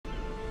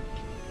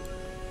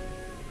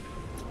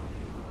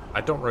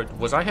I don't...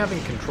 Was I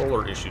having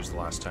controller issues the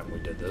last time we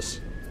did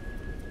this?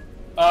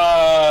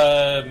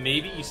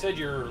 Maybe. You said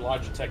your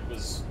Logitech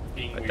was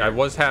being weird. I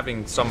was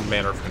having some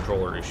manner of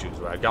controller issues,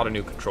 but I got a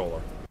new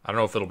controller. I don't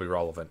know if it'll be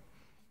relevant.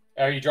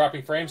 Are you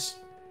dropping frames?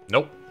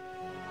 Nope.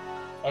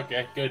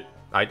 Okay, good.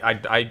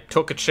 I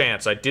took a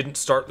chance. I didn't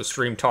start the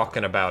stream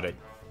talking about it.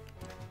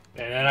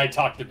 And then I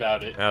talked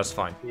about it. That's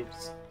fine.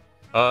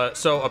 Oops.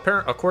 So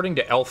according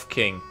to Elf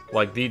King,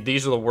 like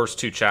these are the worst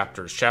two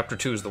chapters. Chapter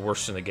 2 is the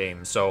worst in the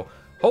game. So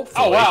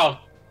hopefully, oh wow,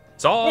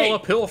 it's all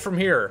uphill from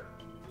here.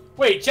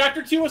 Wait,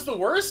 chapter 2 was the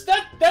worst?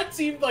 That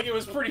seemed like it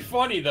was pretty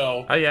funny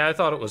though. Yeah, I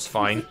thought it was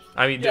fine.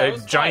 I mean, Yeah,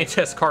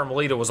 Giantess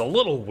Carmelita was a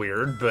little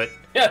weird, but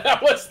yeah,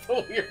 that was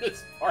the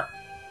weirdest part.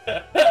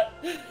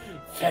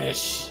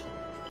 Fetish.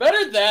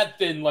 Better that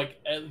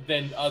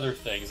than other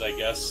things, I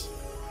guess.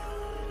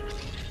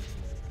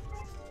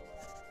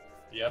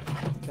 Yep.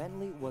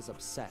 Bentley was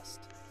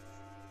obsessed.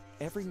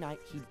 Every night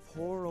he'd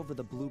pore over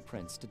the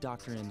blueprints to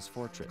Dr. M's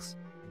fortress,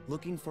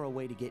 looking for a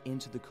way to get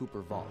into the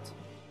Cooper vault.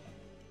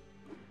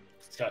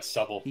 It's got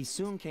stubble. He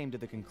soon came to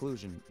the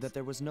conclusion that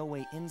there was no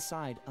way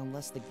inside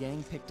unless the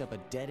gang picked up a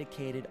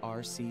dedicated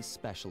RC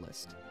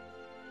specialist.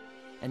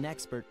 An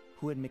expert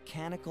who had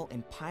mechanical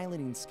and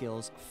piloting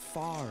skills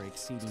far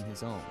exceeding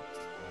his own.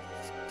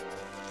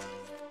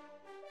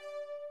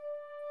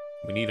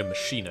 we need a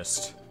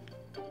machinist.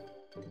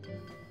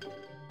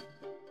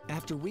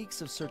 After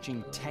weeks of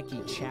searching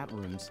techie chat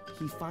rooms,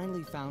 he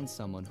finally found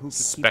someone who could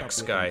Specs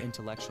keep up guy. with him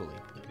intellectually.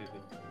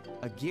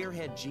 A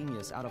gearhead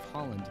genius out of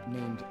Holland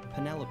named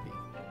Penelope.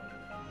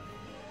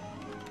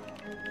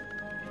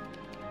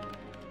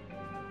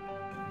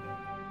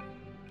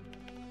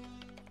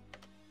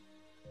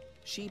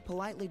 She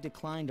politely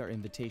declined our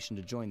invitation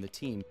to join the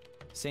team,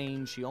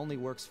 saying she only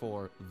works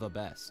for the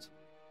best.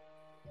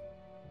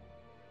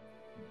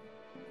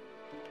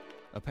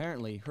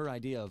 Apparently, her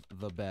idea of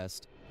the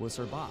best was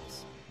her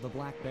boss, the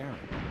Black Baron.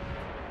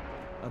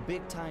 A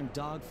big-time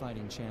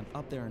dogfighting champ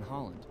up there in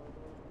Holland.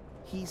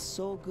 He's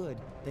so good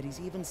that he's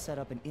even set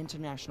up an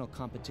international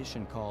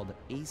competition called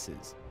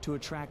Aces to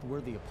attract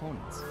worthy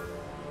opponents.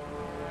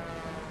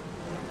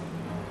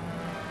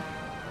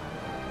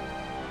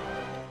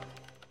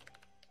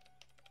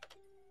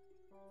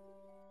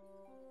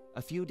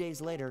 A few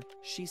days later,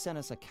 she sent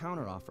us a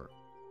counteroffer.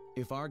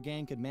 If our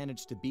gang could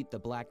manage to beat the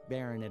Black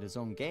Baron at his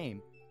own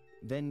game,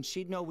 then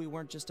she'd know we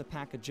weren't just a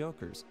pack of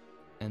jokers,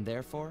 and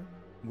therefore,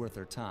 worth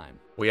her time.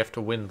 We have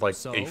to win, like,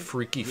 a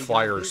Freaky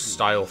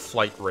Flyers-style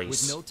flight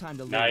race. With no time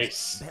to lose,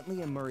 Nice.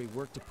 Bentley and Murray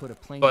worked to put a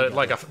plane But, together.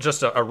 like,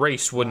 just a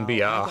race wouldn't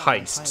be a While I got my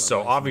heist, pilot so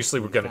license obviously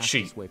in we're the gonna fastest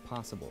cheat. way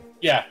possible.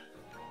 Yeah.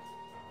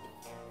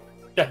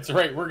 That's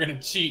right, we're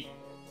gonna cheat.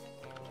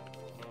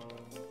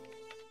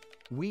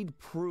 We'd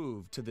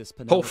prove to this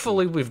Penelope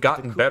Hopefully we've that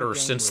gotten the better Cooper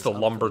gang since was the up for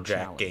Lumberjack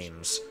challenge,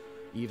 games.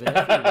 even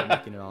if we were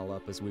making it all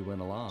up as we went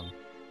along.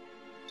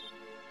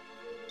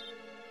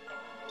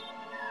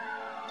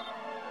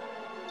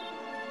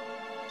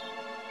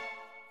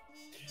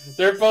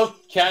 They're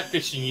both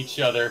catfishing each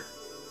other.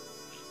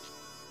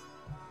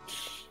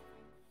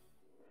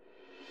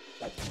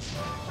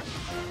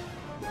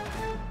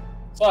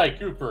 Sly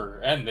Cooper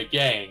and the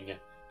gang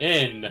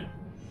in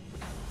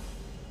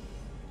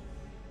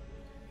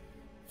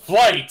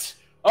Flight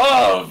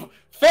of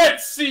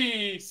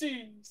Fancy.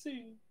 See.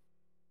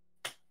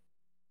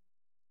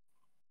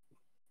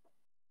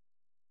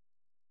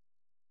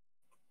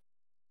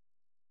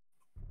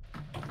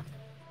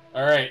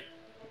 All right.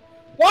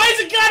 Why is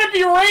it gotta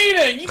be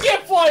raining? You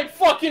can't fly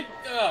fucking.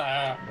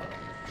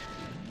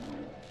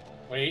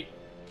 Wait.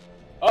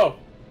 Oh,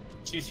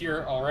 she's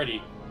here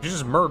already. You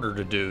just murdered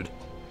a dude.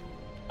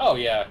 Oh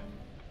yeah.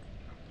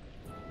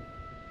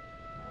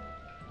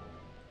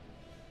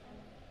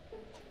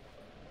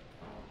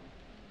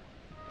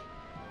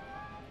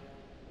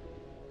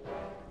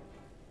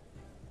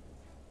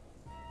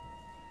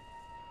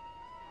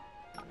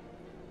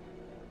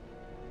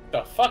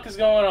 The fuck is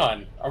going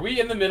on? Are we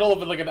in the middle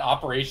of like an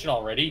operation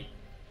already?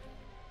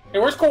 Hey,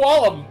 where's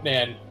Koala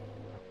Man?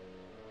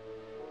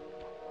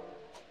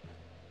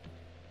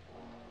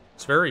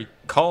 It's very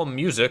calm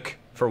music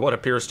for what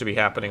appears to be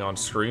happening on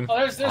stream. Oh,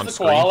 there's the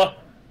screen. koala.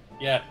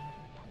 Yeah.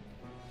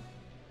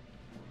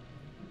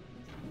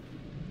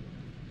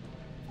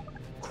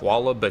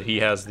 Koala, but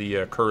he has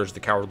the Courage the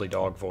Cowardly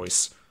Dog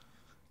voice.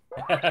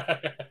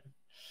 Kinda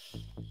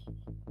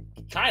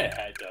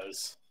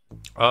does.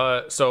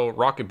 So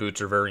rocket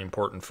boots are very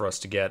important for us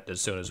to get as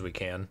soon as we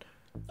can.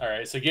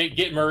 Alright, so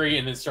get Murray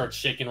and then start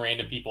shaking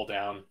random people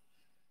down.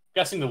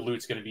 Guessing the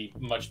loot's gonna be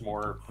much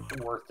more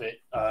worth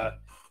it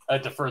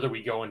the further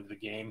we go into the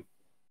game.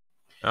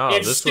 Oh,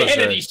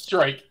 Insanity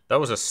Strike! That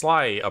was a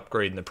Sly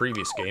upgrade in the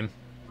previous game.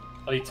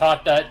 Well, he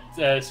taught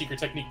that secret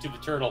technique to the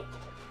turtle.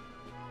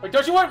 Wait,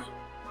 don't you want...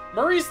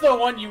 Murray's the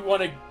one you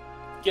want to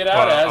get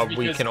out as because...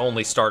 We can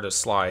only start as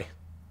Sly.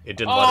 It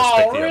didn't let us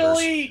pick the others.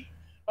 Really?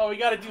 Oh, we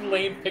gotta do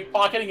lame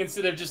pickpocketing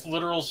instead of just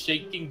literal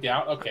shaking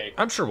down? Okay.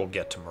 I'm sure we'll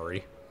get to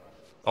Murray.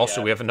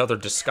 Also, Yeah. we have another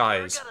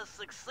disguise. If we're gonna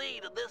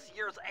succeed in this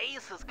year's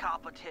Aces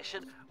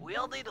competition,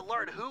 we'll need to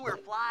learn who we're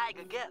flying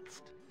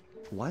against.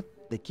 What?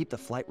 They keep the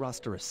flight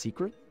roster a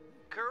secret?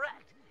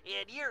 Correct.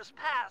 In years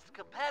past,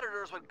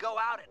 competitors would go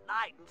out at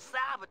night and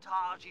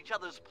sabotage each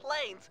other's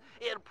planes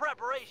in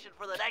preparation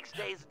for the next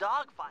day's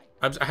dogfight.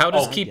 How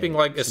does I keeping get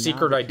it. like a So now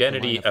secret they keep the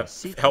identity lineup a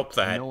secret, help and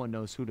that? no one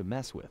knows who to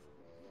mess with.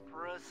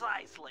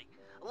 Precisely.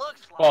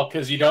 Looks like Well,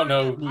 'cause you don't you're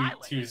a know good who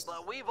pilot, who's-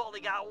 but we've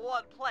only got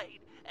one plane,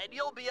 and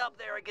you'll be up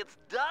there against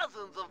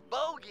dozens of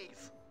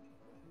bogeys.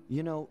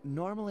 You know,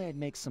 normally I'd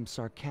make some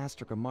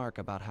sarcastic remark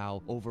about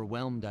how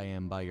overwhelmed I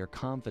am by your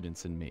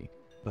confidence in me,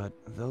 but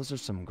those are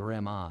some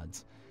grim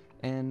odds.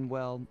 And,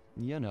 well,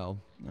 you know,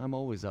 I'm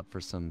always up for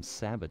some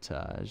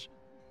sabotage.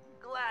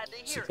 Glad to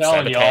hear it.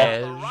 Telling y'all.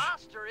 Sabotage. The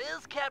roster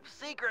is kept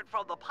secret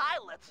from the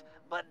pilots,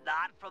 but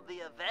not from the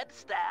event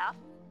staff.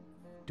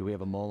 Do we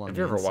have a mole on Have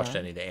the you ever inside? watched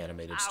any of the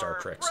animated Star Our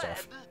Trek friend,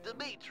 stuff?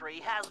 Dimitri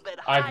has been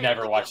I've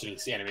never hired watched to any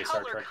give anime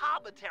Star color Trek.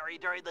 commentary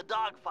during the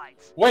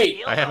dogfights. Wait,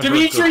 He'll I haven't have heard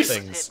good Dimitri's-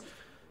 things.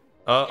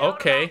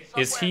 Okay,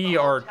 is he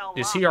our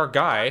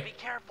guy? Be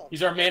careful.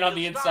 He's our man If on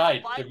the you start inside,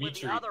 a fight with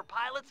Dimitri. The other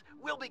pilots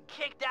will be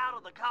kicked out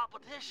of the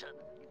competition.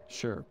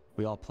 Sure,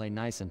 we all play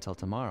nice until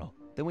tomorrow.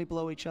 Then we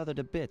blow each other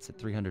to bits at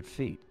 300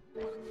 feet.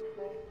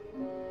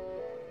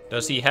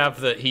 Does he have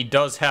the? He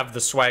does have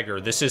the swagger.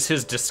 This is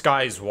his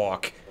disguise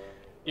walk.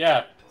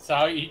 Yeah,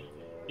 so he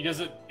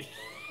doesn't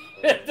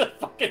the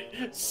fucking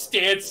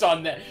stance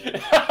on that.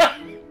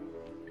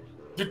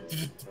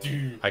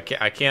 I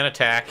can't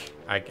attack.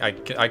 I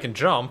can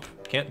jump.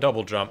 Can't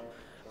double jump.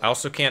 I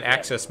also can't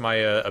access my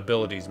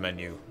abilities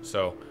menu.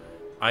 So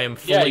I am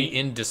Yeah, fully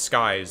in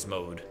disguise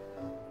mode.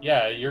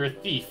 Yeah, you're a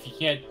thief. You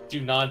can't do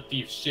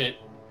non-thief shit.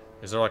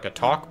 Is there like a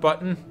talk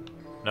button?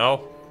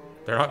 No,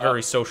 they're not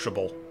very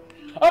sociable.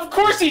 Of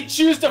course he'd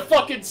choose to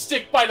fucking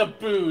stick by the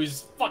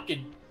booze.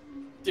 Fucking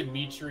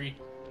Dimitri.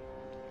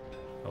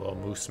 Hello,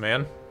 Moose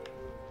Man.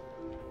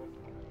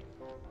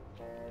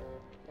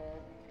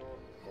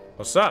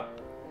 What's up?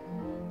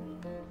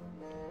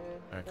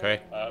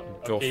 Okay.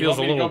 Phil okay, you feels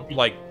a want me to little go be-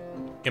 like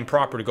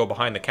improper to go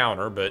behind the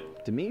counter,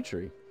 but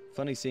Dimitri,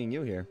 funny seeing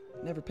you here.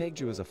 Never pegged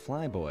you as a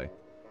flyboy.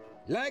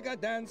 Like a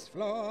dance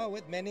floor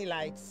with many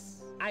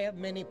lights, I have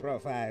many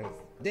profiles.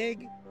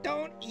 Dig,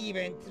 don't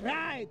even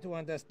try to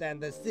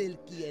understand the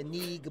silky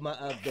enigma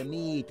of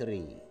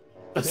Dimitri.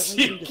 Certainly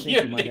seem to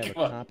think you might have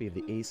a copy of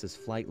the Aces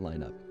flight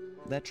lineup.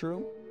 That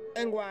true?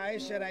 And why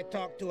should I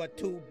talk to a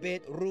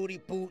two-bit Rudy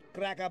Poot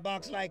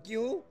crackerbox like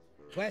you?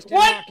 Question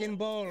What? mark in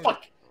bold.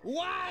 Fuck.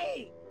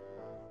 Why?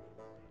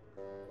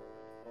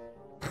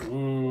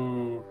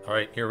 Ooh. all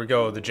right, here we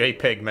go. The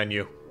JPEG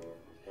menu.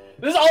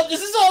 This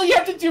is all you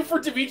have to do for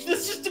Dimitri.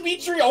 This is just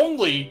Dimitri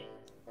only.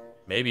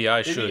 Maybe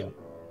I should.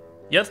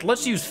 Yes,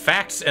 let's use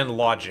facts and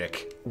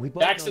logic. We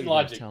both Facts know and you're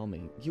gonna logic. tell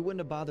me. You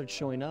wouldn't have bothered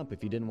showing up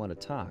if you didn't want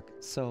to talk.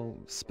 So,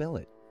 spill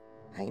it.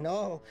 I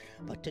know,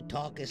 but to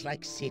talk is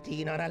like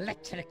sitting on an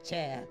electric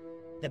chair.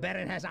 The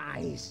Baron has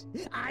eyes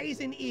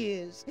and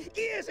ears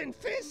and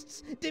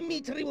fists.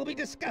 Dimitri will be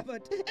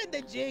discovered, and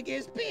the jig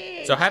is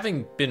big. So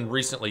having been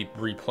recently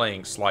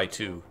replaying Sly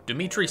 2,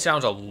 Dimitri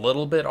sounds a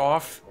little bit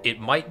off. It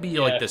might be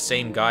Yeah. like the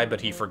same guy, but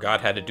he forgot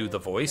how to do the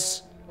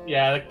voice.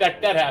 Yeah,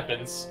 that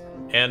happens.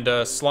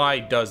 And Sly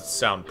does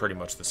sound pretty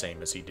much the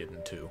same as he did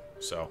in 2,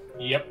 so...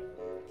 Yep.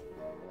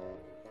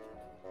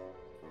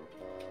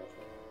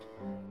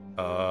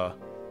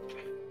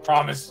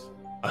 Promise.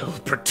 I will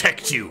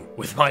protect you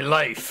with my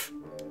life.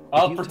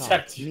 I'll You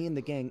protect talk, you. Me and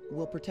the gang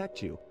will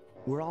protect you.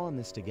 We're all in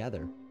this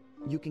together.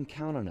 You can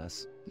count on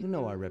us. You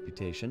know our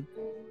reputation.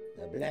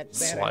 The Black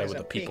Sly Baron is with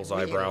a a people's big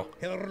wheel. eyebrow.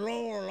 He'll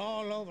roll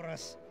all over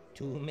us.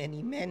 Too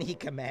many men he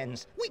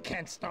commands. We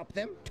can't stop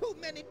them. Too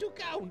many to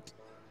count.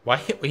 Why?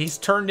 He's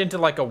turned into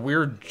like a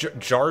weird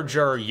Jar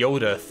Jar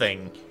Yoda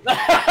thing.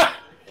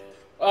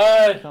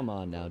 Come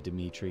on now,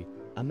 Dimitri.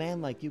 A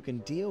man like you can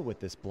deal with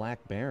this Black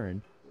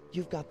Baron.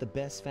 You've got the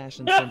best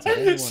fashion sense of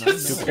anyone I know.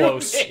 Too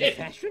close.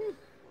 Fashion?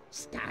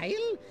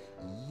 Style?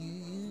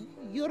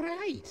 You're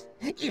right.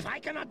 If I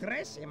cannot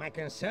dress him, I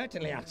can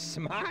certainly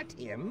outsmart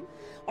him.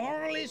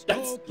 All is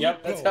told through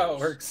That's how it clothes.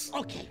 works.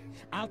 Okay,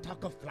 I'll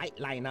talk a flight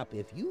lineup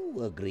if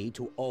you agree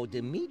to owe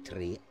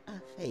Dimitri a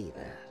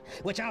favor,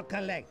 which I'll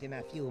collect in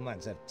a few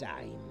months of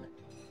time.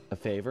 A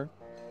favor?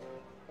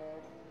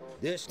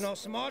 There's no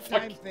small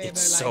time favor.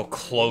 It's so like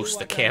close, you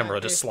the are the camera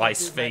to artist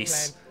Sly's of my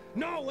face. plan.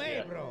 No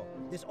way, bro.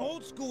 This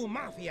old school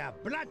mafia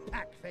blood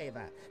pact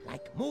favor,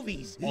 like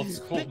movies, Old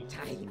school. big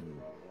time.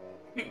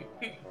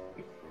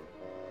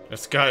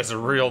 This guy's a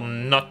real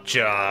nut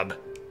job.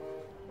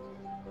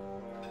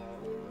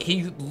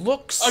 He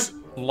looks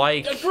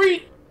like...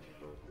 Agreed.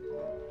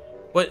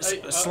 What?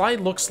 I- Sly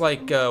looks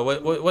like...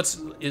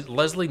 what's... Is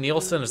Leslie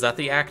Nielsen? Is that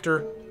the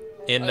actor?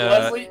 In,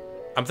 Leslie.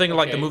 I'm thinking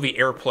like the okay. movie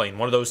Airplane,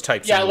 one of those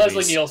types Yeah, of movies.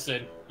 Leslie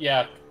Nielsen.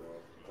 Yeah.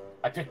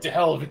 I picked a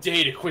hell of a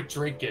day to quit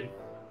drinking.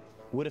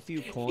 Would a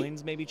few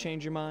coins maybe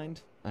change your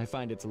mind? I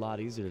find it's a lot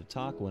easier to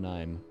talk when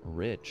I'm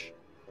rich.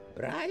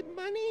 Bribe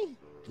money?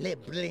 Le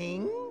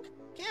bling?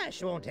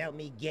 Cash won't help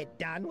me get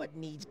done what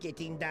needs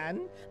getting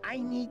done. I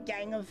need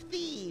Gang of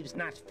Thieves,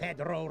 not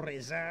Federal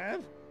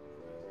Reserve.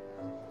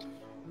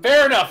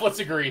 Fair enough. Let's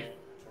agree.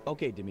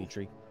 Okay,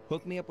 Dimitri.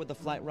 Hook me up with the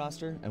flight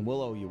roster, and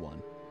we'll owe you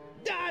one.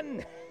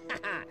 Done!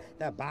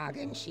 The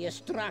bargain she has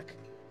struck.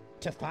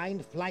 To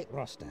find flight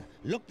roster,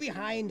 look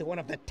behind one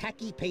of the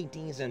tacky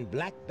paintings in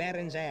Black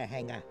Baron's air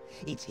hangar.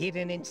 It's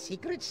hidden in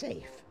secret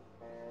safe.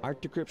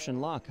 Art decryption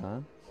lock,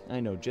 huh? I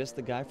know just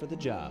the guy for the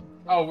job.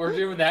 Oh, we're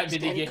doing that mini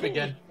Stand game cool.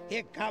 again.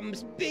 Here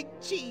comes Big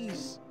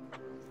Cheese.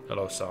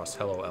 Hello, Sauce.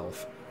 Hello,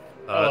 Elf.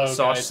 Hello,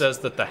 Sauce guys. says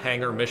that the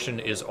hangar mission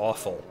is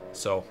awful,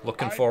 so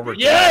looking forward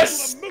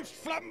Yes! The most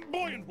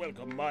flamboyant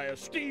welcome, my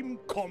esteemed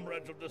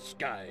comrades of the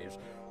skies.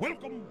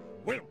 Welcome,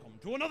 welcome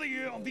to another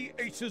year of the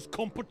Aces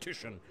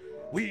competition.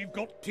 We've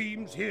got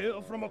teams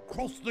here from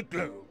across the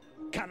globe.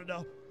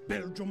 Canada,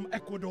 Belgium,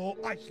 Ecuador,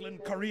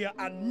 Iceland, Korea,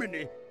 and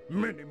many,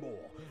 many more.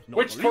 Not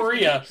Which the least of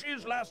Korea? which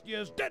is last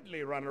year's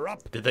deadly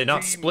runner-up. to... Did they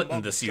not Team split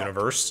in this Mugshot.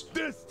 universe?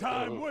 This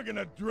time we're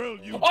gonna drill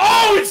you.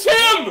 Oh, it's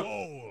him!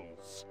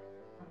 Holes.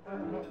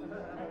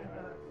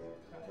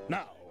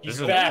 Now, This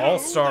He's is back. an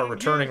all-star in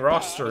returning years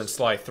roster in past,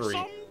 Sly 3.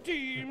 Some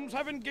teams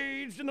have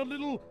engaged in a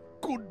little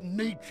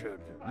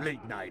good-natured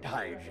late-night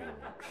hijinks.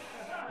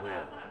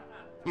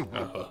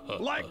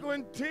 Like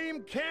when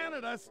Team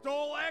Canada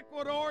stole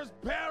Ecuador's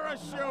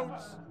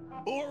parachutes.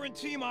 Or when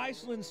Team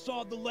Iceland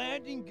sawed the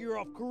landing gear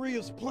off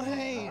Korea's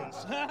planes.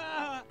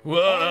 Whoa!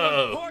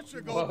 Or when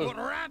Portugal put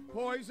rat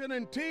poison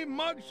in Team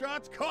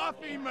Mugshot's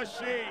coffee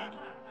machine.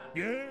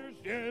 Yes,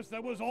 yes,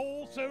 that was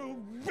all so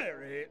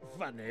very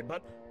funny,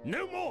 but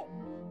no more.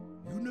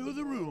 You know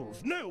the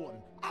rules. No one,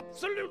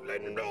 absolutely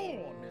no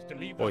one is to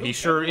leave the Boy, he hotel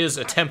sure is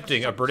without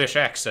attempting a British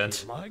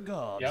accent. If my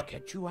guards Yep.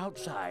 catch you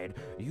outside,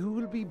 you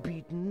will be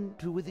beaten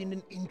to within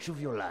an inch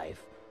of your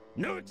life.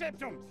 No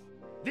exceptions.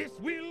 This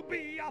will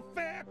be a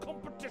fair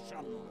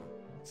competition.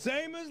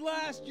 Same as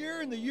last year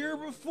and the year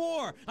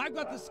before. I've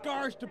got the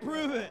scars to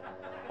prove it.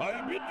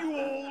 I bid you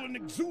all an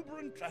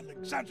exuberant and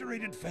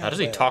exaggerated farewell. How does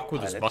he talk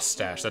with his pilots.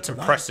 mustache? That's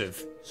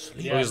impressive.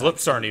 Sleep Look, his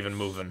lips aren't even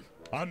moving.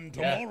 And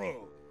Yeah.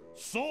 tomorrow,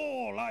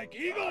 soar like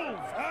eagles,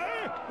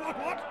 eh?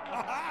 What?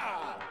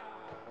 Ha-ha!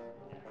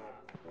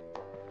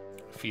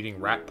 Feeding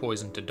rat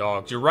poison to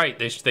dogs. You're right.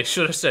 They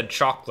should have said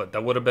chocolate.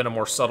 That would have been a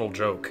more subtle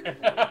joke. They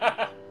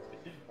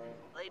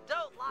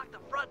don't lock the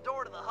front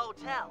door to the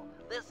hotel.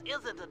 This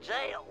isn't a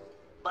jail.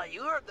 But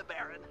you heard the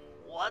Baron.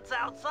 Once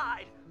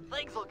outside,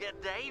 things will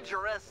get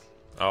dangerous.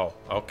 Oh,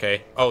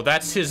 okay. Oh,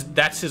 that's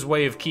his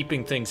way of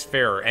keeping things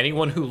fair.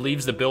 Anyone who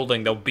leaves the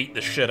building, they'll beat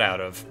the shit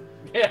out of.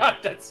 Yeah,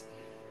 that's...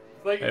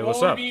 Like, Hey, will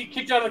what's we up? be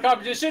kicked out of the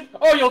competition?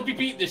 Oh, you'll be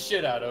beaten the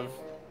shit out of.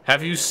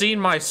 Have you seen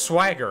my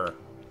swagger?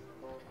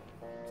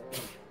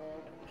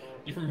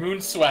 You're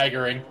moon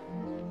swaggering.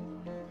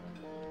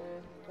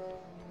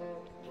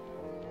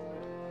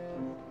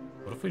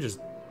 What if we just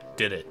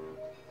did it?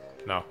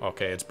 No,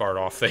 okay, it's barred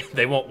off.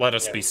 They won't let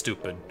us be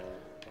stupid.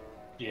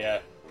 Yeah.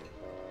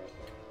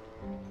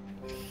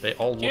 They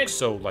all look Can't-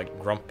 so, like,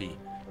 grumpy.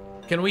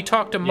 Can we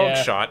talk to Yeah.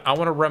 Mugshot? I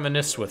want to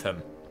reminisce with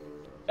him.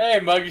 Hey,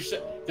 Mug,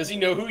 does he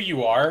know who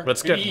you are?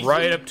 Let's Maybe get he's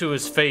right up to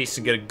his face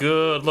and get a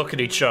good look at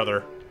each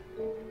other.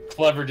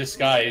 Clever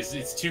disguise.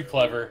 It's too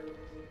clever.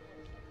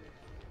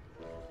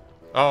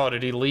 Oh,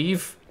 did he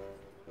leave?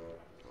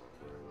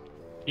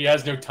 He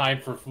has no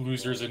time for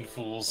losers and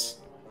fools.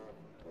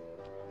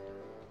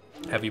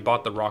 Have you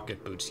bought the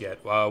rocket boots yet?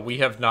 We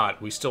have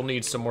not. We still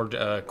need some more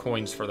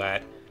coins for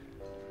that.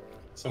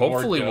 Some more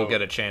Hopefully we'll dough.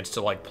 get a chance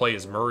to, like, play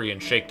as Murray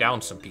and shake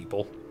down some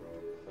people.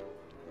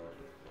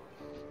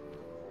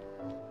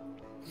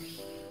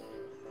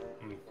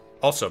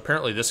 Also,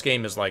 apparently this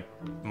game is, like,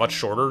 much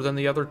shorter than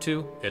the other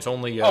two. It's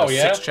only Oh,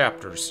 yeah? 6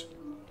 chapters.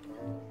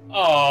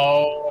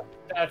 Oh,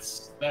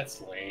 that's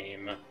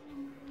lame.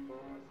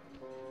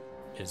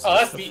 Is Oh,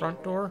 this that's the the-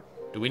 front door?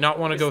 Do we not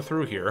want to go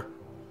through here?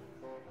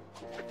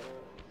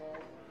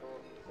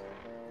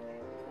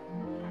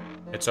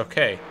 It's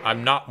okay.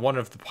 I'm not one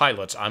of the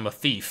pilots. I'm a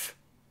thief.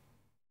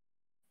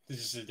 This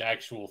is an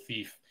actual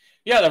thief.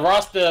 Yeah,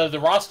 the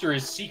roster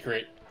is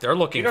secret. They're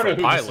looking We don't for know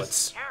who this is.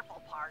 pilots.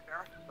 Careful,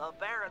 partner. The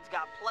Baron's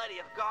got plenty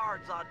of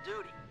guards on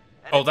duty.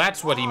 And Oh, it's a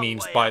that's what he long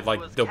means way by, up to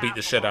like, his they'll beat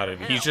the shit castle out on of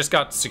the you. He's hill. just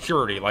got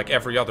security, like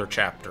every other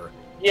chapter.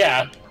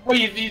 Yeah. Well,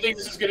 you think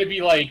this is gonna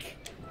be like?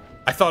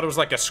 I thought it was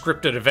like a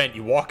scripted event.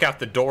 You walk out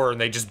the door and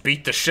they just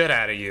beat the shit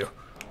out of you.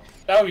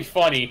 That would be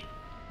funny.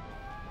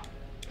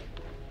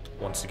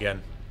 Once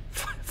again,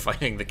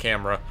 fighting the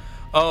camera.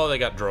 Oh, they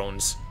got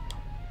drones.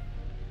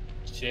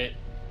 Shit.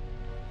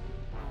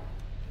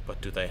 But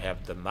do they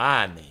have the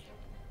money?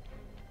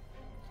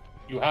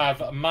 You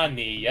have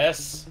money,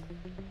 yes?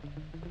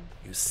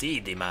 You see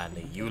the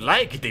money. You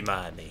like the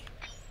money.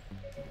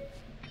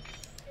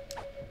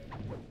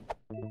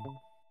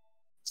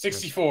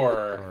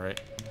 64.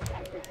 Alright.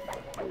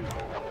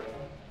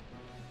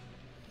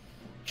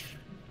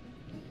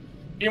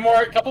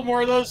 A couple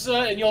more of those,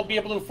 and you'll be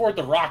able to afford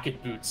the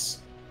rocket boots.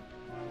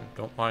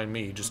 Don't mind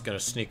me. Just gonna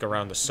sneak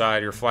around the side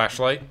of your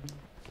flashlight.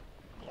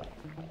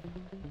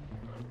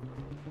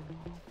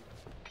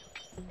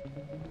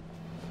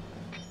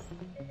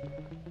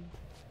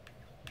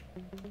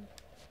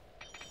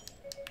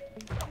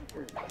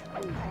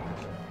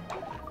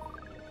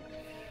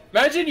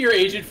 Imagine you're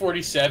Agent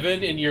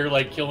 47 and you're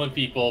like killing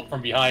people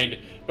from behind,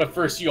 but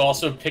first you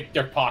also pick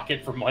their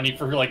pocket for money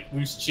for like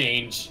loose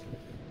change.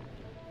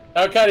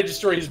 That would kind of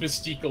destroy his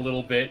mystique a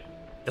little bit.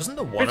 Doesn't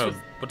one of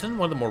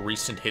the more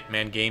recent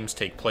Hitman games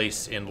take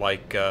place in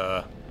like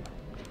a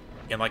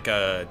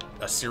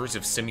series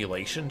of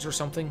simulations or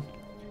something?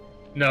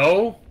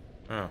 No.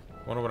 Oh,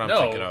 wonder what I'm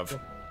thinking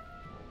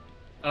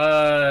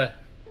of.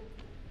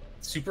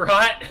 Super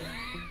Hot.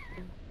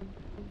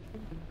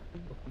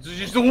 This is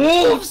just the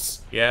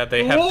wolves. Yeah,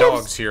 they The have wolves!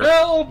 dogs here.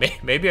 Help!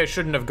 Maybe I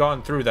shouldn't have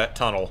gone through that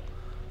tunnel.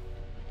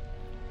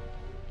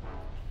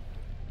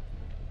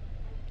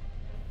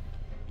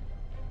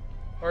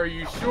 Are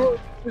you sure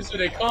this is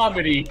a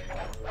comedy?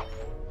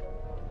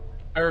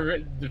 I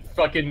remember the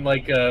fucking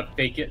like the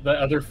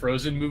other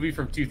Frozen movie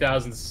from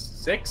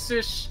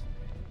 2006-ish,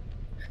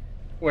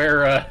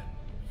 where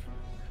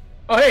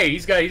oh hey,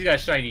 he's got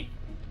shiny.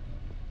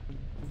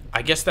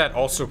 I guess that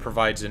also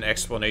provides an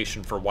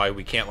explanation for why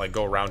we can't like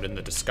go around in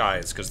the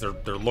disguise, because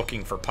they're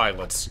looking for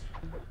pilots.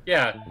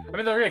 Yeah, I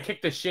mean they're gonna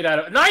kick the shit out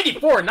of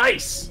 94.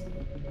 Nice.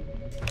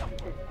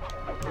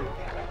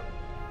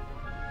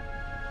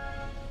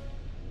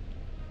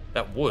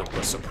 That wood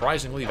was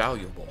surprisingly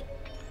valuable.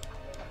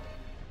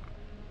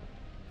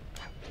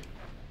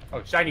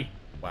 Oh, shiny.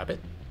 Wabbit.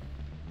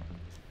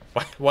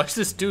 Why's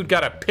this dude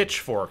got a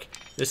pitchfork?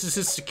 This is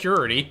his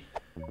security.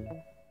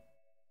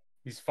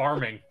 He's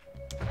farming.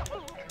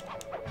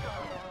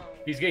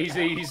 He's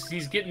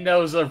getting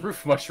those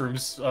roof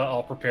mushrooms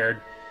all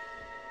prepared.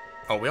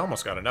 Oh, we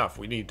almost got enough.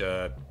 We need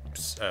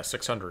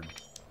 600.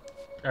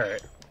 All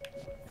right.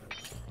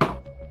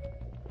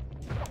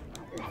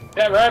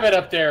 That rabbit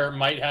up there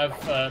might have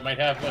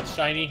what's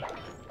shiny.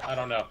 I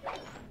don't know.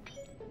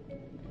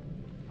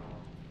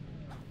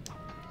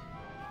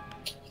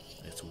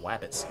 It's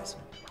Wabbit season.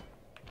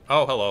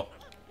 Oh, hello.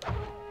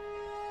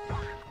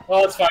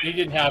 Well, it's fine. He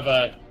didn't have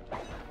a.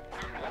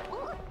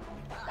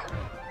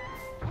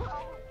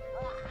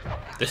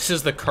 This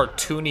is the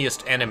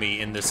cartooniest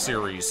enemy in this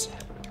series.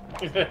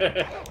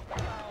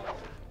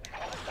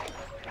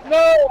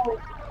 No.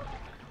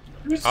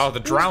 Oh,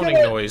 the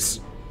drowning noise.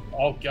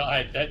 Oh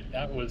god,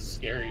 that was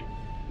scary.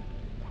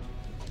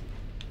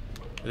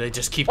 They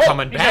just keep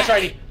coming back.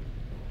 Shiny.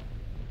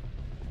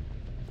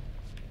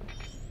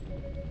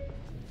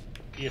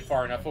 Get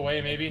far enough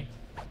away, maybe.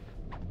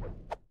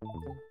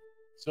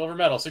 Silver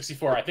medal,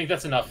 64. I think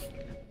that's enough.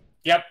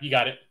 Yep, you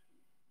got it.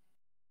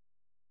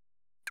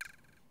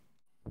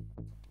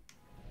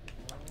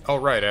 Oh,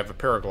 right, I have a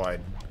paraglide.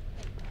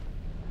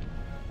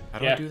 How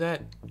do I do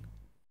that?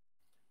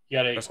 You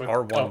gotta press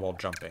R1 while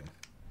jumping.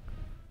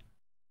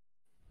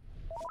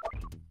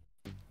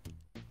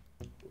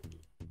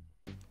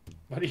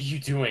 What are you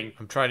doing?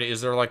 I'm trying to...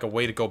 Is there, like, a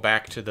way to go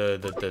back to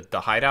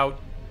the hideout?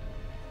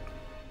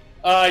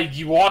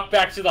 You walk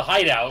back to the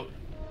hideout.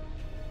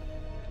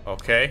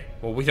 Okay.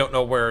 Well, we don't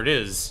know where it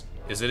is.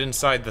 Is it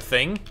inside the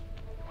thing?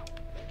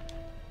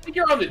 I think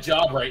you're on the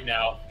job right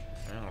now.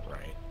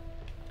 Alright.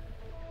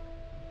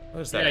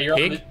 What is that, Yeah, you're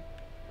pig? on the...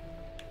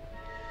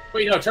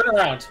 Wait, no, turn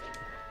around.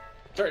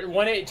 Turn,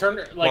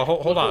 like... Well,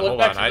 hold on. look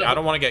back to I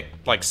don't want to get,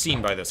 like,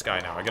 seen by this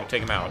guy now. I gotta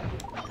take him out.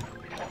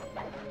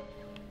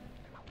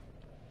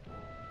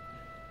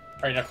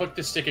 Alright, now click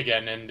the stick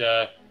again, and,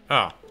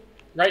 Oh.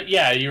 Right,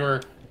 yeah, you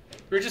were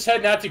just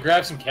heading out to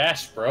grab some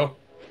cash, bro.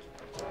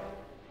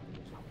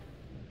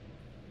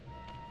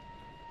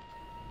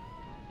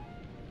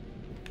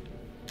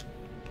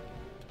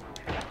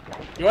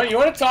 You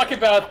want to talk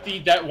about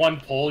that one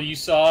poll you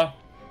saw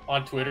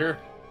on Twitter?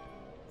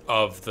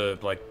 Of the,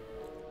 like,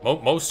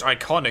 most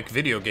iconic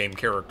video game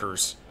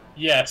characters.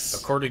 Yes.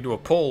 According to a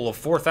poll of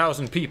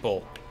 4,000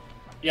 people.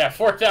 Yeah,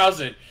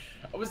 4,000.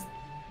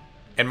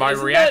 And my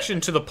reaction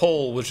to the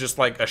poll was just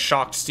like a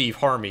shocked Steve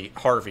Harvey,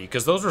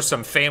 because those were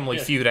some Family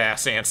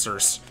Feud-ass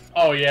answers.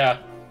 Oh, yeah.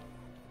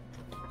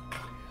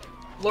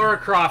 Lara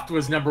Croft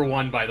was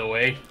 #1, by the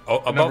way. Oh,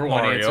 above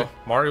Mario.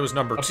 Mario was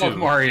 #2. Above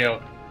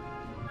Mario.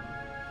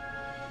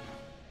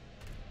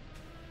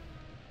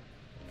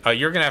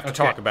 You're gonna have to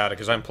talk about it,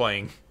 because I'm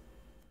playing.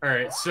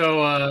 Alright, so,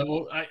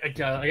 well, I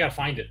gotta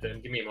find it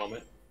then. Give me a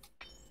moment.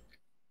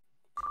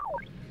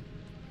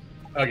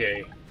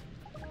 Okay.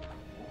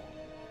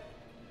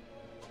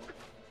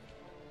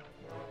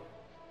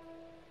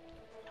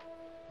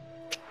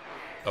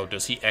 Oh,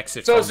 does he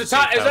exit? So it's the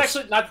top. It's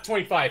actually not the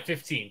 25,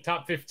 15.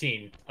 Top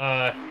 15.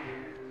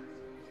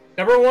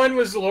 #1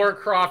 was Lara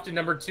Croft, and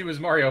 #2 was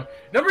Mario.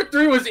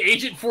 #3 was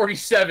Agent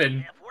 47.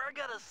 If we're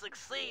gonna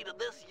succeed in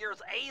this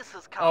year's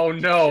Aces competition, Oh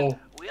no!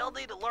 we'll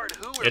need to learn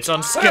who we're It's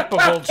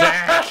unskippable,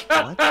 Jack.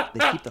 What?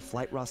 They keep the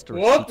flight roster a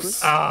Whoops!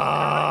 secret?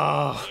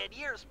 Ah. In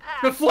years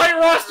past, The flight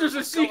roster's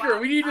a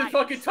secret. We need to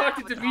fucking talk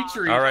to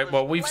Dimitri. All right.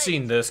 Well, we've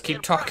seen this.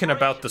 Keep talking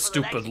about the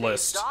stupid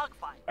list. All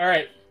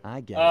right. I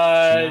get it.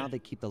 So now they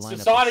keep the So lineup a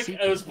Sonic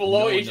secret. was below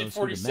No one Agent knows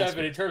who to mess 47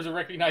 with. in terms of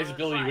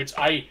recognizability, which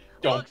I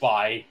don't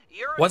buy.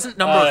 Wasn't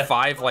number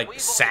 5 like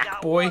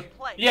Sackboy?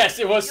 Yes,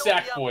 it was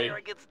Sackboy.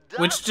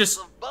 Which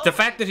just the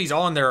fact that he's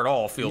on there at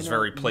all feels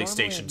very normally I'd PlayStation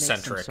make some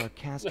centric.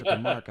 sarcastic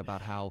remark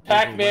about how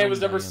Pac-Man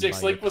was overwhelmed number I am 6,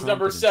 by Link your was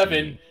number confidence in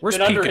 7, me. Where's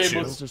then under him Pikachu?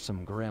 was Those are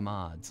some grim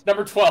odds.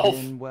 number 12,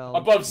 And, well,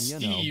 above you know,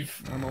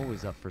 Steve. I'm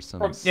always up for some.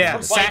 From- Yeah,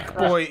 From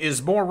Sackboy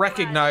is more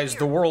recognized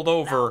the world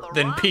over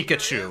than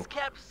Pikachu.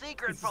 Kept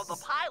secret from the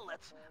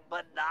pilots,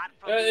 but not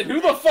from And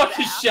who the fuck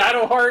is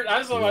Shadowheart? I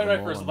was You're like, the my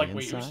mole first on like, the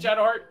wait, who's inside?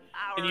 Shadowheart?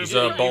 And He's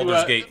you-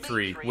 Baldur's you, Gate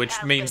 3,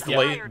 which means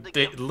the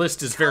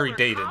list is very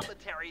dated.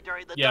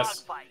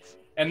 Yes.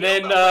 And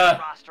then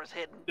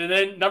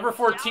number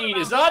 14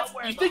 is not.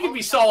 You think it'd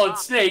be Solid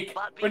Snake,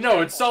 but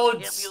no, it's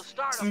Solid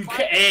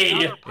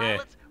A. Yeah.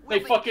 They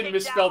fucking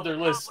misspelled their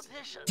list.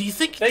 Do you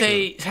think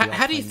They-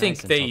 how do you think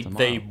play nice until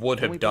they tomorrow. would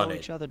Then have we done blow it?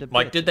 each other to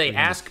Like, bits did they between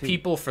the ask feet.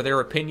 people for their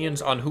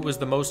opinions on who was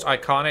the most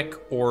iconic,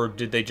 or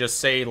did they just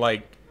say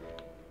like,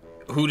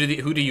 who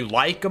do you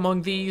like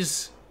among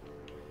these?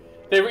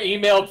 They were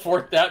emailed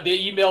they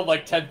emailed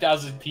like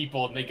 10,000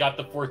 people, and they got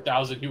the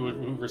 4,000 who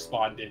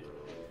responded.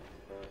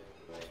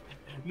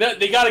 No,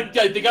 they got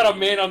a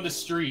man on the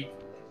street.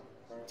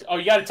 Oh,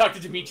 you got to talk to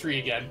Dimitri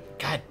again.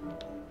 God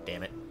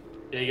damn it.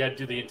 Yeah, you got to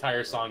do the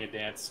entire song and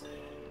dance.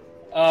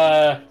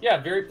 Yeah,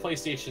 very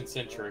PlayStation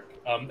centric.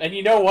 And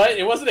you know what?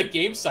 It wasn't a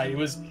game site. It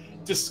was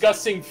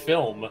discussing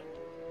film.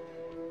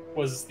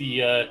 Was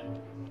the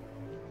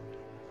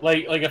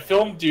like a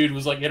film dude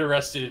was like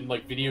interested in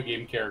like video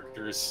game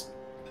characters.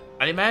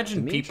 I imagine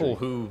Dimitri, people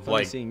who funny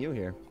like seeing you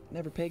here.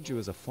 Never pegged you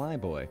as a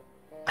flyboy.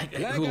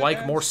 who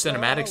like more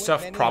cinematic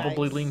stuff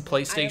probably lean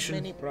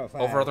PlayStation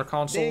over other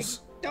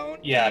consoles.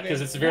 Yeah,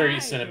 because it's very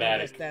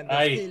cinematic.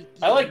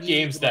 I like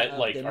games that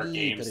like are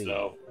games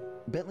though.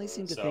 Bentley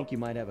seemed to So. think you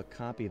might have a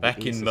copy of Back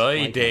the in Aces my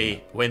flight day,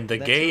 manual. when the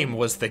That's game right.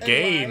 was the And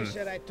game. why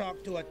should I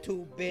talk to a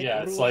two-bit Yeah,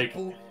 it's Rudy like-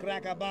 Poo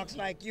cracker box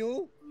like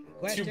you?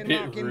 Question 2-bit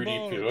mark in Rudy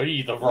bold. Poo. What are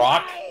you, The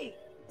Rock? Why?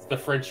 It's the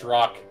French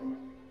Rock.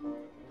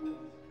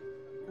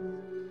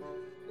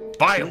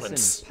 Violence.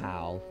 Listen,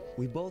 pal,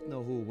 we both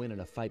know who will win in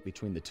a fight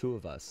between the two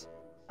of us.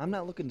 I'm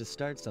not looking to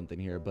start something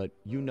here, but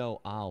you know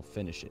I'll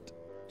finish it.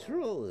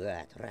 True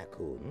that,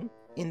 raccoon.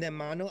 In the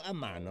mano a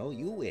mano,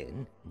 you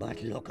win.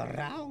 But look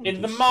around. In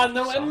you the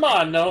mano soft and sock.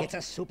 mano. It's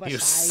a super You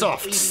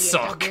soft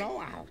sock.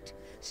 blowout.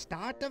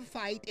 Start a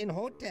fight in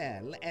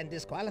hotel, and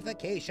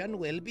disqualification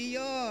will be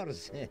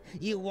yours.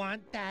 You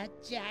want that,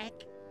 Jack?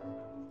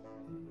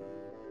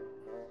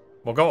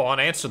 Well, go on,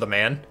 answer the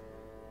man.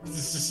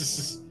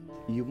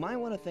 You might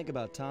want to think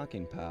about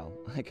talking, pal.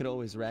 I could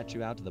always rat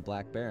you out to the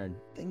Black Baron,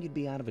 then you'd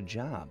be out of a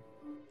job.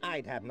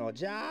 I'd have no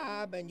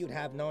job, and you'd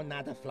have no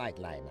nada flight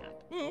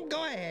lineup.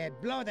 Go ahead,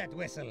 blow that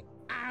whistle.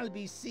 I'll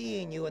be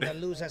seeing you in the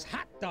loser's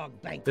hot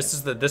dog banquet. This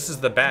is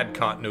the bad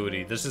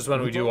continuity. This is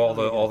when we do all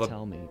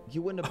Tell me,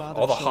 you wouldn't have bothered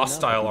the showing up if you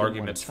hostile didn't wanna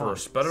arguments talk.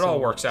 first, but it So, all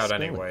works out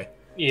spill it. anyway.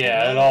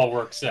 Yeah, it all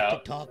works To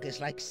out. talk is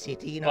like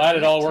sitting Glad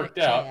on it all a worked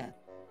out. chair.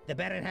 The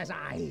Baron has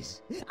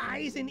eyes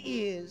and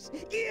ears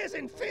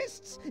and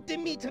fists.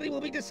 Dimitri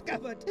will be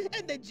discovered,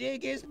 and the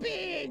jig is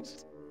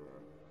pinched.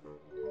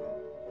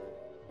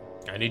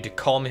 I need to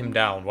calm him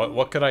down.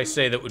 What could I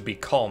say that would be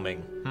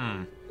calming?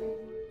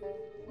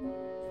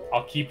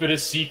 I'll keep it a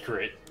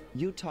secret.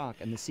 You talk,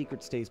 and the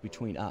secret stays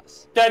between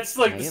us. That's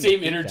like I the am same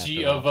a thief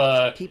energy after of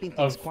all. Keeping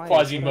things quiet is what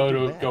I do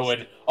Quasimodo best.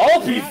 going,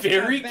 I'll be Not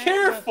very a band of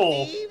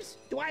careful. thieves?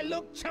 Do I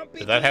look chumpy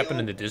Did that to happen you?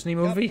 in the Disney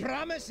Your movie?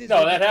 promises No,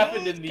 will that be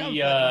happened in cold the, comfort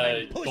when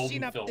I'm pushing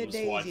Golden up the Films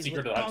one, daisies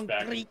Secret with of the Hunchback.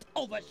 concrete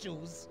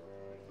overshoes.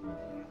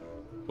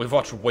 We've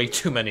watched way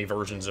too many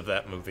versions of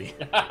that movie.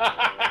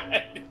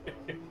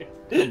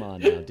 Come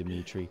on now,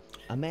 Dimitri.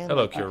 A man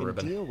Hello, like you Cure can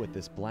Ribbon. deal with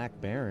this Black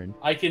Baron.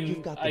 I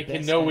You've got the can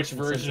best know which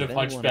fashion sense version of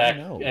anyone I Hunchback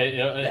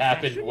know.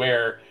 happened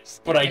where,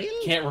 but I Style?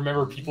 can't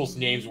remember people's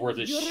names worth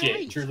a You're shit.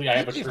 right. Truly, I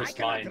have a If I cursed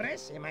can mind.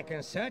 address him, I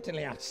can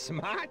certainly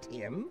outsmart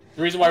him.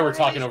 The reason why we're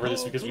talking Eyes over this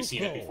is go because we've through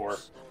seen it before.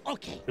 clothes.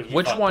 Okay. 'Cause we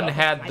Which fucked one up.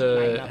 had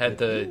Didn't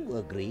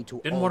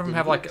didn't one of them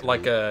have like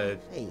a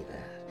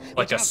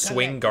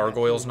swing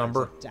gargoyles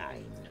number?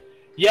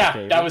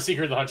 Yeah, that was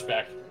Secret of the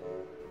Hunchback.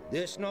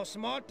 There's no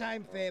small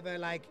time favor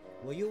like,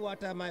 will you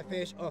water my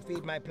fish or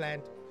feed my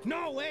plant?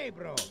 No way,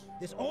 bro.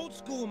 This old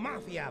school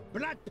mafia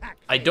blood pack.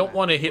 I don't favor.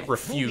 want to hit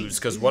refuse,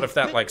 because what if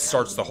that like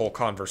starts the whole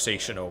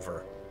conversation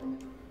over?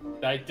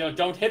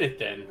 Don't hit it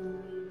then.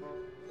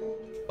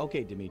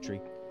 Okay,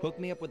 Dimitri. Hook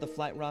me up with the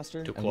flight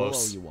roster, Too and we'll owe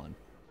close. you one.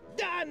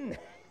 Done.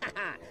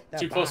 The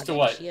Too close to bargain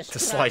what? she has To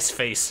struck. slice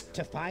face.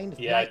 To find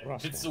Yeah, flight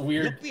roster. it's a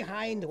weird Look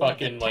behind one of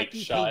the fucking, like, tacky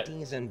shot.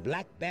 paintings in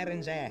Black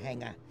Baron's air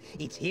hanger.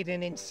 It's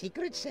hidden in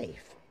secret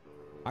safe.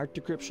 Art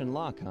decryption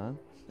lock, huh?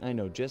 I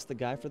know just the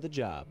guy for the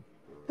job.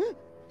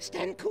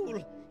 Stand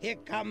cool. Here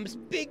comes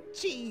Big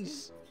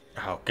Cheese.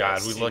 Oh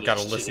God, we See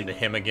gotta this listen to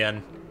shit. him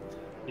again.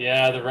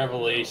 Yeah, the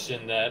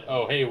revelation that,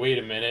 oh, hey, wait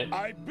a minute.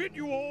 I bid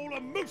you all a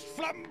most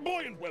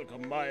flamboyant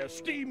welcome, my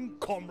esteemed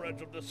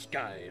comrades of the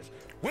skies.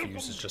 Welcome,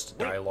 Fuse is just a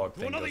welcome dialogue to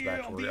thing, another goes year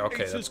back to of where- the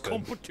okay, Aces that's good.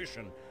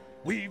 competition.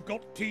 We've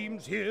got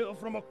teams here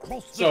from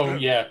across the So,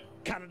 globe. yeah.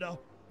 Canada,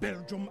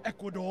 Belgium,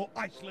 Ecuador,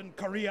 Iceland,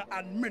 Korea,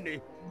 and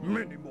many,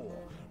 many more.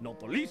 Not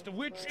the least of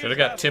which Should've is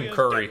got last Tim year's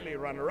Curry. deadly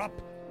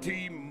runner-up,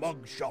 Team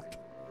Mugshot.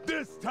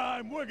 This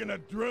time we're gonna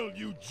drill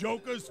you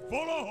jokers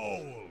full of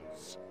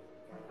holes.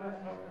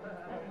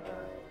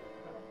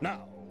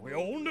 Now, we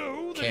all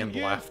know that Canned in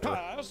years laughter.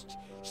 past,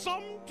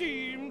 some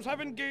teams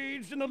have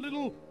engaged in a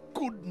little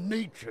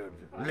good-natured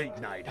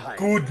late-night hike.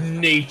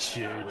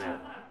 Good-natured.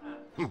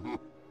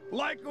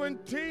 Like when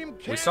Team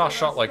Canada We saw a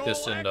shot like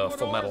this stole in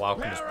Full Metal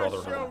Ecuador's Alchemist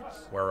Brotherhood,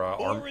 parachutes. where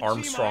Or when Team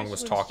Armstrong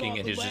was Iceland talking saw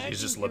and the his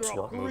just landing lips gear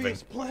weren't off moving.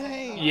 Korea's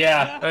plane.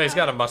 Yeah. Oh, he's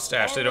got a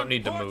mustache. They Or don't when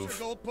need to move.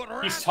 Portugal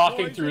put He's rat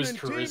talking through his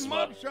poison in Team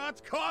charisma.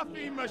 Mugshot's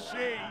coffee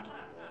machine.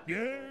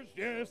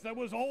 Yes, that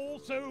was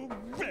also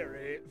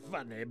very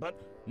funny, but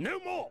no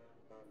more.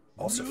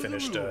 Also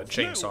finished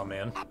Chainsaw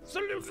Man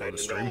Absolutely before the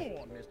stream. no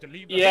one is to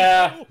leave the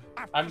Yeah, hotel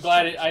after I'm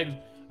glad it.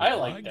 sunset. I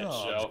like My that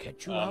gods, show.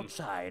 Catch you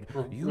outside.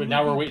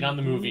 Now we're waiting on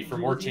the movie for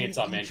more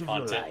Chainsaw Man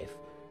content.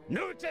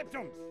 No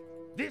exceptions.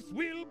 This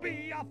will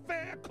be a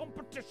fair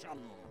competition.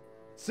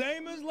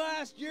 Same as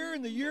last year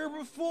and the year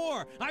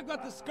before. I've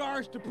got the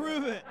scars to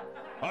prove it.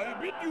 I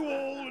bid you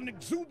all an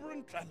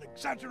exuberant and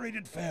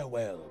exaggerated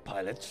farewell,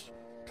 pilots.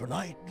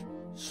 Tonight,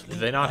 sleep Did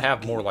they not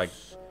have more like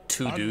peace.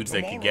 two And dudes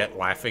they could get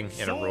tomorrow, laughing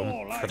in a room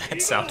soar for like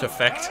that sound eagles,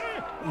 effect?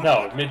 eh?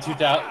 No, mid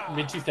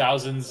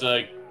 2000s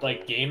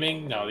like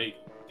gaming. No, they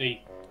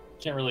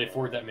can't really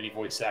afford that many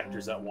voice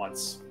actors at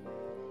once.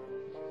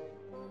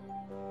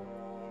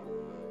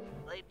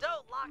 They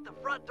don't lock the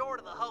front door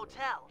to the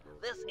hotel.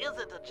 This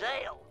isn't a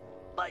jail.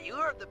 But you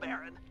heard the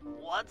Baron.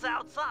 Once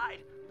outside,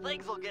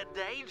 things will get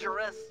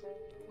dangerous.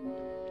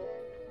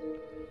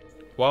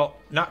 Well,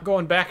 not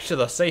going back to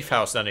the safe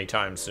house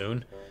anytime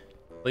soon.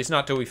 At least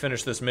not till we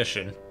finish this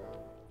mission.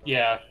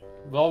 Yeah.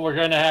 Well, we're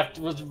gonna have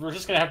to. We're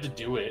just gonna have to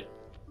do it.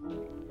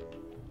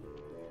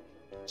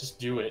 Just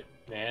do it,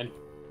 man.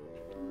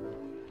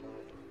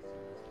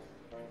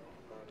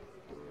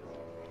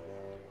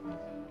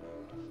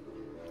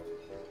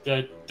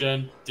 Dun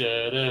dun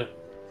dun dun.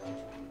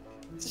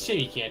 It's a shame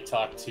you can't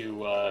talk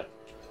to.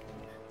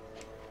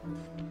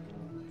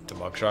 To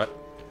Mugshot.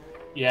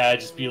 Yeah,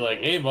 just be like,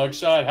 "Hey,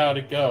 Mugshot, how'd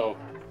it go?"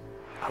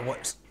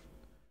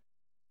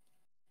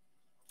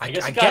 I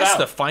guess he got guess out.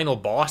 the final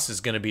boss is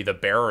going to be the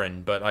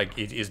Baron, but like,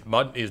 is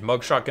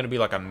Mugshot going to be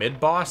like a mid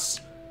boss?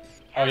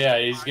 Oh yeah,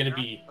 he's gonna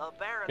be. The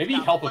Baron's Maybe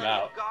got help him plenty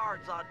of out.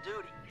 guards on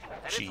duty, and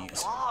it's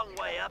Jeez. a long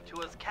way up to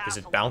his castle. Is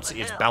it on the bouncy?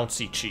 It's hill.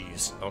 bouncy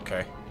cheese.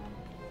 Okay.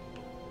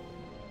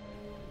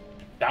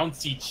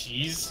 Bouncy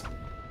cheese?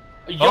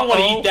 You don't want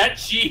to Uh-oh. eat that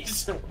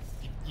cheese.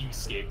 You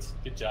escaped.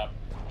 Good job.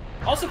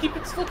 Also,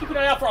 still keep an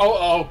eye out for.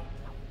 Oh,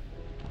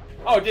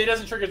 it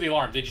doesn't trigger the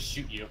alarm. They just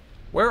shoot you.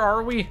 Where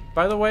are we,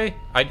 by the way?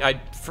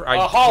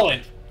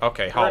 Holland.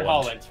 Okay, We're in Holland.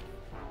 Holland.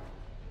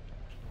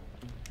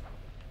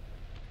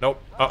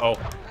 Nope. Uh-oh.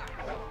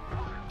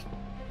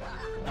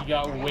 You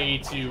got way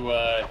too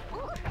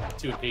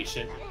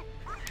impatient.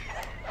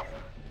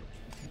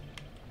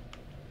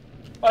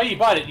 Oh, you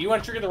bought it. You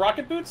want to trigger the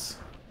rocket boots?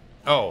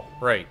 Oh,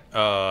 right.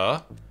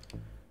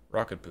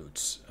 Rocket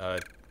boots.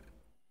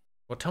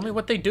 Well, tell me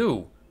what they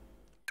do.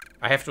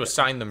 I have to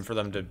assign them for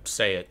them to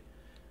say it.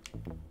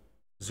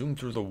 Zoom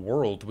through the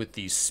world with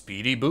these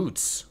speedy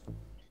boots.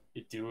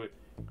 You do it.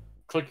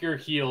 Click your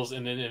heels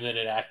and then it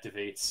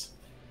activates.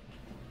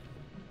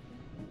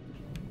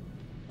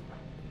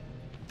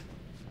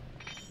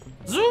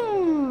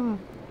 Zoom!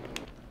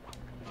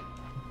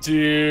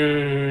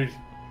 Dude.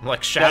 I'm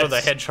like Shadow the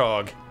That's-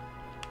 Hedgehog.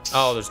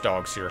 Oh, there's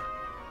dogs here.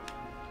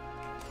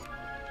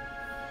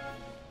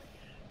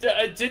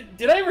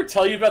 Did I ever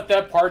tell you about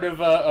that part of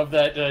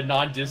that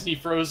non-Disney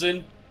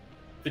Frozen?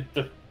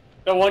 The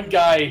one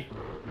guy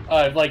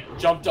like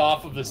jumped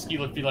off of the ski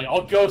lift, be like,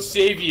 "I'll go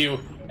save you,"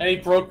 and he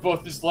broke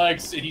both his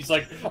legs, and he's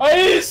like, "I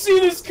didn't see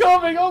this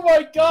coming! Oh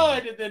my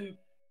god!"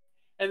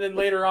 And then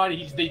later on,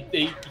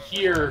 they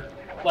hear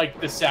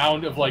like the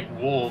sound of like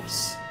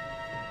wolves,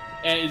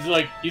 and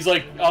he's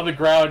like on the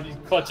ground,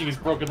 clutching his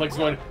broken legs,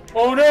 going,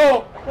 "Oh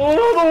no! Oh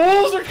no!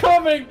 The wolves are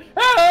coming!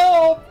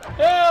 Help!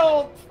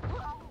 Help!"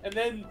 And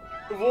then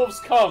the wolves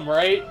come,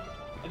 right?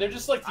 And they're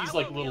just like these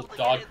like little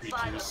dog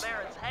creatures.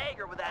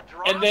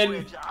 And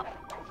then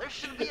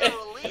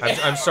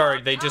I'm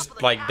sorry, they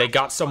just like they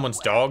got someone's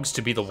dogs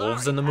to be the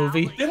wolves in the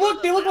movie. they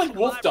look like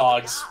wolf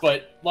dogs,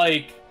 but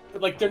like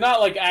they're not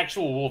like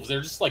actual wolves.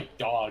 They're just like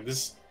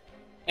dogs.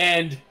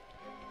 And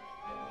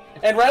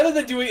rather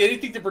than doing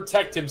anything to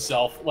protect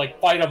himself, like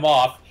fight him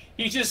off,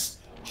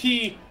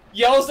 he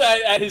yells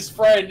at his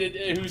friend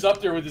who's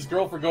up there with his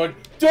girlfriend, going,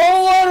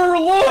 "Don't let her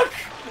look!"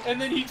 And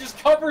then he just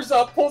covers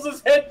up, pulls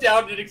his head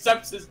down, and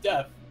accepts his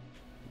death.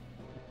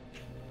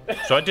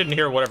 So I didn't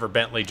hear whatever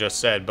Bentley just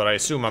said, but I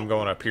assume I'm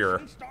going up here.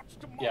 Starts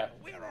tomorrow. Yeah.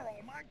 Where are all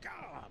my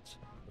guards?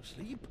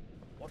 Asleep?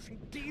 Watching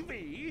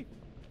TV?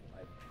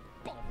 I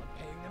bother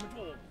paying them at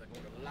all. They're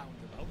going to lounge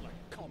about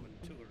like common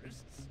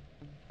tourists.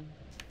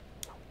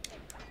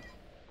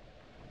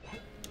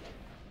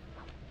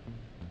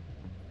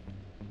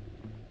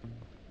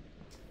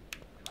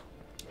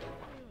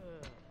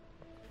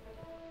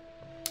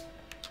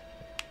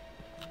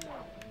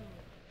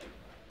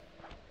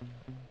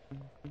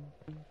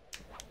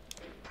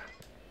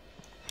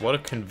 What a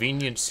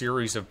convenient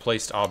series of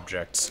placed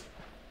objects.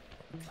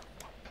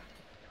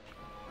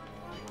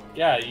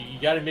 Yeah, you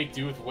gotta make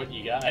do with what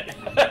you got. I tell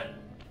you,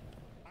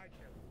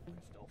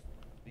 Christoph,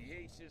 the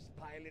Aces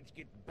pilots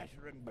get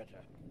better and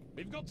better.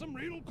 We've got some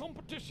real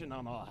competition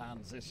on our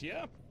hands this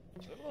year.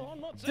 Oh,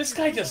 I'm not saying This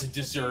guy it's doesn't not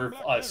deserve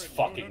fucking us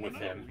Blackberry. fucking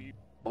with him.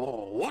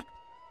 Oh, what?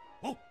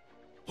 Oh,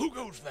 who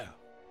goes there?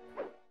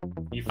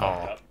 You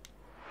fucked up.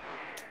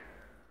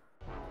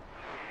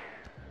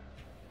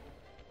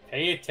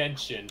 Pay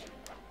attention.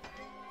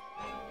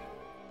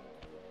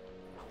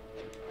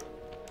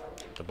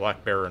 The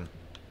Black Baron,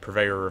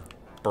 purveyor of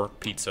burnt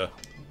pizza.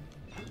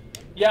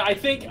 Yeah, I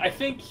think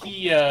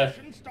he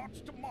Session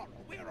starts tomorrow.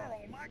 Where are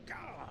all my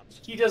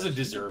cards? he doesn't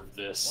deserve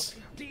this.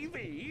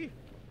 TV?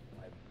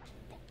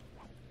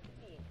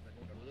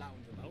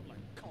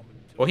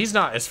 Well, he's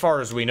not, as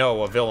far as we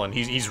know, a villain.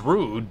 He's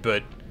rude,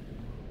 but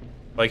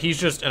like he's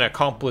just an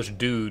accomplished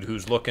dude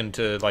who's looking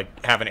to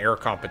like have an air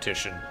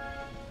competition.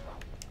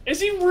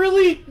 Is he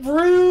really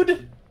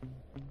rude?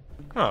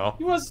 Oh,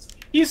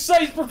 He's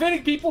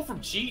preventing people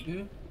from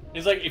cheating.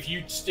 He's like,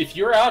 if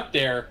you're out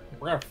there,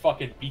 we're gonna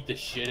fucking beat the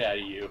shit out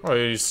of you. well,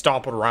 he's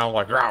stomping around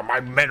like, ah,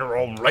 my men are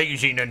all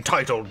lazy and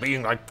entitled,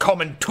 being like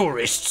common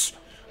tourists.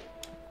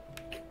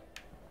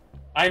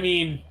 I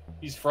mean,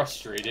 he's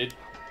frustrated.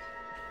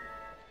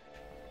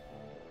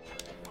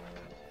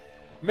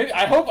 Maybe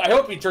I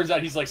hope he turns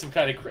out he's like some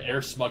kind of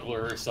air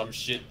smuggler or some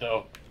shit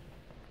though.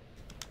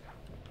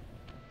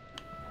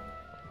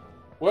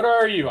 What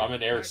are you? I'm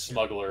an air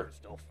smuggler.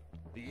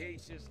 The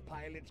Aces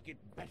pilots get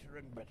better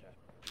and better.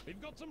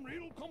 We've got some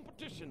real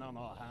competition on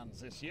our hands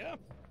this year.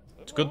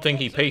 It's a good thing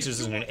he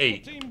paces in an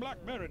 8. Team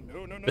Black Baron.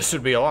 No. This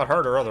would be a lot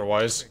harder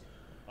otherwise.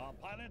 Our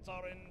pilots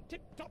are in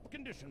tip-top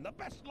condition, the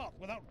best lot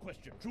without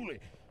question. Truly,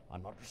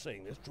 I'm not just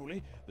saying this.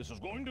 Truly, this is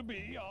going to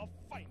be our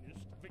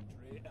finest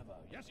victory ever.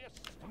 Yes,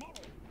 tomorrow.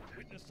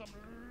 Witness some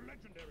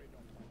legendary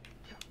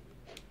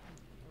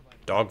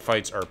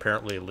Dogfights are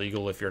apparently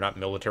illegal if you're not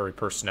military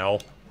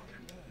personnel.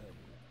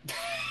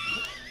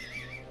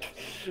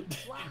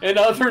 In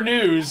other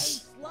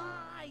news,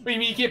 what do you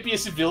mean you can't be a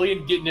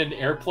civilian, get in an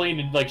airplane,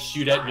 and like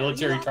shoot at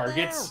military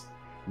targets?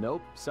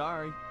 Nope,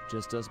 sorry.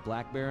 Just us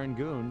Black Baron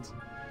goons.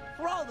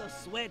 Throw the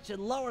switch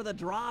and lower the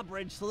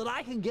drawbridge so that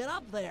I can get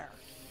up there.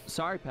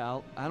 Sorry,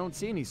 pal. I don't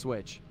see any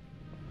switch.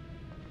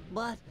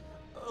 But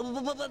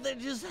there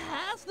just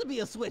has to be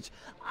a switch.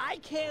 I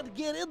can't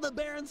get in the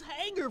Baron's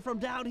hangar from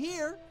down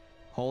here.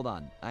 Hold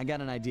on. I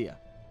got an idea.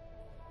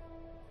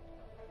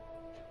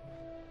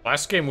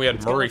 Last game we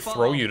had Murray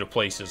throw you to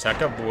places.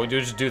 Heck up, we'll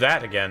just do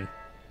that again.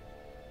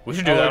 We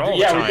should do that all the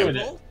yeah, time. we're doing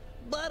it.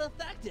 But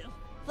effective.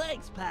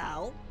 Thanks,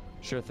 pal.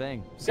 Sure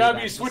thing. There's gotta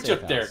be a switch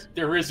up there.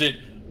 There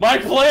isn't. My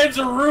plans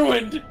are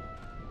ruined!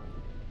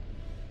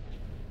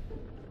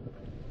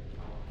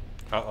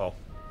 Uh-oh.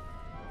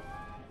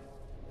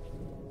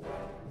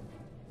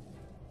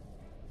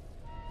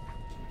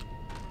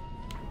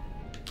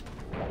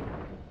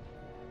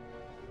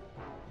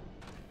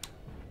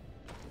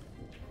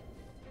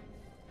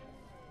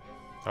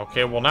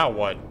 Okay, well now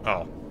what?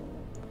 Oh.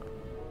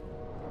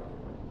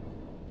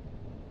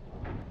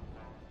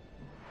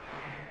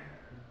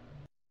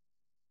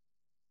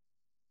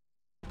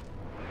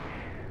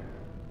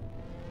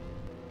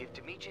 If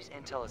Dimitri's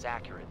intel is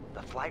accurate,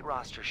 the flight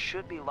roster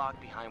should be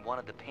locked behind one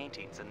of the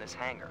paintings in this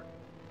hangar.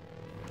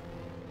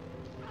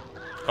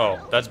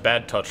 Oh, that's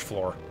bad touch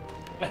floor.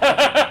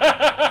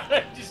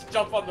 Just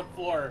jump on the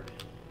floor.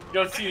 You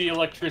don't see the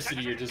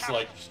electricity, you're just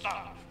like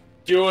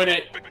doing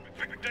it.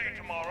 Big day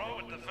tomorrow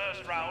at the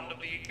first round of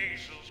the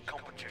Aces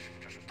competition,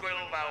 just 12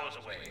 hours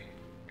away.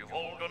 You've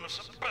all done a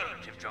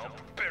superlative job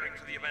preparing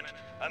for the event,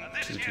 and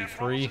this year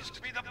promises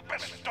to be the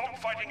best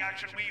dogfighting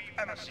action we've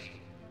ever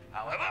seen.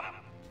 However,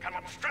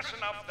 cannot stress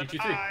enough that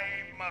I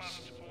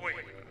must win.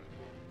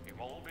 You've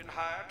all been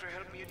hired to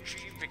help me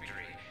achieve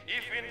victory.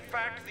 If in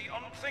fact the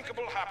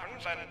unthinkable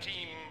happens and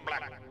Team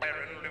Black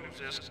Baron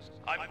loses,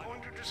 I'm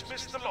going to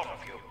dismiss the lot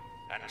of you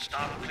and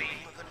start clean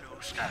with a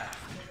new staff.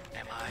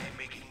 Am I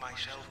making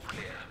myself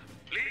clear?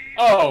 Leave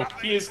Oh,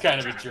 he is kind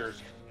of a jerk.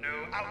 No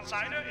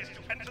outsider is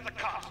to enter the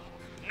castle.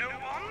 No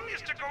one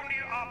is to go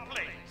near our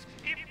planes.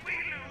 If we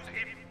lose,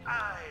 if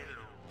I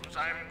lose,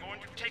 I'm going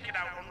to take it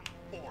out on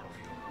all of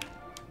you.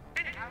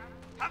 Anyhow,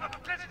 have a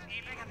pleasant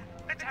evening and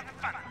let's have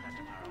fun with that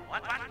tomorrow.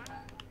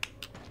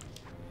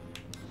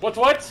 What?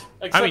 What?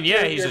 I mean,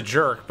 yeah, he's a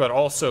jerk, but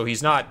also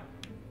he's not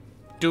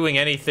doing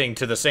anything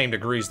to the same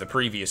degree as the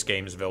previous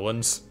game's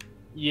villains.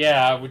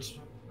 Yeah, which...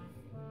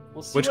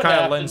 We'll see Which what kind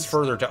of happens. lends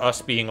further to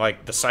us being,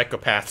 like, the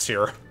psychopaths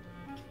here.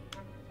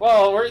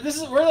 Well, we're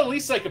the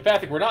least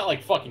psychopathic. We're not,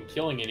 like, fucking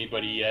killing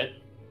anybody yet.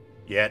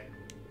 Yet.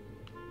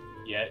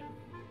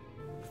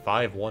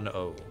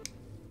 510.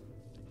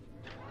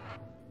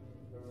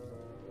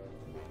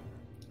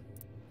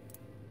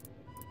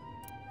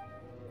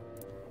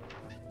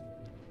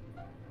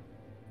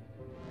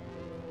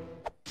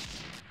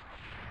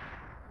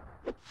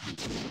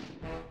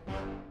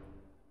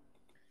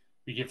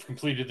 We have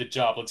completed the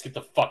job. Let's get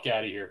the fuck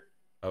out of here.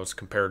 That was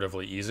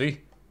comparatively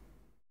easy.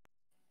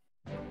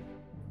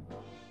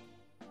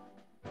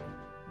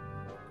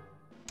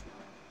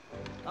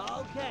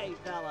 Okay,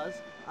 fellas.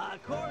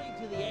 According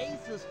to the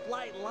Aces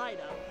flight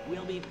lineup,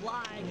 we'll be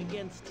flying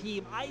against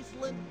Team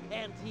Iceland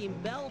and Team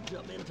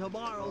Belgium in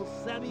tomorrow's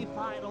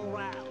semi-final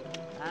round.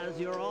 As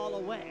you're all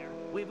aware,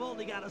 we've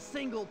only got a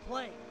single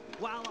plane,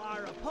 while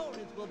our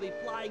opponents will be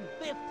flying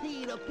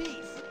 15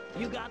 apiece.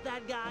 You got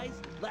that, guys?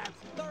 That's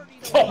 30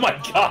 to Oh my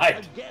 1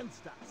 God.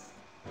 against us.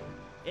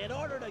 In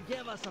order to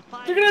give us a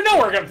fight, They're gonna know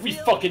we're gonna be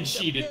we'll fucking need to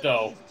cheated, pit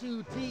though. These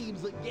two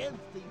teams against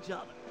each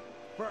other.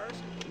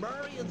 First,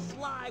 Murray and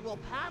Sly will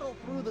paddle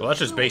through the Well, that's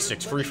just sewers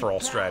basics free-for-all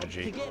beneath town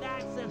strategy. to get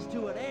access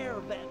to an air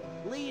vent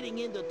leading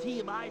into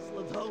Team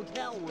Iceland's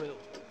hotel room.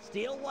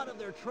 Steal one of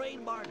their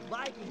trademark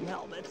Viking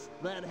helmets,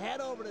 then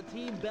head over to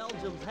Team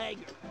Belgium's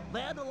hangar.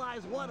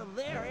 Vandalize one of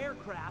their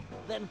aircraft,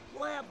 then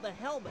plant the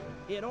helmet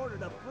in order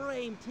to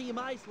frame Team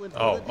Iceland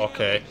for the damage.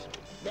 Okay.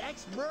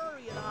 Next,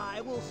 Murray and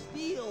I will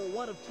steal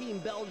one of Team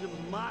Belgium's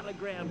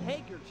monogrammed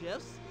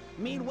handkerchiefs.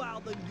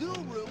 Meanwhile, the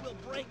Guru will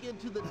break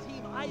into the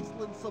Team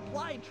Iceland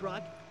supply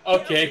truck,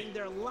 carrying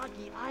their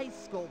lucky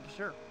ice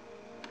sculpture.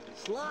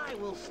 Sly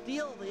will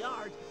steal the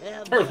art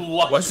and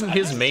wasn't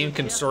his main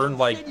concern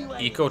like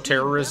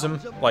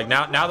eco-terrorism? Like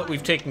now that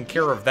we've taken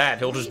care of that,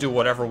 he'll just do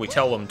whatever we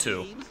tell him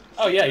to.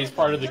 Oh yeah, he's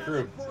part of the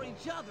crew. For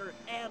each other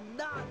and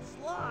not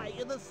Sly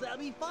in the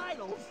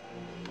semifinals.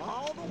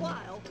 All the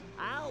while,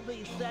 I'll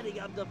be setting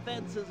up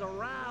defenses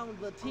around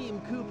the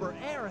Team Cooper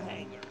air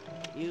hangar.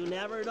 You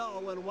never know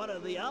when one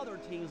of the other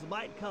teams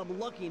might come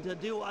looking to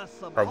do us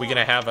some Are we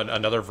gonna harm. have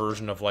another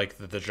version of like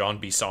the Jean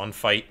Bisson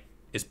fight?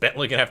 Is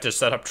Bentley gonna have to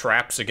set up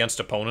traps against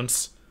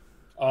opponents?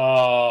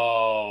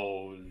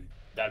 Oh,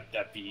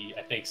 that'd be.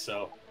 I think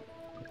so.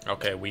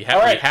 Okay, we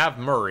have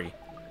Murray.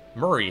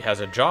 Murray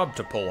has a job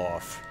to pull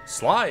off.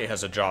 Sly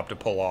has a job to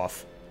pull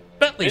off.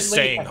 Bentley's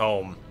staying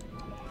home.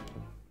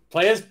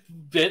 Play as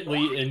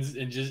Bentley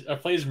and just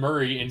play as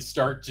Murray and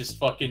start just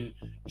fucking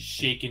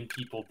shaking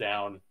people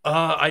down.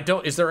 I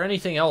don't. Is there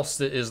anything else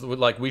that is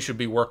like we should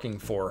be working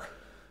for?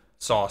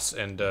 Sauce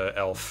and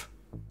Elf.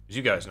 'Cause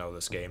you guys know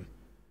this game.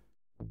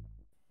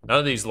 None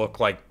of these look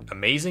like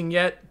amazing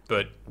yet,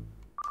 but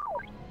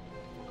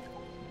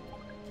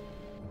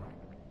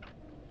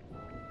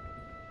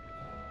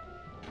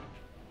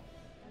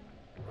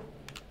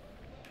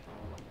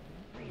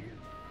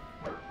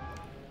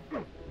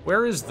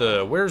where's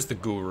the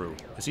Guru?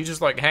 Is he just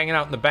like hanging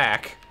out in the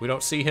back? We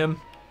don't see him.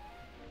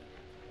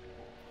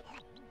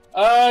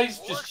 He's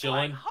just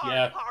chilling.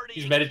 Yeah,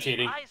 he's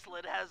meditating. Team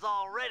Iceland has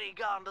already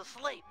gone to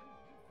sleep.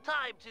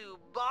 Time to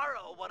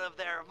borrow one of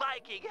their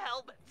Viking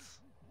helmets.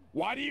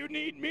 Why do you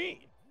need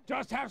me?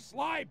 Just have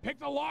Sly pick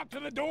the lock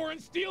to the door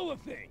and steal the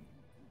thing.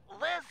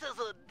 This is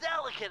a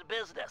delicate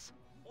business.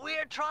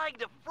 We're trying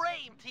to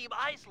frame Team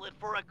Iceland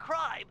for a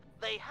crime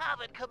they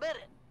haven't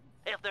committed.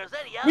 If there's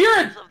any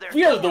evidence of their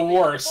we are the being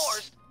worst.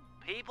 forced,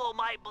 people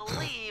might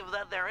believe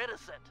that they're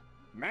innocent.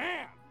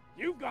 Man,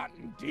 you've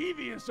gotten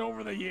devious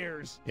over the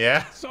years.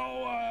 Yeah. So,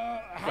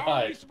 how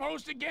are we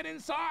supposed to get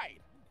inside?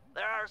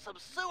 There are some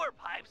sewer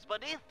pipes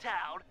beneath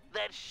town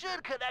that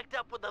should connect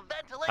up with the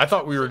ventilation. I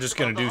thought we were just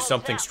system gonna of the do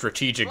something hotel.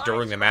 strategic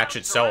during the match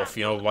itself,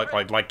 you know,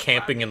 like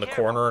camping in the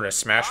corner in a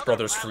Smash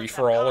Brothers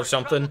free-for-all or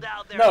something.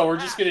 No, we're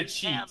just gonna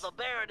cheat.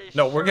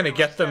 No, we're gonna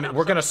get them.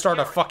 We're gonna start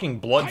a fucking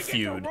blood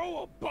feud.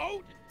 Row a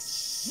boat?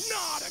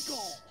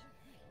 Nautical.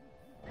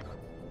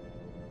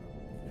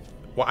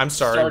 Well, I'm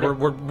sorry.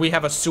 We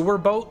have a sewer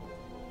boat.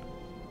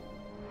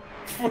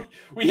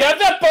 We have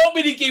that boat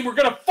mini game. We're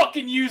gonna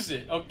fucking use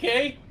it,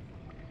 okay?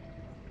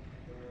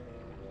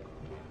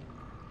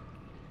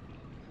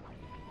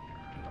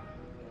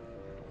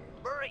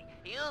 Murray,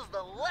 use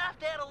the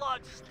left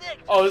analog stick.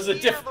 Oh, this is a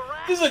steer different. the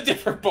raft. This is a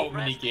different boat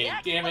Press mini the game.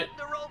 X Damn it!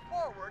 button to row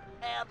forward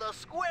and the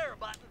square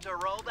button to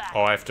row back.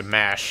 Oh, I have to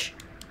mash.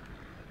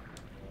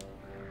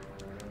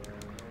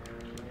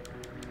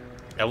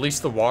 At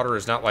least the water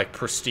is not like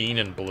pristine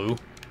and blue.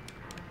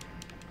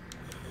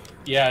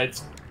 Yeah,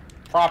 it's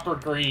proper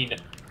green.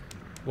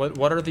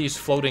 What are these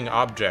floating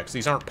objects?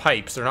 These aren't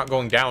pipes. They're not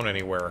going down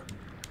anywhere.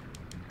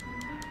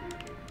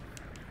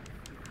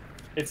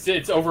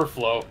 It's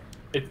overflow.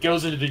 It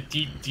goes into the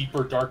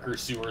deeper, darker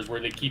sewers where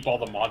they keep all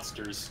the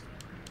monsters.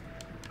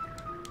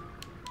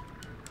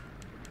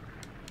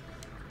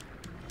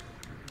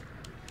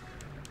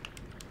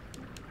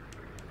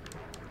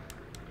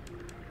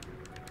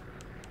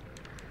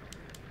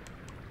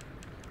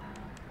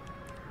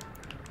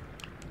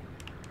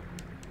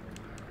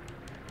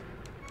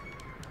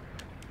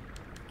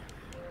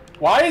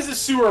 Why is the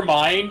sewer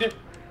mined?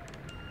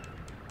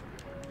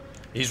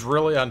 He's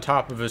really on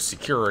top of his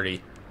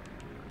security.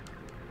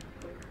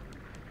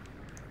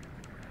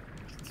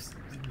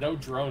 No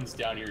drones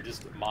down here,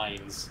 just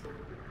mines.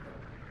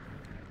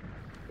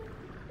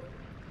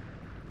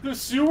 The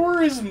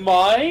sewer is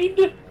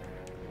mined?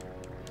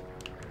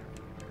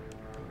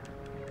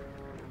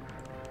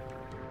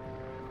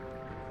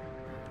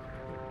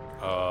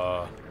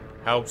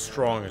 How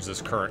strong is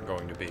this current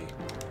going to be?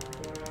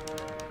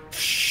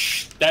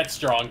 That's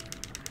strong.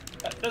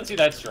 Doesn't see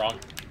that strong.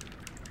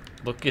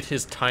 Look at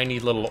his tiny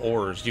little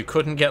oars. You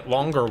couldn't get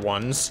longer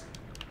ones.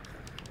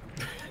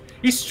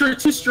 He's too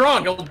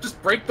strong. He'll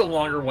just break the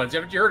longer ones.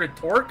 Haven't you heard of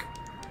torque?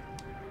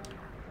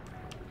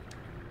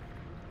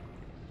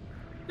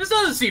 This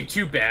doesn't seem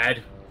too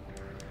bad.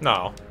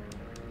 No.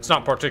 It's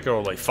not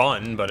particularly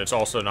fun, but it's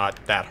also not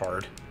that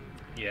hard.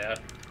 Yeah.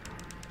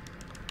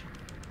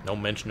 No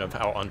mention of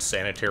how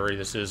unsanitary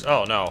this is.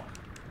 Oh, no.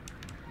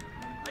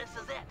 This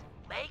is it.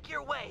 Make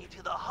your way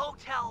to the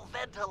hotel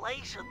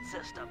ventilation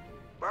system.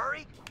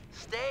 Murray,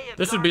 stay in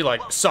This would be guard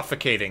like the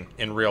suffocating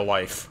in real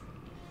life.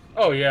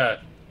 Oh, yeah.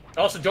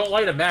 Also, don't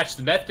light a match.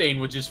 The methane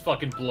would just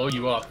fucking blow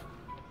you up.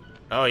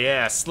 Oh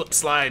yeah, slip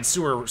slide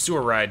sewer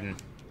riding.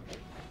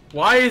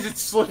 Why is it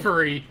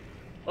slippery?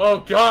 Oh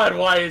god,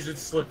 why is it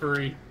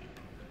slippery?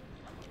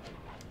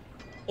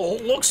 Oh,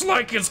 looks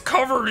like it's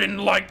covered in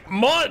like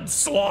mud,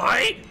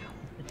 Sly.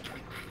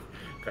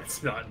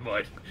 That's not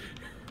mud.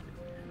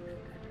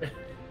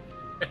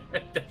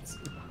 That's...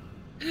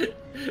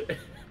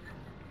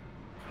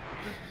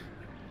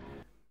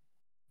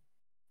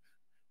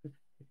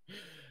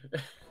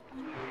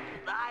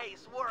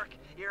 Nice work.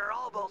 You're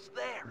almost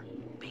there.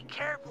 Be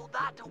careful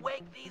not to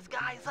wake these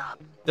guys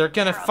up. They're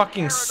gonna They're a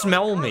fucking paranoid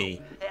smell group,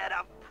 me. and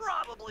have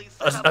probably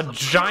set up A some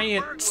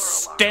giant burglar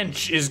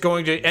stench is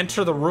going to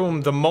enter the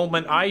room the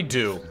moment I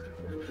do.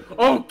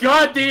 Oh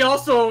god, they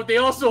also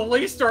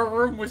laced our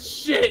room with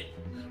shit!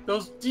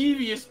 Those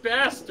devious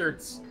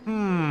bastards!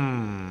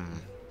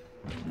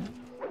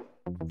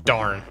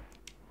 Darn.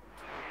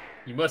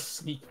 You must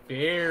sneak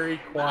very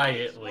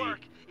quietly. Nice work.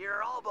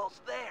 You're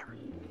almost there.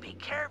 Be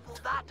careful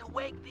not to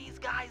wake these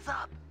guys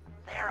up.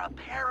 They're a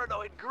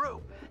paranoid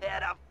group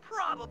and have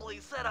probably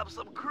set up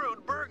some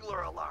crude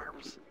burglar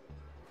alarms.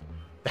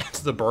 That's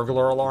the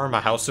burglar alarm,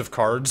 a house of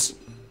cards.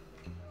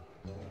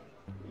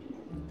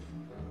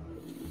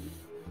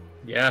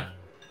 Yeah.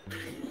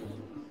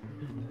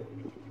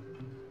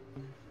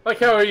 Like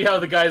how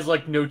the guy's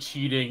like, no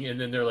cheating, and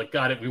then they're like,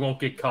 got it, we won't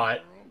get caught.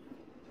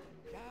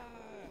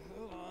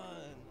 Hold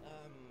on.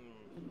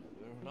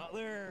 Not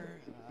there.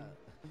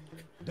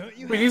 Don't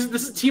you? Wait,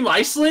 this is Team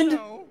Iceland?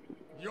 No,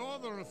 you're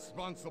the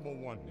responsible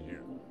one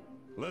here.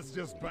 Let's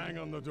just bang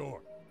on the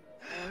door.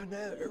 Oh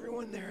no,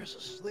 everyone there is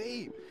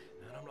asleep.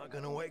 And I'm not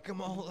gonna wake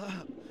them all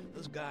up.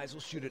 Those guys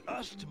will shoot at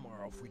us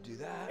tomorrow if we do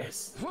that.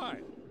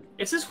 Fine.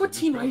 Is this what Just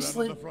Team go down to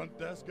Iceland? the front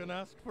desk and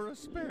ask for a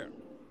spare.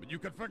 But you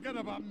can forget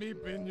about me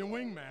being your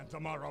wingman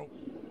tomorrow.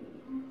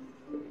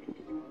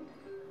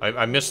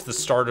 I missed the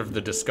start of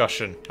the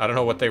discussion. I don't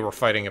know what they were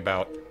fighting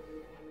about.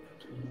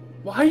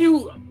 Why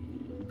do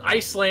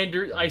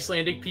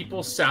Icelandic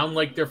people sound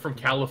like they're from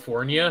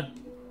California?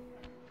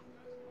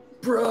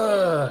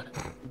 Bruh.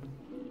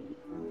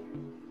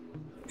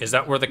 Is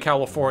that where the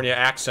California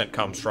accent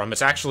comes from?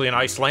 It's actually an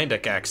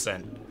Icelandic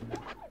accent.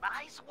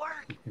 Nice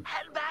work.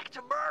 Head back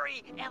to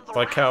Murray and the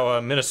Like how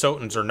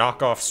Minnesotans are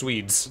knockoff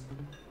Swedes.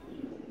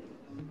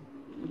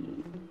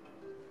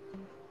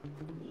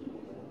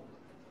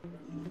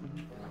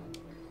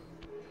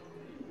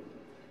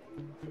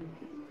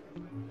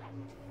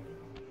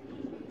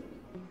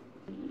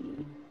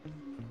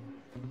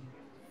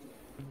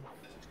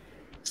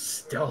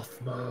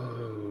 Stealth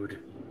mode.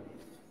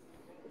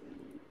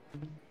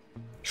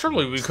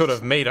 Surely we could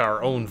have made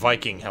our own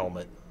Viking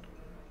helmet.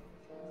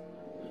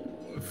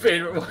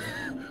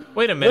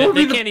 Wait a minute,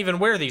 they can't even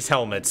wear these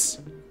helmets.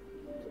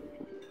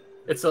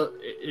 It's What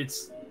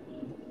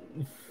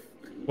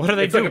do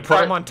they It's do? like a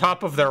Put them on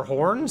top of their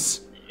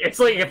horns? It's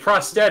like a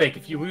prosthetic.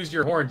 If you lose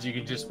your horns, you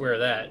can just wear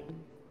that.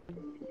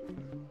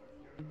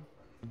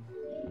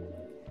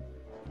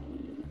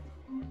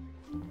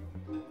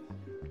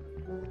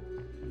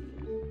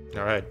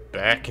 Alright,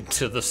 back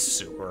into the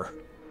sewer.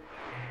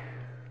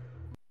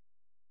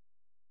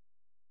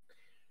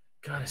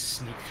 Gotta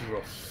sneak through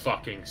a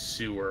fucking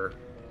sewer.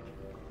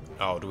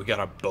 Oh, do we got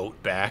a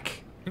boat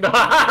back?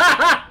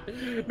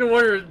 No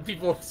wonder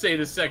people say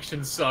this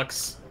section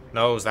sucks.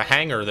 No, it was the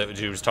hangar that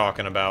he was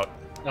talking about.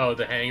 Oh,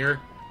 the hangar?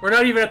 We're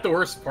not even at the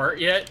worst part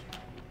yet.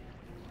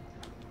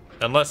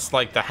 Unless,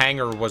 like, the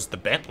hangar was the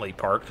Bentley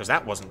part, because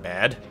that wasn't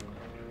bad.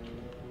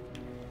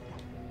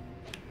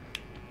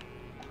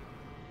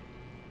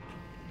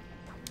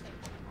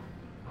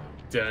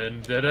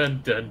 Dun dun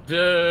dun dun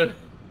dun.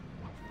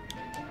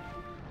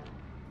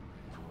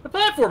 The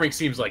platforming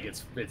seems like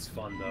it's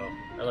fun though.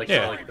 I like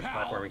Yeah. the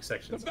platforming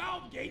sections. The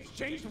valve gates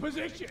changed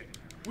position.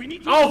 We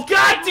need to Oh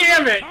god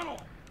damn it! tunnel.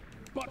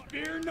 But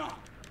fear not.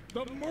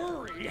 The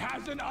Murray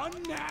has an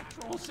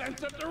unnatural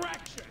sense of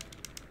direction.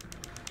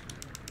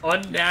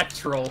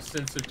 Unnatural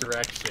sense of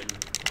direction.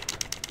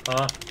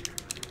 Huh?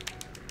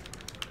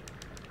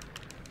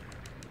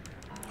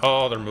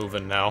 Oh, they're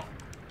moving now.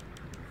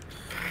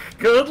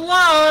 Good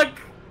luck!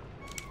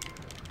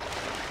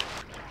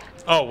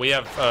 Oh, we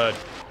have,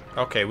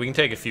 okay, we can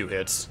take a few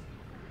hits.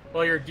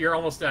 Well, you're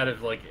almost out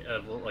of like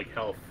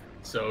health,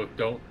 so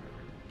don't.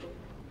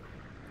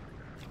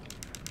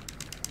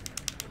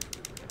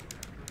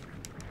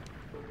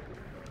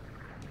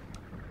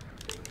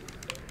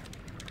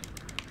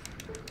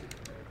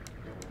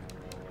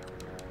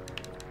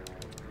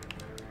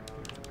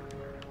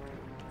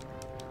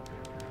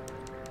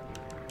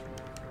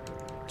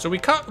 So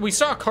we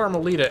saw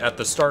Carmelita at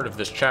the start of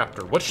this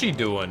chapter. What's she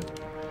doing?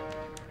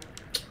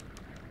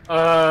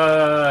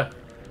 Like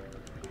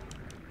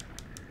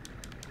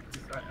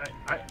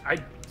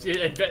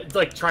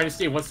trying to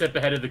stay one step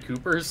ahead of the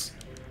Coopers.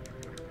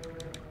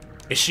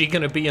 Is she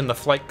gonna be in the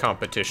flight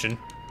competition?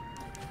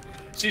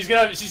 She's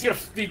gonna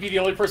be the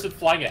only person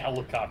flying a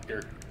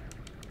helicopter.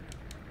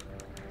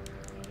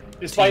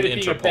 Despite it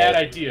being a bad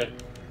idea.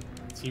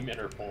 Team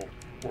Interpol.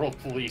 World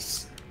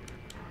Police.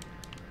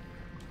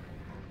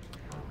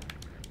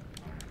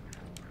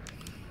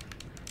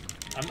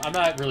 I'm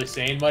not really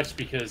saying much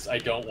because I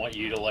don't want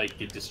you to, like,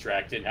 get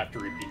distracted and have to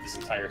repeat this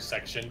entire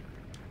section.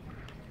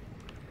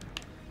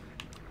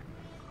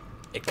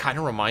 It kind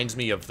of reminds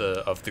me of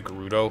the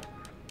Gerudo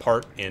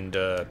part in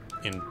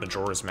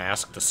Majora's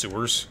Mask, the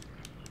sewers.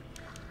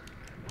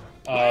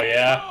 Oh,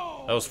 yeah?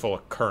 That was full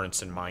of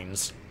currents and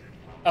mines.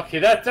 Okay,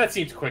 that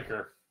seems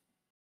quicker.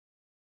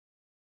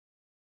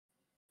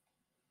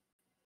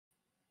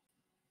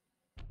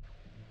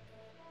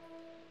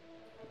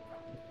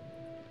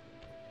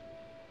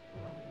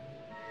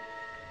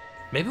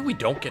 Maybe we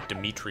don't get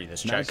Dimitri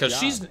this chat,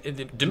 because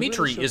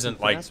Dimitri isn't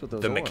like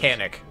the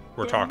mechanic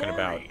we're talking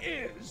about.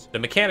 The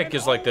mechanic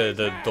is like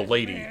the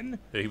lady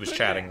that he was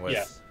chatting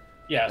with.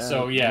 Yeah.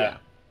 So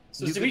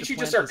Dimitri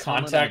just our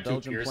contact who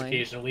appears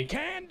occasionally.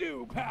 Can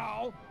do,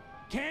 pal.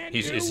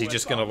 Is he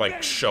just gonna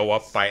like show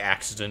up by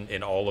accident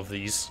in all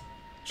these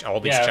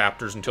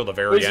chapters until the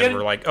very end?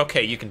 We're like,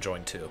 okay, you can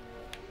join too.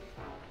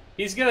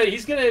 He's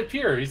gonna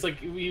appear. He's like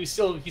we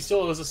still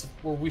owes us,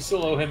 or we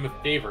still owe him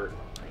a favor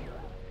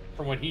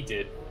from what he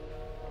did.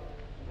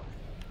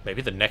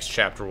 Maybe the next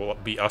chapter will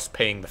be us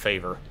paying the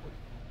favor.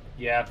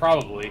 Yeah,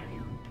 probably.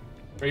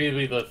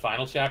 Maybe the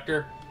final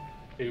chapter.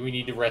 Maybe we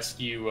need to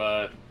rescue.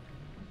 I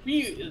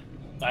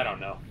don't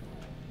know.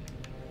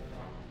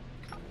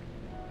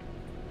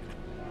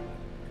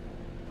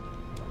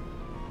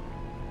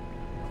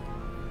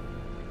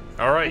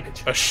 All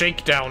right, a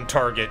shakedown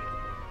target.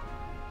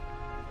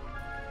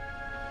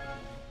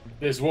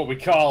 This is what we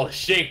call a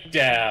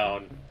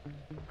shakedown.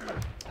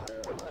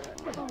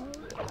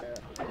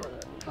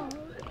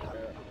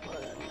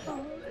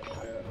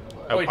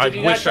 I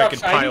wish I could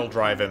pile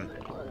drive him.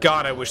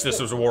 God, I wish this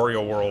was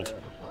Wario World.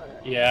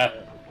 Yeah.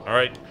 All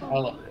right.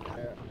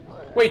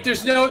 Wait,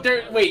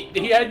 wait,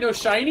 he had no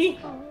shiny?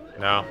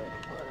 No.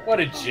 What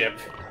a jip.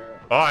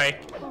 Bye.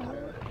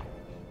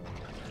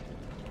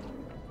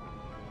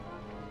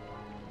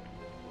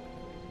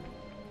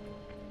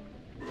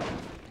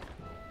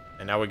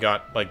 And now we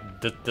got,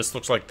 like, this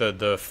looks like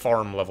the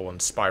farm level in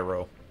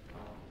Spyro.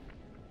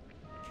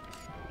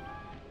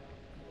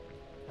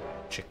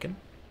 Chicken?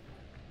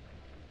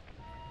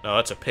 No,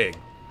 that's a pig.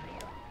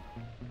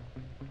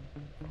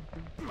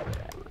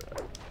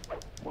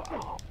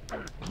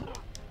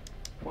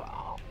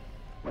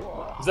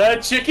 Is that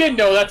a chicken?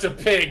 No, that's a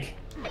pig.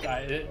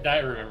 I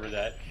remember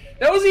that.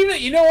 That was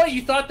even, you know what?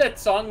 You thought that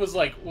song was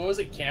like, what was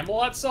it,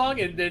 Camelot song?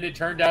 And then it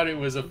turned out it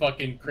was a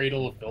fucking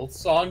Cradle of Filth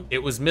song.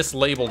 It was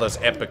mislabeled as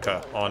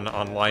Epica on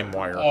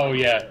LimeWire. Oh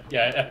yeah,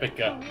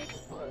 Epica.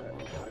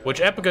 Which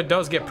Epica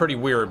does get pretty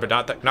weird, but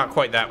not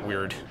quite that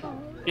weird.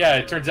 Yeah,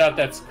 it turns out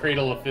that's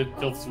Cradle of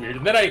Filth's weird.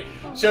 And then I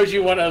showed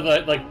you one of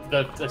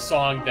the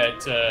song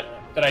that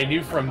I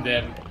knew from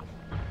them,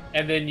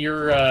 and then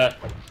you're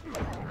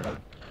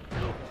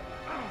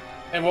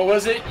and what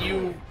was it?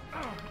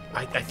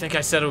 I think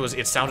I said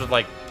it sounded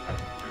like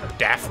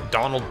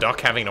Donald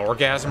Duck having an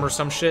orgasm or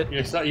some shit.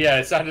 Yeah,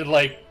 it sounded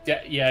like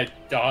I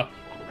thought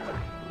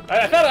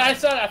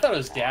it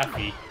was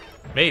Daffy.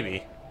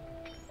 Maybe.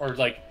 Or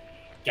like,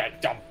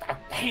 get some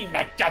pain,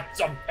 I got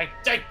something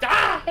to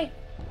die.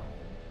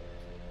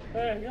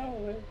 There you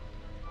go.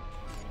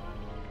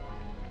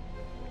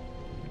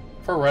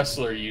 Pro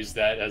Wrestler used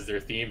that as their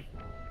theme.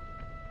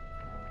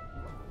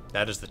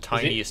 That is the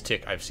tiniest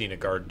tick I've seen a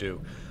guard do.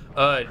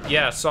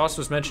 Yeah, Sauce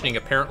was mentioning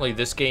apparently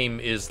this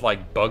game is,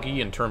 like, buggy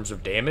in terms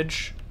of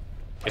damage.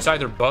 It's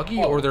either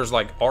buggy or there's,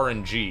 like,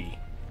 RNG.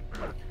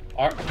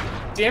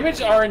 Damage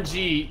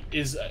RNG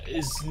is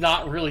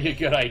not really a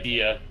good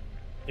idea,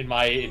 in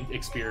my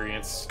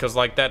experience. Because,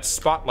 like, that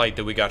spotlight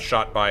that we got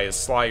shot by as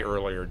Sly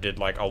earlier did,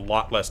 like, a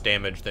lot less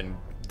damage than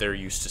they're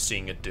used to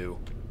seeing it do.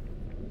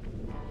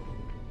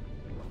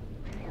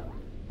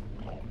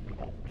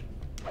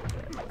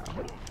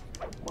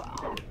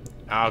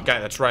 Oh, okay,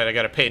 that's right. I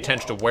gotta pay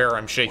attention to where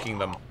I'm shaking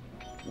them.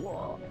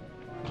 Oh,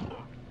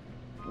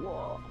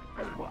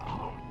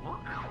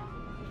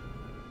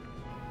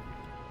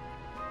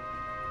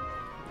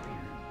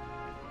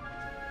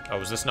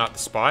 is this not the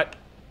spot?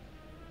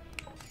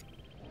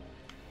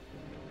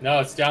 No,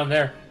 it's down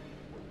there.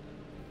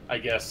 I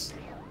guess.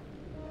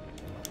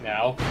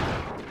 Now.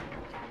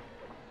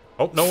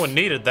 Hope no one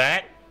needed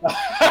that.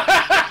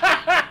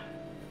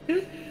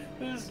 This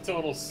is a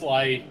total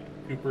Sly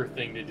Cooper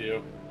thing to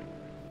do.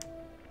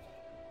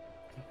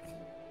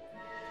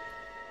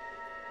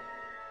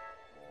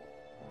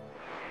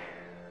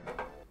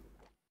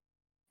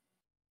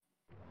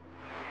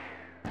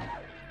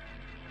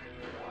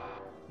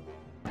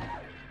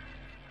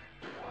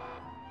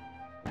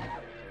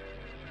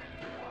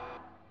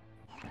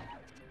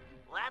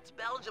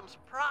 That's Belgium's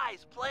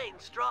prize plane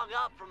strung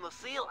up from the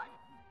ceiling.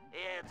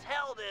 It's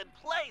held in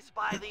place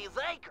by these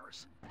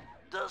anchors.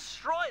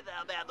 Destroy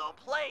them and the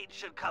plane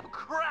should come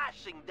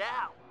crashing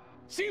down.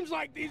 Seems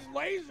like these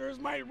lasers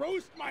might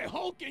roast my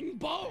hulking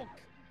bulk.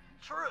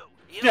 True.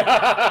 You don't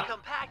have to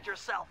compact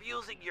yourself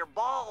using your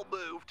ball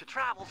move to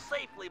travel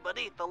safely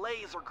beneath the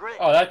laser grid.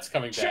 Oh, that's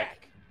coming back.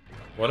 Check.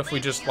 What if we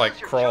Please just, use like,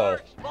 your crawl?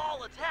 charged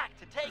ball attack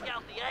to take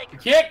out the You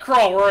anchors. can't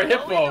crawl, we're a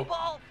Go into hippo.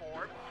 ball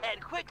form and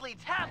quickly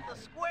tap the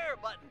square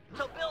button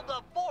to build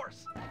up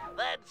force.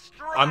 Then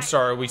strike. I'm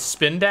sorry, we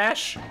spin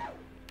dash?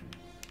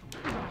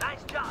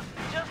 Nice job.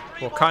 Just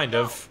 3 Well, more kind to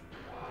go. of.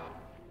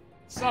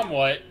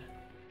 Somewhat.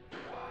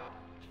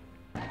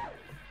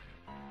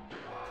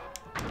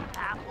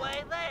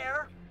 Halfway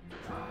there.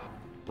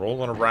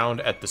 Rolling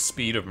around at the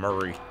speed of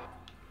Murray.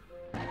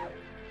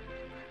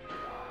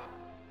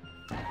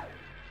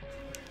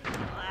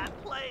 That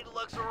plane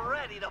looks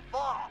ready to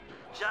fall.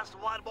 Just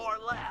one more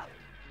left.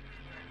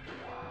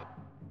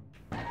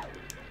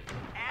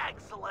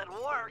 Excellent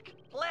work.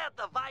 Plant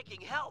the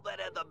Viking helmet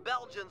and the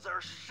Belgians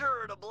are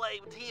sure to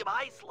blame Team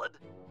Iceland.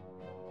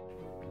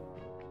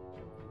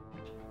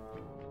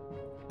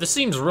 This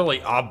seems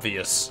really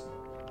obvious.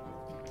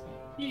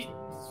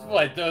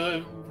 What?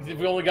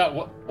 We only got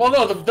one. Well,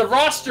 no. The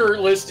roster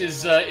list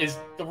is the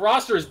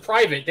roster is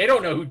private. They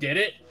don't know who did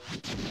it.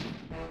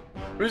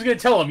 Who's gonna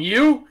tell them?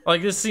 You?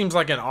 Like, this seems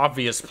like an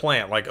obvious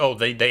plant. Like, oh,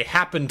 they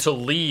happen to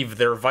leave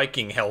their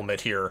Viking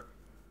helmet here.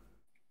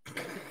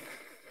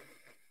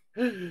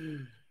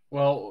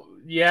 Well,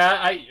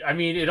 yeah. I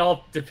mean, it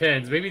all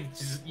depends. Maybe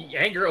just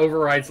anger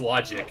overrides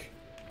logic.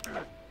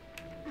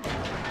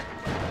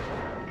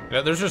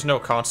 Yeah, there's just no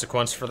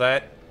consequence for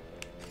that.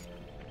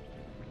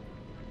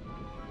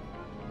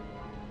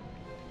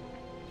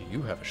 Do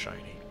you have a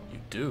shiny? You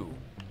do.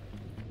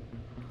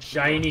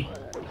 Shiny.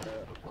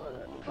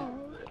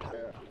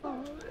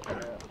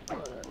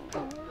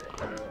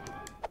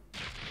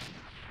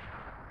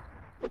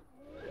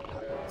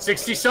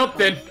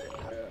 $60-something.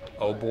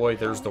 Oh boy,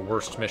 there's the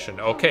worst mission.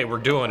 Okay, we're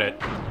doing it.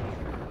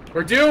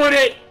 We're doing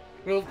it.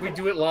 We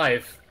do it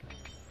live.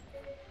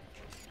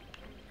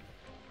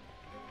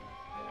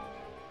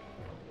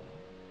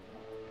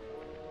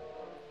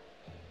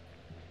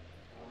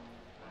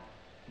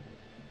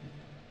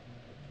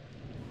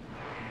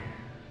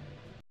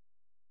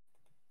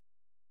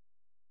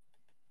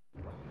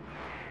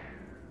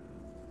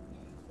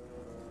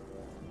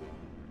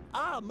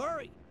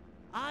 Murray,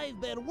 I've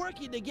been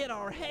working to get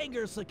our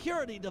hangar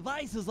security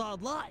devices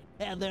online,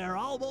 and they're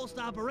almost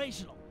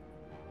operational.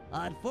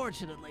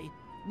 Unfortunately,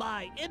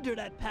 my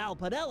internet pal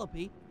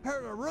Penelope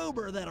heard a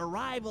rumor that a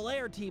rival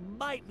air team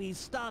might be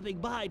stopping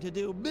by to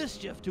do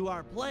mischief to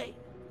our plane.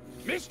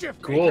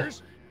 Mischief Cool.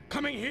 makers?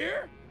 Coming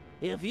here?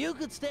 If you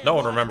could stand No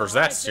one by remembers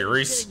while I that finish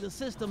series. getting the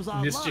systems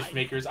online, Mischief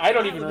Makers. I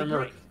don't that even would be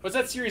remember. great. What's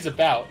that series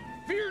about?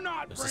 Fear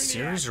not, Was it a brainiac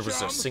series or was it a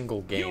chum.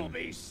 single game? You'll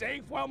be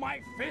safe while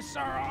my fists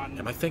are on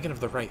Am I thinking of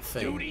the right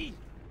thing? duty.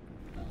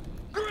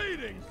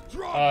 Greetings, Uh,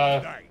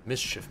 troglodyte.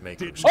 Mischief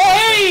makers. Oh,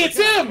 hey, it's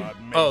him!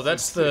 Oh,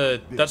 that's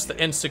the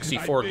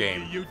N64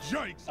 game. You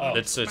joints Oh. will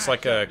It's smash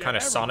like a up kinda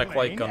your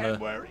Sonic-like airplane on and the-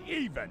 we're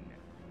even. You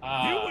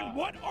Ah. and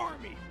what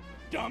army,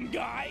 dumb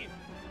guy?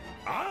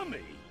 Army?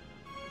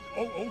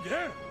 Oh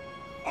yeah.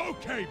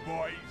 Okay,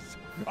 boys.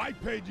 I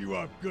paid you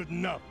up good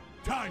enough.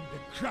 Time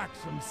to crack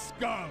some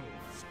skulls.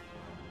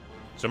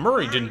 So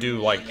Murray didn't do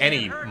like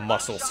any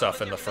muscle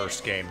stuff in the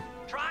first game.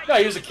 No,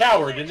 he was a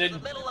coward, and then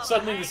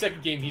suddenly in the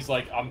second game, he's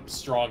like, I'm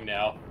strong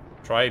now.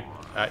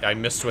 I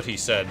missed what he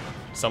said.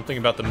 Something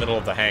about the middle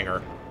of the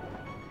hangar.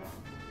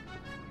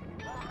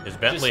 Is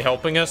Bentley Just-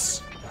 helping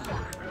us?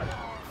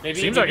 Maybe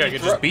Seems like I maybe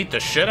could throw- just beat the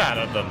shit out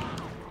of them.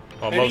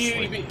 Well,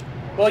 maybe mostly.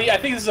 well, yeah, I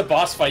think this is a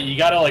boss fight. You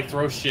gotta like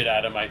throw shit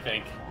at him. I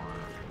think.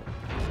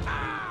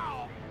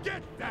 Ow!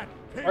 Get that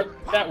pig Or,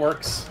 pop. that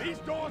works. These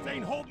doors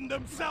ain't holding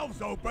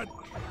themselves open.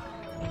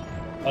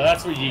 Oh,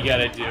 that's what you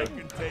gotta do. I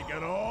can take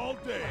it all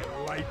day,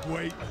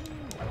 lightweight.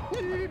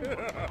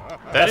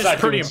 That That's is not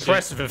pretty doing shit.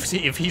 impressive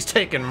if he's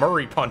taking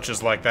Murray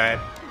punches like that.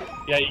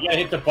 Yeah, you gotta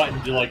hit the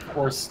button to like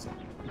force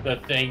the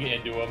thing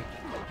into him.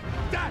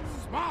 That's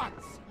smart.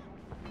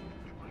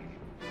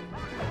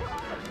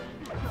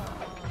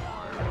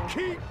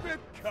 Keep it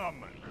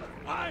coming.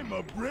 I'm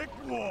a brick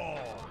wall.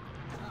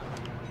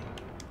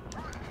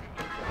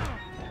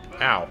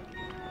 Ow.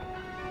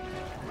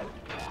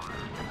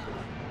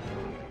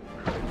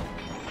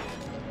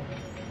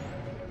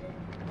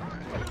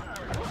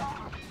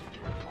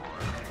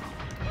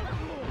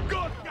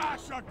 Good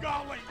gosh, a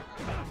golly.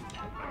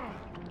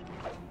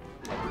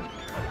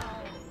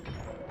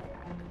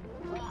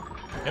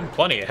 And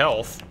plenty of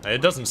health.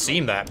 It doesn't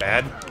seem that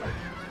bad.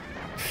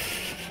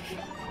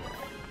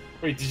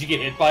 Wait, did you get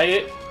hit by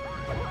it?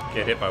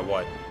 Get hit by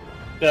what?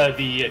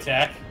 The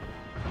attack?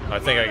 I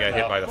think I got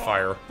hit by the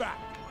fire.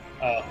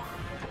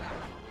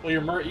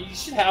 Well, you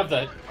should have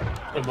the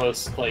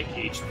most like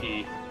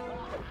HP.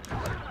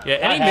 Yeah,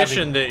 any Not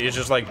mission that is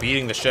just like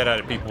beating the shit out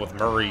of people with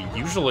Murray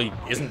usually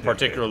isn't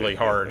particularly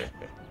hard.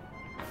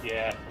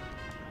 Yeah.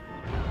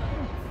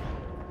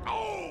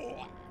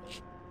 Oh!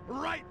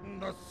 Right in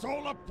the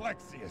solar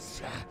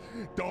plexus.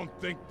 Don't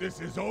think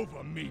this is over,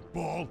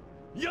 meatball.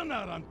 You're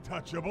not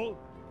untouchable.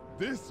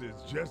 This is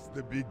just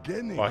the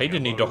beginning. Well, he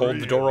didn't need to hold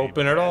the door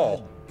open at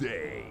all.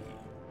 Day.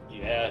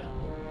 Yeah.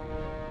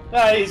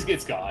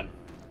 It's gone.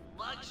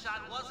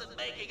 Mugshot wasn't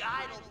making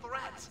idle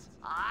threats.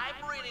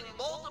 I'm reading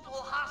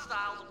multiple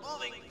hostiles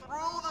moving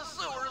through the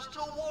sewers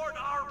toward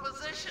our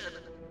position.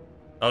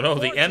 Oh no,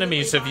 the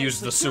enemies have Fortunately,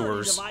 used my the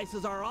security sewers.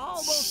 Devices are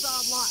almost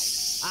online.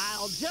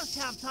 I'll just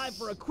have time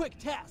for a quick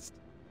test.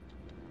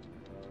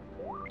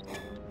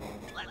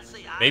 Let's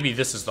see, Maybe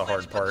this is the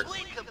hard part.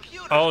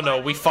 Oh no,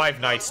 we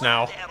Five Nights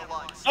now.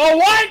 Oh,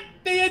 what?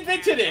 They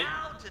invented it!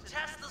 Now to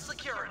test the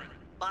security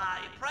by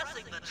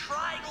pressing the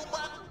triangle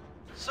button,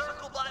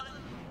 circle button,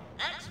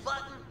 X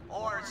button,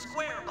 or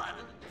square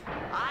button,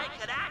 I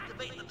can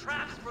activate the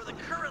traps for the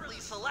currently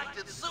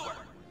selected sewer.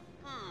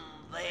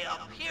 They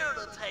appear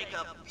to take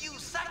a few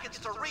seconds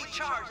to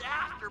recharge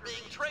after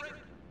being triggered.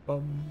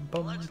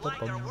 Looks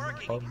like they're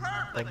working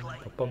perfectly,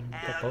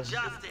 and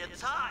just in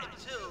time,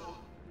 too.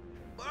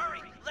 Murray,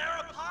 they're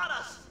upon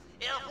us.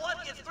 If one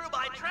gets through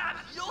my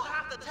traps, you'll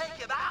have to take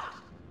him out.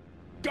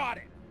 Got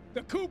it.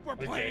 The Cooper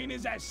plane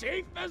is as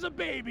safe as a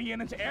baby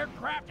in its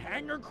aircraft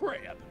hangar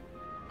crib.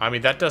 I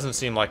mean, that doesn't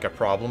seem like a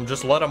problem.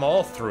 Just let them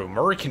all through.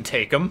 Murray can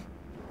take them.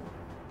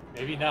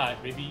 Maybe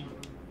not. Maybe...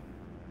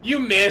 You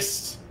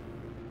missed!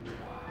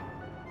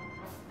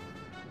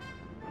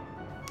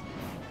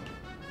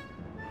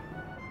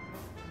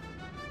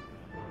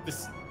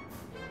 This...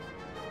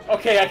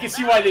 Okay, I can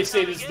see why they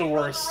say this is the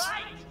worst.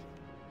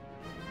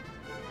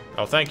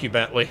 Oh, thank you,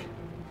 Bentley.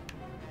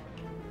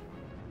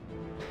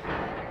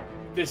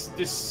 This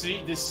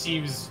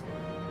seems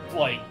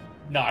like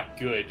not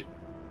good.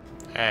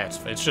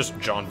 It's just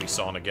John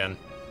Bisson again.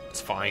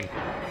 It's fine.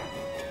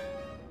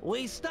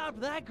 We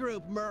stopped that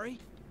group, Murray,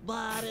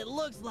 but it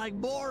looks like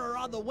more are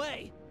on the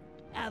way,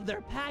 and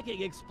they're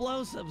packing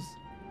explosives.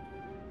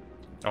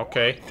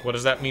 Okay, what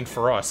does that mean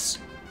for us?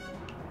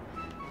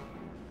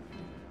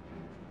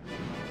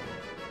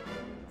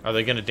 Are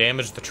they gonna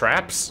damage the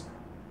traps?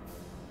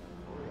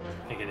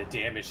 They're gonna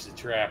damage the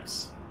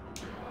traps.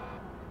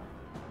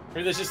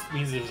 Or this just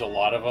means there's a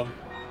lot of them.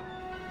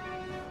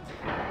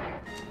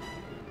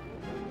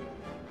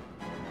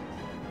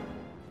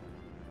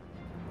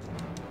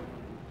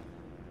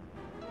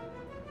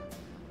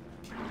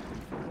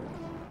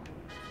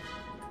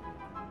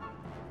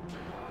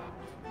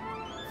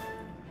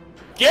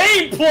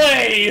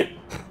 Gameplay!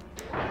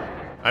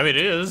 I mean,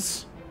 it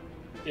is.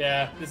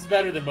 Yeah, this is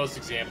better than most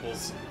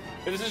examples.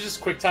 If this is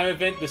just QuickTime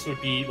event, this would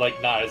be,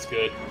 like, not as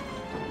good.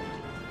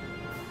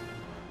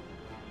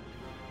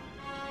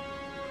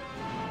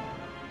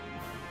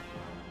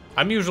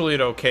 I'm usually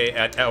okay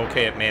at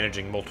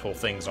managing multiple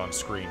things on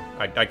screen.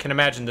 I can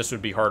imagine this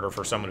would be harder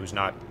for someone who's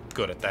not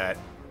good at that.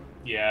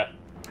 Yeah.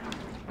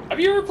 Have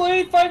you ever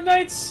played Five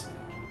Nights?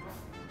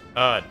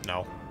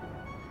 No.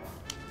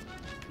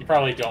 You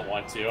probably don't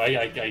want to.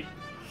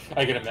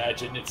 I can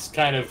imagine. It's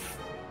kind of...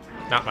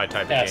 Not my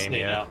type of game,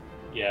 yeah. Now.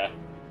 Yeah.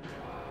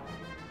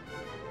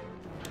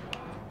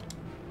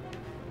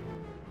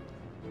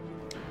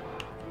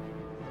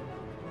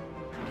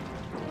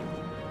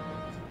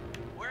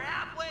 We're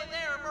halfway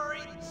there,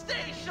 Murray.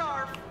 Stay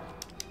sharp.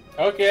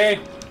 Okay.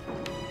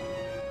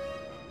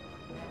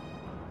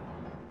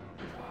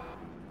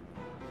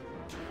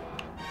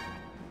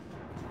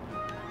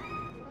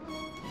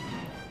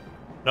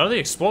 None of the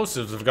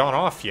explosives have gone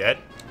off yet.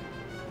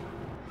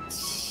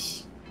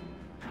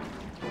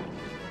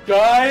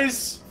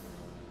 Guys!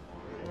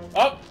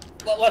 Up!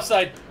 Left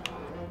side.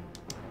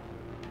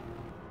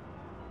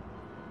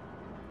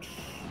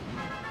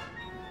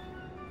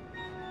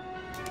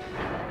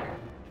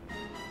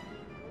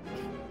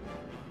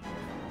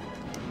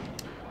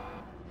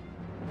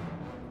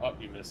 Oh,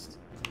 you missed.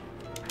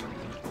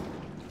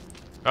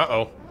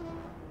 Uh-oh.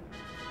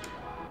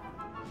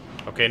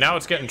 Okay, now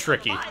it's getting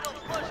tricky. Final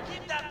push,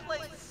 keep that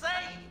place safe.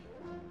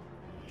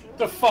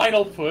 The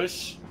final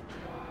push.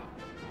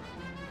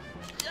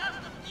 Just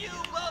a few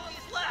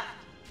bogeys left.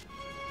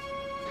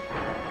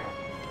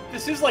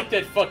 This is like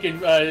that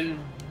fucking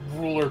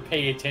ruler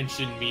pay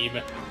attention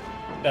meme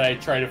that I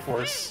try to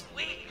force.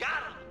 We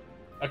got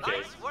him. Okay.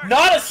 Nice work.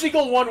 Not a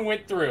single one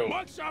went through.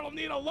 Mugshot will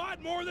need a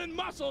lot more than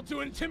muscle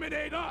to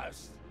intimidate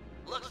us.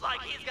 Looks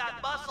like he's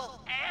got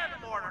muscle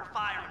and mortar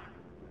fire.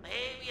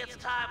 Maybe it's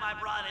time I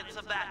brought in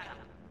some backup.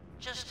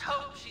 Just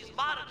hope she's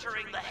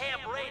monitoring the ham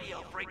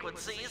radio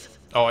frequencies.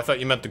 Oh, I thought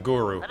you meant the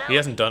guru. He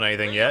hasn't done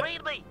anything yet.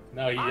 Read me.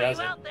 No, he Are you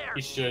hasn't. out there?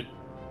 He should.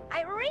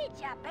 I read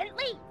ya,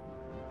 Bentley.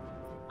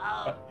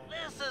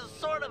 This is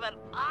sort of an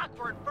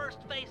awkward first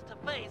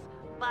face-to-face,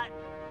 but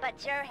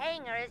your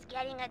hangar is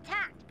getting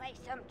attacked by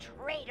some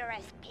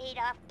traitorous,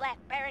 paid-off Black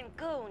Baron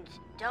goons.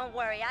 Don't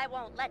worry, I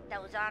won't let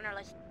those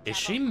honorless Is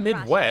she devils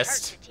Midwest?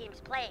 cross the team's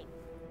plane.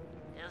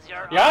 is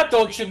your Yeah,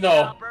 don't you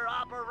know? chopper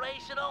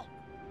operational?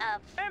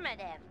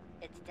 Affirmative.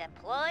 It's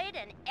deployed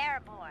and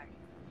airborne.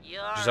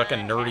 You're She's like a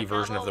heck nerdy of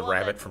version of the woman.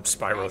 rabbit from I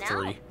Spyro know.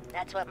 3.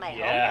 That's what my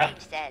Yeah.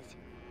 homepage says.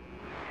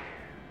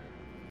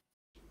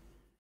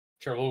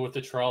 Trouble with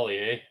the trolley,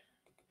 eh?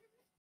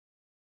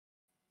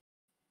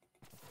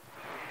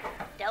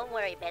 Don't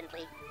worry,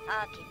 Bentley.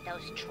 I'll keep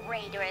those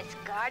traitorous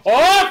guards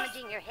Oh! from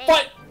damaging your head.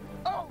 What?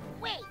 Oh,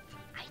 wait.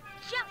 I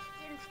just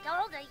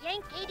installed a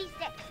Yank 86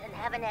 and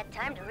haven't had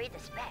time to read the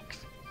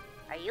specs.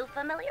 Are you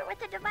familiar with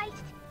the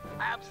device?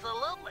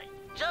 Absolutely.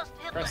 Just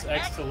hit Press the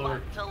X X to lower.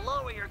 button to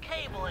lower your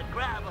cable and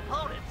grab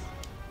opponents.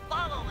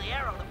 Follow the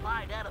arrow to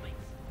find enemies.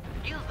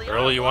 Use the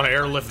Really, you want to R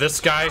airlift this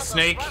guy, on the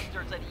Snake?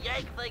 thrusters and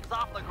yank things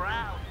off the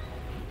ground.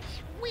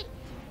 Sweet.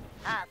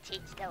 I'll teach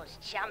those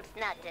chumps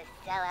not to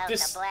sell out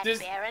the Black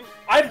Baron.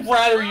 I'd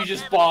rather you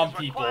just bomb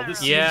people.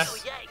 This Yeah. is...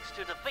 Two yanks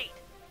to defeat.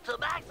 To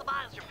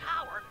maximize your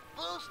power,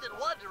 boost in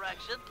one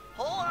direction,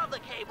 hold on the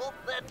cable,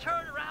 then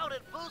turn around and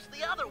boost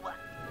the other one.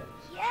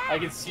 Yeah, I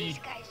can see. these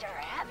guys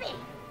are heavy.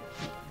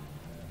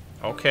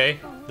 Okay,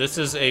 this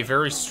is a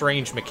very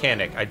strange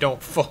mechanic. I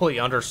don't fully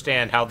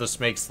understand how this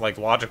makes, like,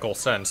 logical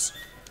sense.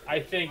 I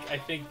think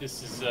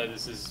this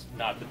is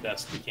not the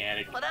best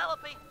mechanic.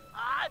 Penelope,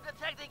 I'm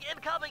detecting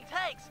incoming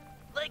tanks.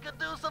 They could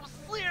do some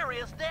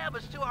serious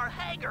damage to our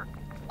hangar.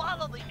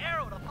 Follow the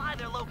arrow to find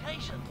their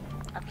location.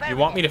 You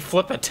want me to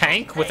flip a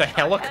tank with a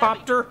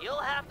helicopter? You'll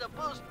have to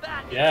boost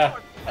back and Yeah,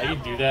 forth I can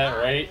do several that,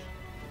 times. right?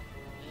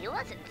 He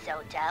wasn't so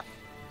tough.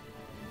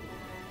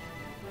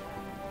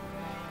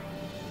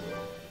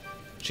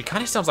 She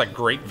kind of sounds like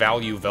Great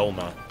Value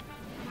Velma.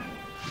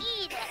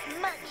 Eat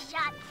it,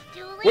 mugshot,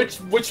 Stooley.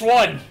 Which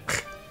one?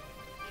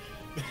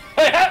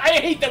 I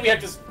hate that we have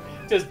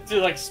to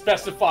like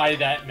specify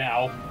that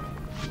now.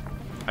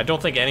 I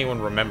don't think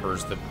anyone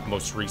remembers the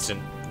most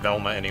recent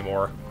Velma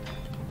anymore.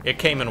 It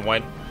came and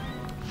went.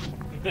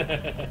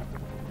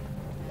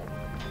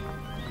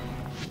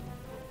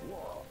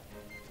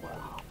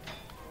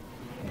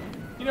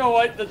 You know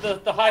what?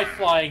 The high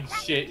flying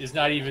shit is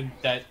not even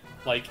that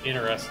like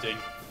interesting.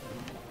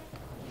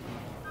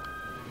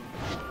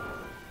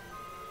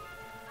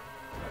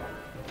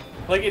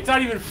 Like it's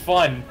not even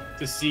fun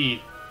to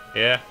see.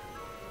 Yeah.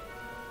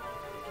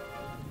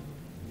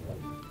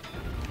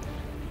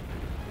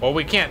 Well,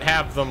 we can't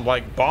have them,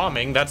 like,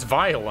 bombing. That's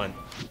violent.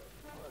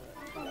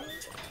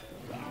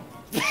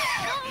 We'll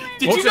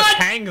you just not-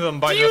 hang them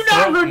by Do the you not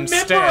throat remember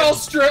instead.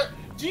 Australia?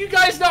 Do you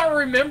guys not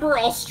remember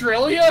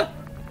Australia?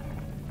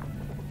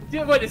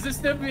 Yeah, what is this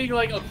them being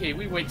like? Okay,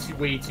 we went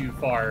way too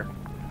far.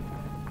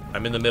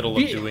 I'm in the middle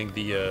of Yeah. doing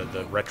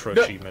the retro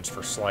No. achievements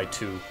for Sly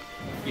 2.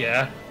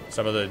 Yeah.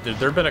 Some of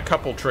there've been a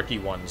couple tricky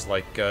ones,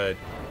 like the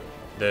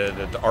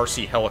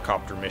RC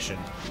helicopter mission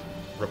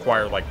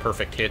required like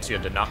perfect hits. You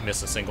had to not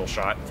miss a single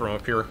shot from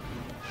up here.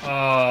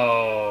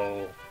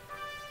 Oh.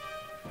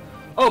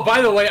 Oh,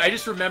 by the way, I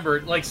just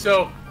remembered. Like,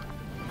 so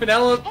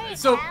Penelope. Hey,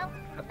 So pal.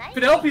 Nice.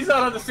 Penelope's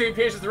not on the same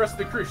page as the rest of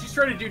the crew. She's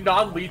trying to do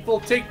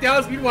non-lethal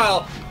takedowns.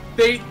 Meanwhile,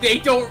 they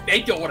don't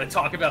want to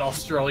talk about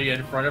Australia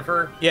in front of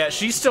her. Yeah,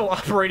 she's still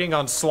operating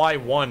on Sly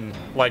 1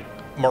 like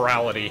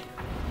morality.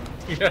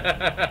 Hey,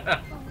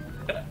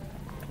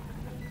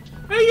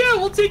 yeah,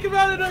 we'll take him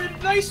out in a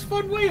nice,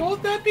 fun way.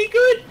 Won't that be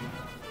good?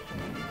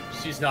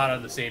 She's not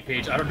on the same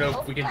page. I don't know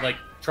if we can like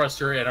trust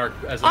her in our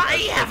as a. I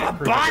as have a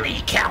crew member.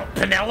 body count,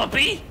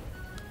 Penelope.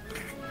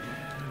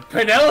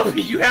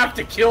 Penelope, you have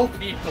to kill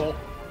people.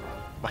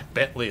 My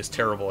Bentley is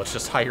terrible. It's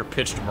just higher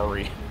pitched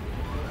Murray.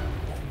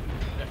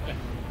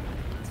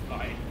 It's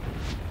fine.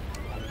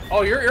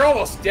 Oh, you're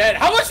almost dead.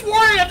 How much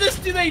more of this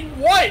do they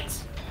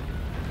want?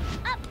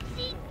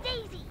 Upsy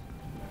daisy.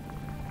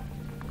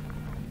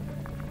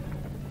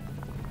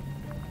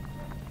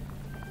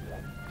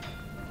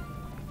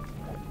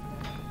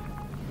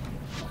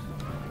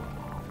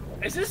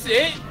 Is this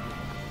it?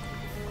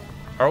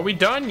 Are we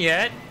done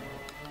yet?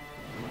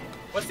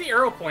 What's the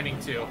arrow pointing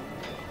to?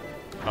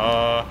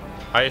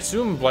 I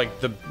assume like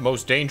the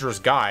most dangerous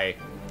guy.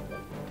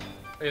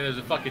 Hey, there's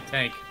a fucking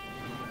tank.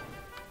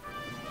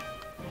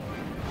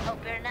 Hope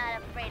you're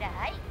not afraid of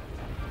heights.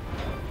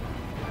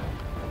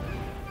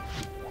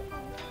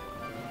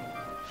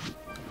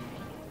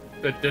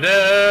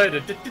 Da-da-da,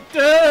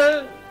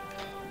 da-da-da-da.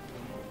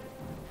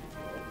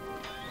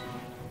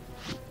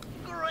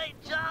 Great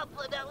job,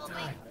 Penelope.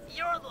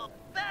 You're the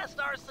best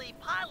RC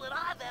pilot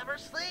I've ever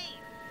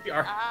seen.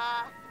 Are-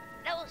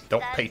 Those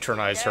Don't thugs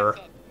patronize deserved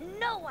her. it.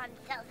 No one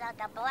sells out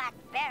the Black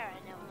Baron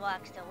and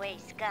walks away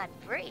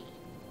scot-free.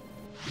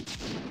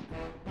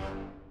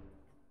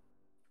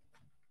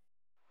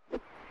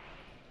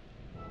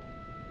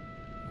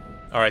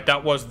 All right,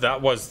 that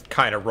was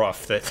kind of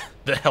rough. That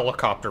the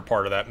helicopter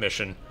part of that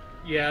mission.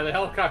 Yeah, the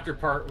helicopter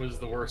part was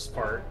the worst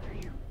part.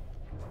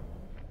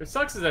 What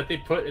sucks is that they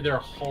put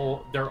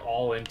they're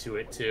all into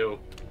it too.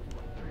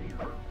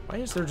 Why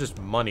is there just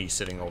money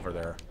sitting over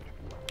there?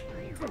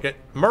 Get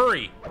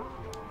Murray.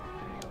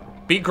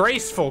 Be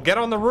graceful. Get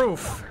on the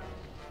roof.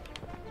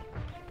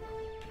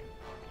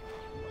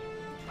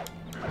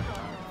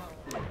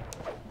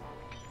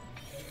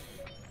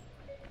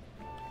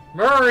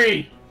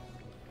 Murray!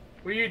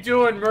 What are you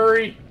doing,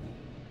 Murray?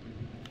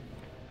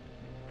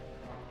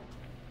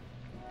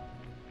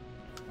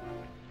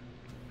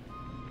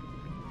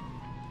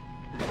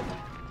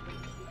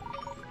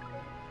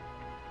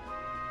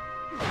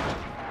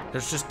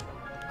 There's just...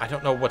 I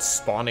don't know what's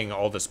spawning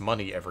all this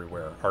money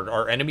everywhere.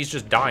 Are enemies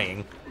just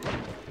dying?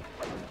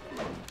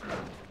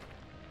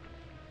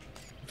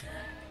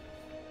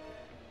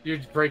 You're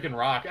just breaking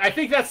rock. I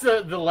think that's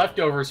the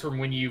leftovers from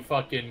when you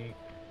fucking,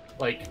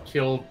 like,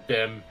 killed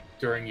them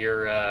during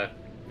your,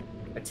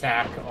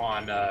 attack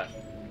on, Alright,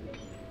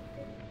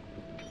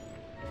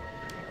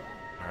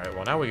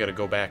 well now we gotta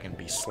go back and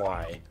be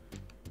Sly.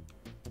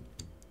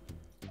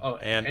 Oh,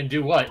 and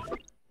do what?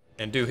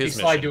 And do his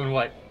be Sly mission. doing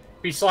what?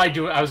 Be Sly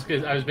doing... I was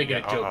making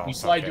a joke. Be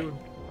Sly doing...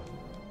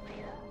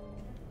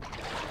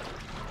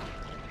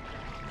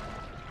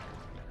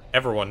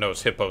 Everyone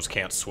knows hippos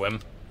can't swim.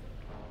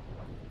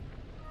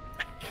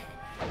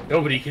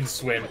 Nobody can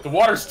swim. The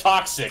water's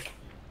toxic.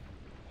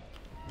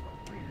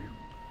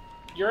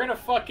 You're in a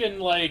fucking,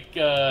 like,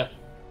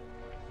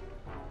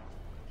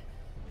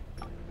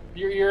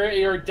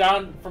 You're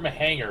down from a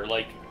hangar,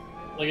 like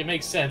it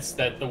makes sense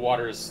that the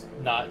water's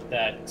not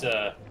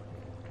that,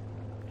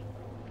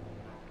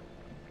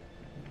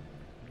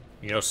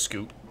 You know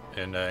Scoot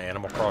in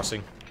Animal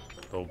Crossing?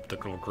 The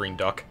little green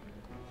duck?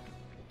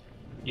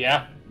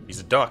 Yeah. He's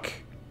a duck.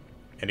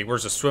 And he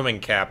wears a swimming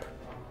cap,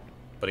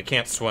 but he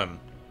can't swim.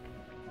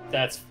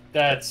 That's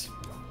kind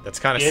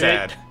of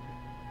sad. It?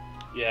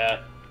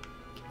 Yeah.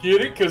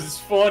 Get it? 'Cause it's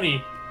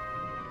funny.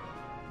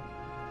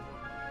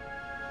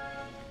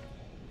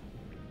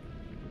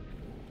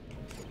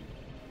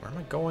 Where am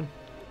I going?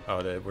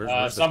 Oh, where's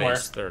the somewhere.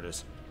 base? There it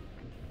is.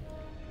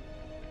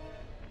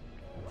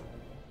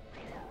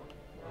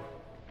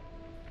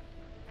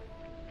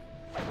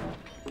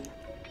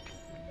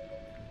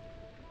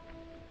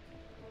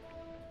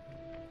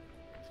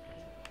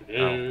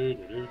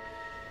 Oh.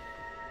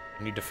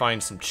 I need to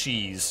find some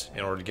cheese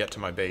in order to get to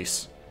my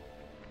base.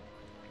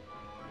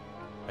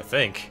 I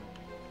think.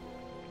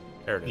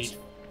 There it is.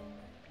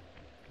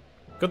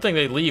 Good thing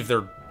they leave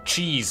their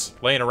cheese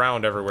laying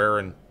around everywhere.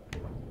 And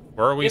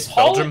where are we?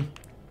 Belgium?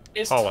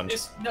 Holland.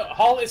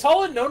 Is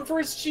Holland known for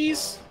its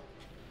cheese?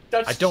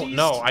 Dutch I don't cheese?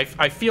 know.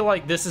 I feel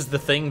like this is the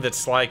thing that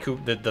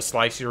the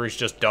Sly series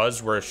just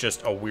does, where it's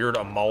just a weird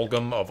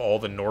amalgam of all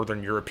the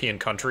Northern European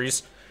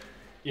countries.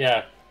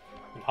 Yeah,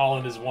 and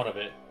Holland is one of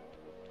it.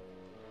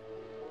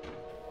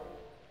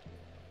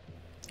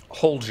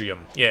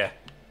 Holgium, yeah.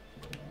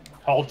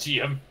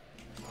 Holgium.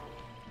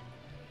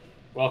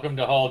 Welcome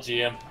to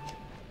Holgium.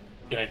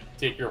 Can I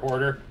take your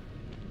hoarder?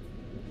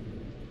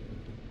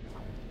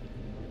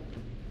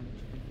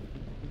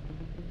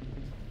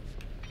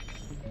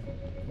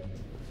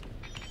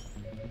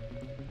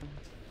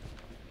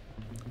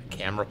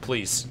 Camera,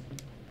 please.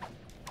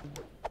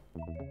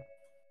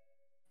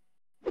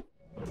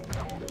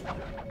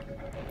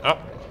 Oh.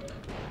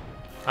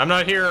 I'm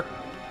not here.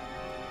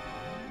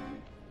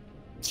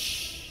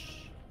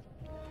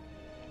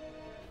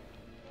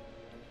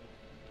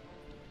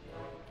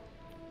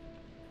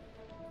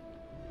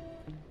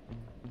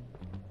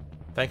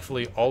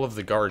 Thankfully, all of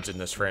the guards in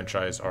this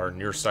franchise are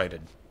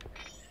nearsighted.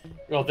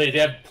 Well, they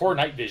have poor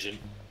night vision.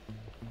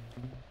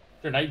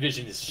 Their night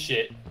vision is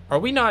shit. Are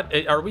we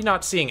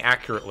not seeing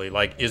accurately?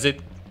 Like, is it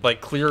like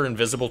clear and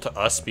visible to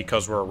us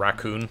because we're a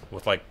raccoon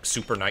with like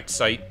super night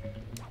sight?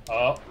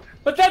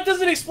 But that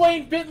doesn't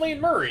explain Bentley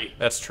and Murray.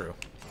 That's true.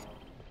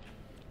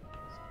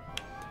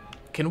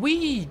 Can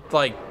we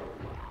like?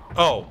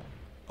 Oh,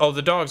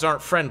 the dogs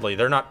aren't friendly.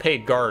 They're not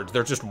paid guards.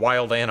 They're just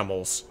wild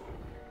animals.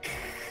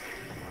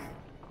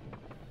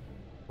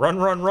 Run,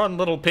 run, run,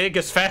 little pig,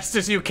 as fast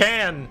as you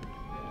can.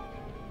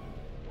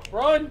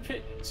 Run!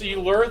 So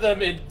you lure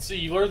them in. So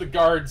you lure the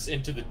guards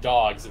into the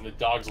dogs, and the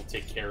dogs will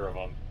take care of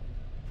them.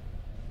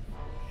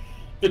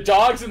 The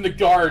dogs and the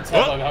guards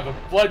have a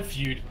blood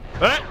feud.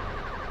 What?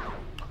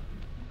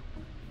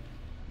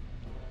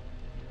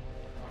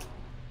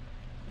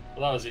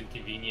 Well, that was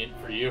inconvenient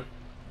for you.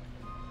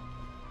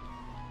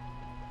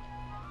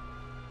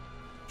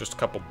 Just a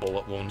couple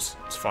bullet wounds.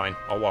 It's fine.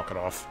 I'll walk it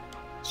off.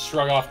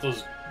 Shrug off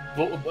those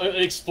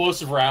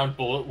explosive round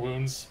bullet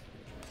wounds.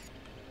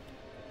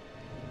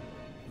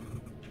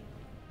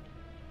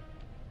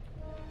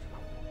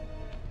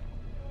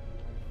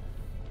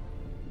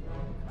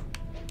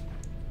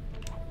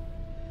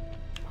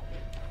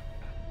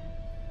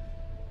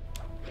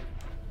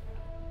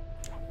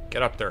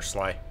 Get up there,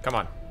 Sly. Come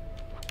on.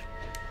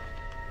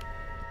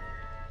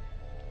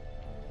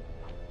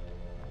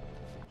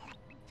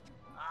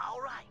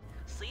 All right.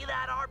 See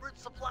that armored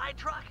supply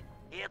truck?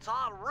 It's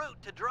en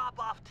route to drop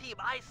off Team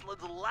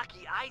Iceland's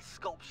lucky ice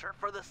sculpture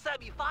for the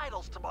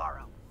semifinals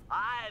tomorrow.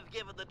 I've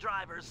given the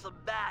drivers some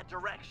bad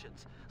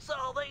directions, so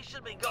they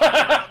should be going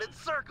around in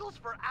circles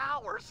for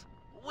hours.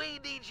 We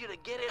need you to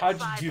get inside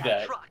How'd you do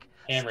that? truck,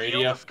 Ham steal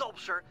radio? the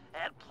sculpture,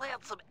 and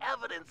plant some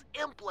evidence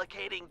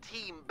implicating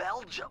Team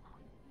Belgium.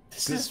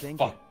 Good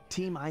thinking.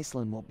 Team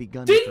Iceland won't be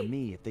gunning Didn't- for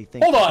me if they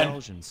think Hold the on.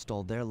 Belgians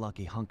stole their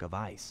lucky hunk of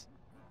ice.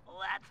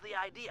 That's the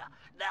idea.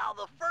 Now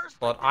the first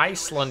But thing to do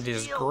Iceland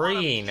is steal one of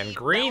green, and Team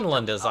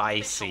Greenland Belgium's is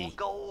icy. official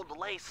gold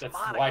lace That's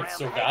why monogram it's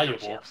so valuable.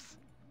 handkerchiefs.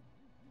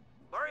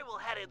 Murray will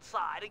head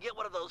inside and get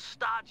one of those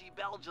stodgy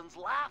Belgians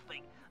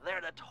laughing.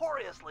 They're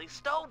notoriously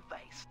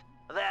stone-faced.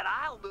 Then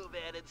I'll move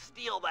in and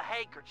steal the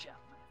handkerchief.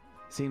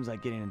 Seems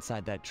like getting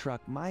inside that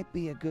truck might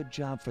be a good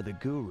job for the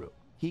guru.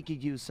 He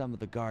could use some of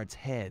the guards'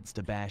 heads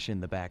to bash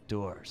in the back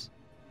doors.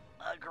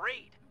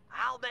 Agreed.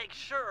 I'll make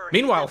sure.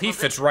 Meanwhile, he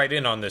fits right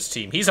in on this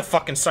team. He's a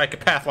fucking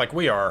psychopath like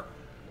we are.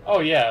 Oh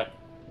yeah.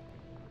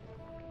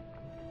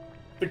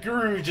 The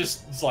guru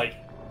just is like.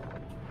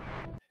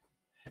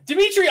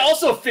 Dimitri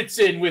also fits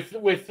in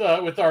with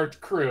our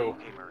crew.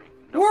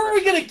 Where are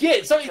we gonna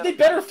get? So they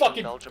better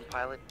fucking.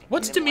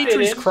 What's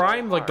Dimitri's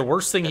crime? Like the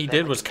worst thing he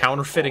did was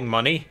counterfeiting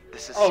money.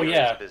 Oh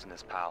yeah.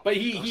 Business, pal. But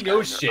he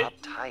knows shit.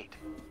 Uptight.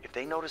 If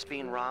they notice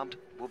being robbed,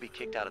 we'll be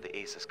kicked out of the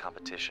Aces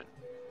competition.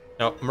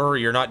 No,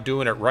 Murray, you're not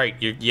doing it right.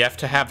 You have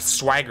to have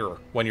swagger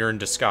when you're in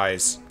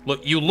disguise.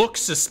 Look, you look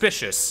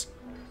suspicious.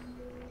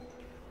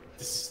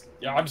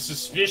 Yeah, I'm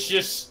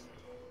suspicious.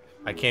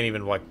 I can't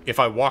even, like, if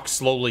I walk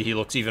slowly, he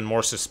looks even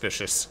more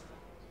suspicious.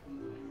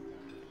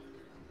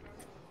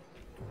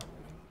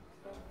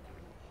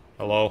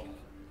 Hello?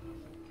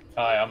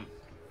 Hi,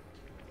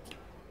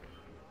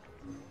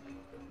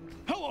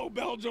 Hello,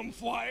 Belgium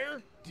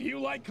Flyer. Do you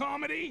like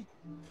comedy?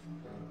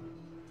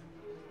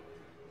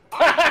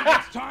 I think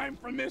it's time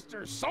for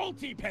Mr.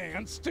 Salty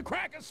Pants to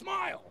crack a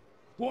smile.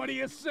 What do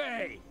you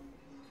say?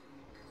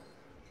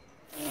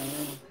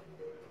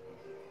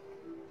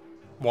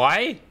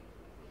 Why?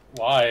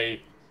 Why?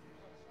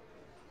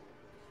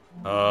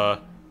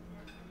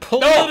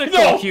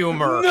 Political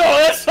humor. No,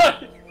 that's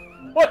not.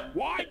 What?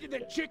 Why did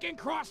the chicken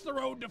cross the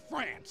road to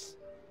France?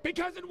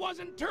 Because it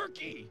wasn't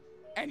turkey.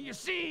 And you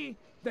see,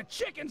 the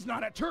chicken's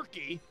not a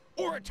turkey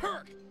or a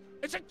Turk.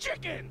 It's a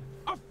chicken,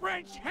 a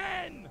French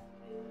hen.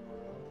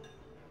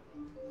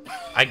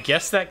 I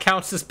guess that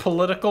counts as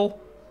political.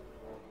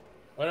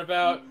 What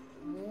about?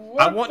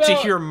 I want to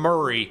hear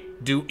Murray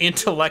do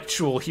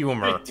intellectual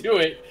humor. Do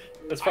it.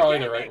 That's probably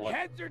the right one.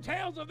 Heads or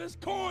tails of this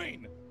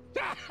coin.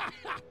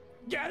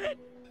 Get it?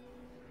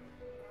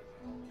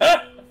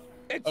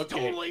 It's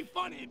totally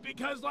funny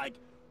because, like,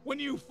 when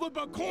you flip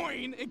a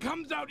coin, it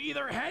comes out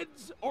either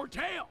heads or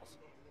tails.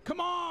 Come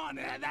on,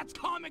 that's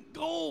comic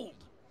gold.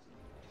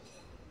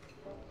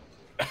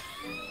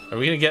 Are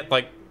we gonna get,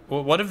 like,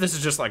 what if this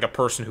is just like a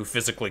person who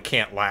physically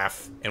can't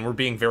laugh, and we're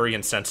being very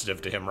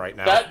insensitive to him right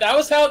now? That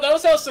was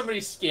how somebody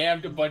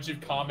scammed a bunch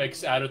of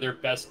comics out of their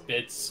best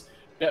bits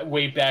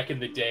way back in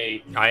the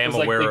day. I am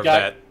aware of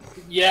that.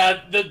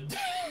 Yeah,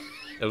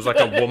 it was like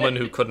a woman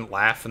who couldn't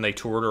laugh, and they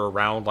toured her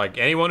around like,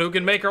 anyone who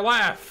can make her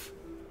laugh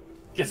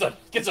gets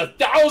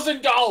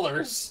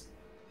 $1,000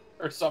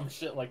 or some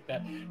shit like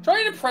that.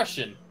 Try an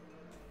impression.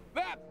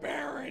 That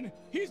Baron,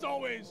 he's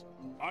always,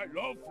 I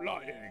love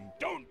flying.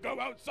 Don't go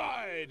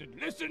outside.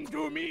 Listen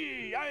to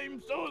me. I'm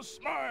so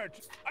smart.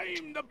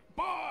 I'm the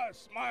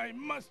boss. My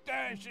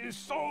mustache is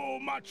so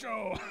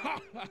macho.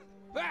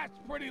 That's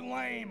pretty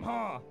lame,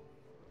 huh?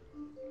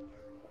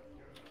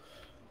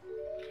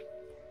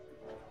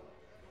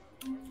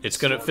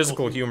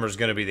 Physical humor is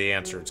gonna be the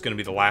answer. It's gonna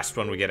be the last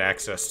one we get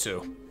access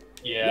to.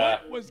 Yeah.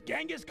 What was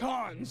Genghis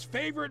Khan's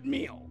favorite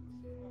meal?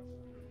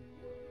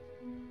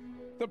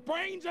 The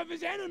brains of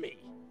his enemy.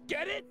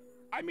 Get it?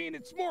 I mean,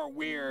 it's more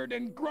weird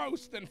and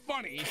gross than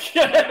funny.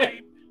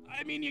 I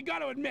mean, you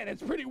gotta admit,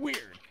 it's pretty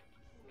weird.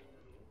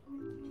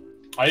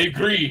 I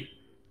agree.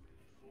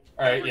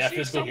 Alright, yeah, see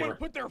physical someone humor.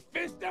 put their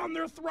fist down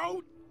their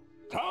throat?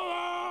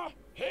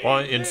 Well,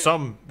 in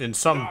some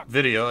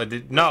video, I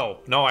did. No,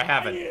 I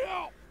haven't.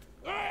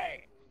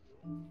 Hey!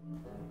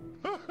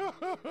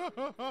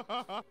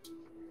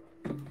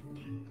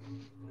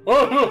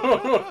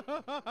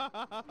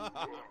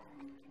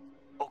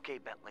 Okay,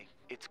 Bentley,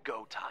 it's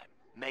go time.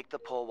 Make the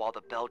pull while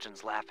the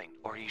Belgian's laughing,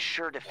 or he's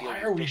sure to feel Why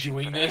your are we fishing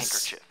doing for the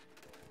this? handkerchief.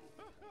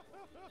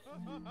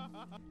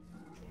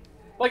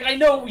 Like, I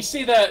know we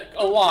say that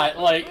a lot,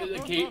 like,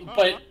 okay,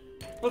 but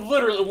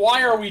literally,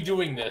 why are we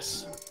doing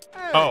this?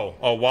 Oh,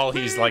 while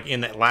he's like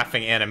in that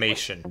laughing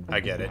animation.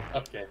 I get it.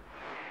 Okay.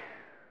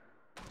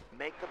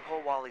 Make the pull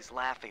while he's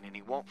laughing, and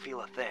he won't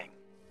feel a thing.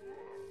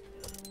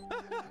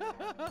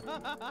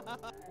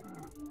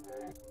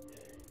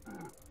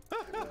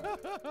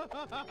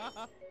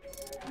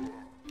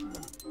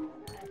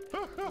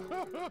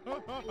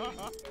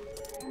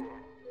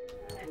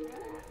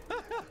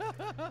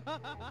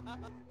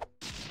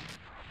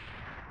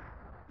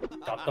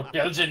 Got the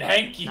Belgian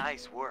hanky.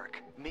 Nice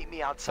work. Meet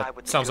me outside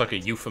with the Sounds like a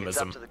goods.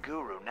 euphemism. It's up to the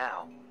guru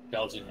now.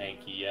 Belgian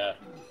hanky, yeah.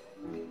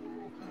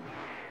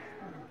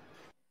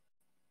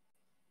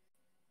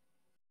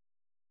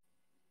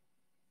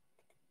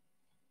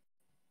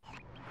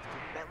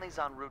 Bentley's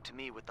en route to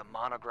me with the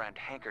monogrammed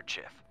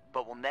handkerchief,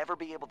 but we'll never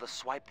be able to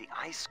swipe the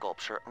ice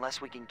sculpture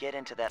unless we can get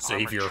into that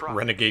Xavier, armored truck.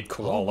 renegade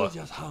koala.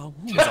 He's on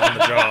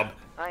the job.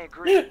 I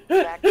agree.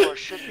 Back door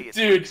should be a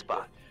sweet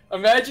spot.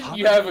 Imagine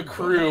you have a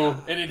crew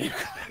and it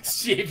includes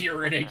Xavier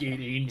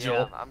Renegade Angel.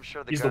 Yeah, I'm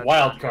sure He's the guards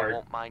wild down here card.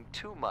 won't mind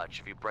too much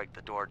if you break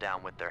the door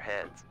down with their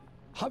heads.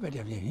 I Set got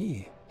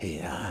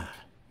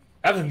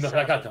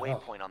up the a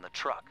waypoint on the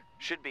truck.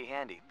 Should be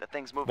handy. The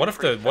thing's moving What if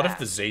pretty the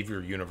fast.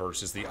 Xavier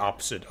universe is the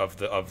opposite of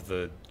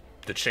the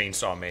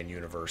Chainsaw Man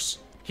universe?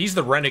 He's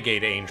the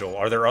renegade angel.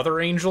 Are there other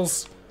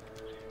angels?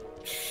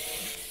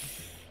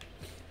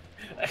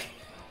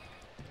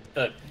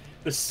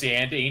 The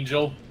sand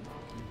angel.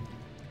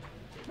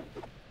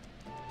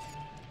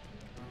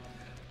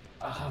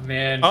 Oh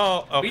man.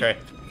 Oh, okay.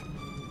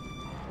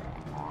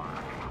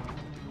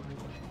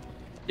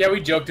 We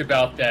joked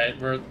about that.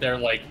 Where they're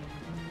like,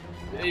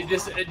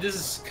 this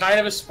is kind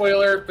of a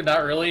spoiler, but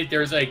not really.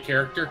 There's a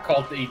character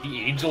called the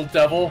Angel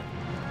Devil,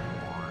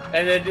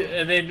 and then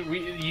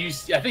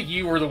I think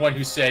you were the one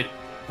who said,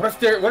 what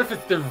if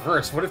it's the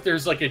reverse? What if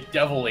there's like a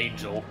devil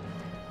angel?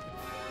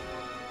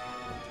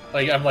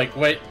 Like I'm like,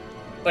 what?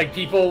 Like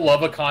people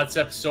love a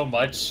concept so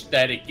much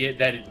that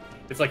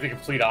it's like the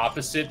complete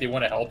opposite. They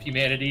want to help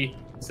humanity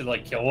instead of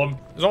like kill them.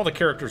 Because all the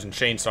characters in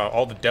Chainsaw,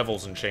 all the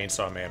devils in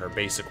Chainsaw Man are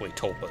basically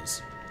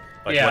tulpas.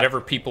 Like, whatever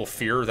people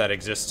fear that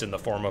exists in the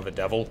form of a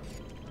devil,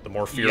 the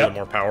more fear, the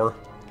more power.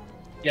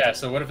 Yeah,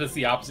 so what if it's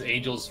the opposite?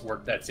 Angels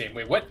work that same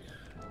way. What's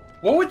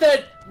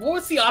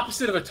the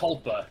opposite of a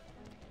tulpa?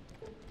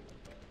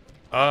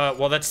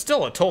 Well, that's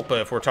still a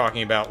tulpa if we're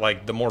talking about,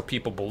 like, the more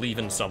people believe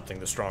in something,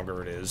 the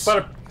stronger it is.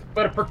 But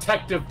a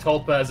protective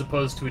tulpa as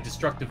opposed to a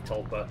destructive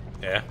tulpa.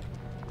 Yeah.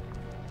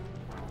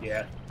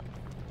 Yeah.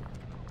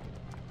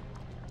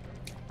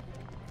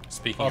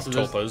 Speaking of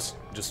tulpas,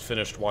 just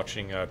finished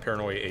watching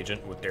Paranoia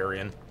Agent with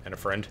Darian and a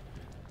friend.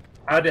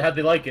 How'd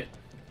they like it?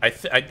 I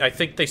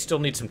think they still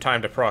need some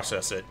time to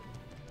process it.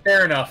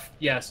 Fair enough.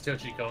 Yes,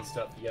 Toshiko and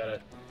stuff. You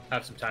gotta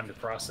have some time to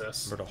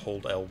process. Remember to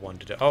hold L1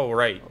 to... Oh,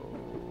 right.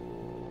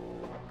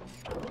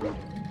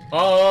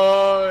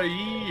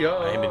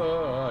 I am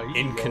an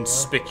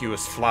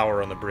inconspicuous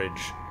flower on the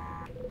bridge.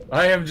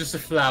 I am just a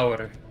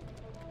flower.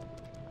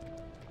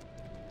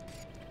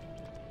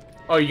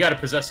 Oh, you gotta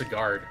possess a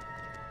guard.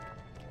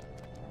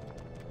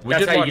 We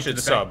did watch it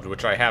subbed,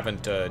 which I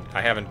haven't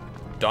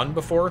done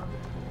before.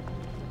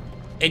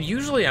 And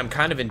usually I'm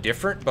kind of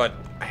indifferent, but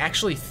I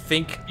actually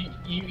think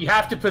you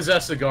have to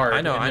possess a guard. I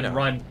know.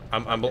 Run.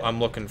 I'm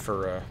looking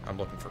for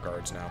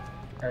guards now.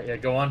 All right, yeah,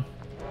 go on.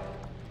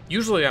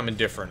 Usually I'm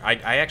indifferent.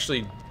 I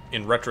actually,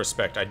 in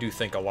retrospect, I do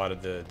think a lot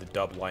of the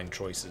dub line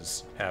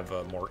choices have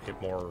more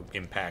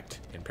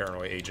impact in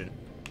Paranoia Agent.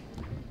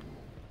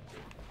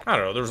 I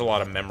don't know. There's a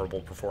lot of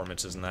memorable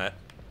performances in that.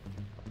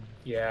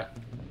 Yeah.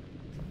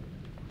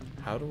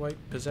 How do I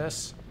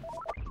possess?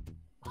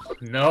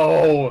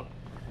 No!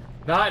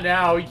 Not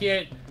now, we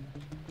can't...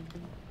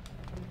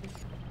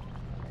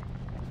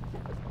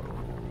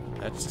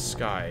 That's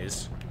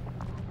disguise.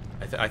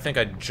 I think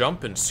I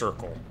jump and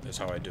circle is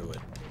how I do it.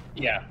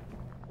 Yeah.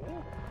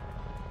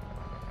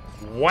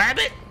 Whap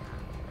it!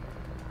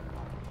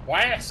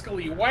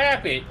 Wascally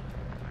whap it!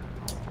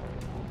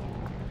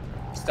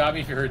 Stop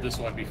me if you heard this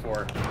one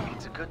before.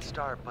 It's a good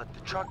start, but the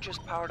truck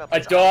just powered up.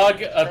 A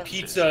dog, a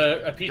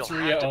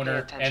pizzeria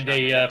owner, and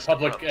a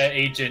public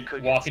agent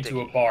walk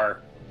into a bar.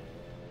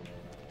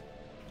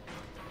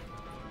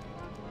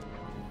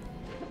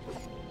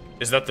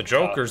 Is that the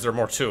joke, or is there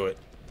more to it?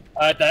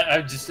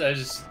 I just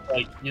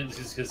like,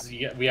 just because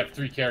we have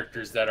three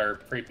characters that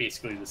are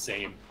basically the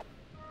same.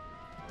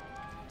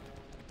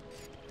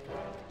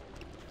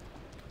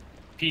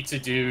 Pizza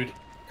Dude,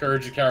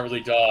 Courage the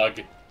Cowardly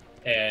Dog,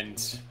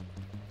 and...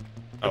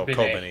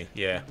 Kobani,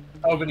 yeah.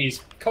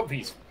 Kobani's.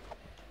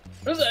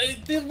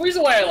 The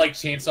reason why I like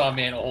Chainsaw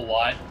Man a whole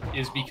lot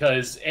is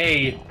because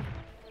A,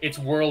 its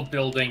world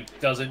building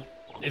doesn't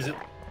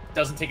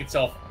take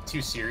itself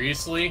too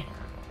seriously,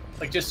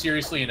 like just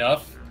seriously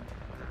enough,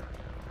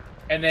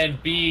 and then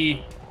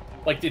B,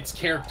 like its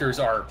characters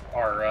are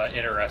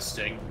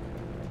interesting.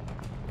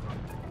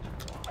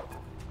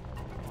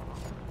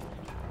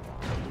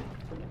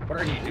 What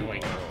are you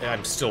doing?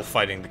 I'm still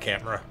fighting the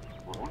camera.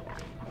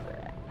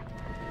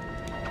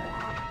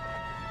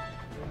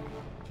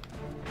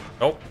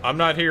 Nope, I'm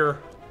not here.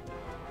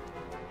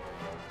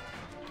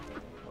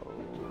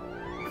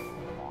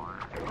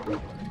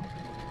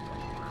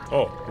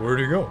 Oh, where'd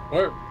he go?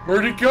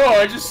 Where'd it go?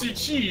 I just see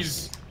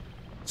cheese.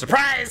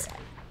 Surprise!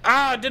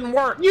 Ah, it didn't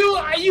work.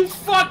 You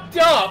fucked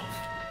up.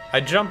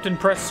 I jumped and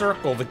pressed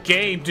circle. The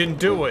game didn't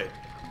do it.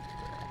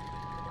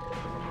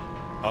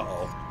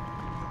 Uh-oh.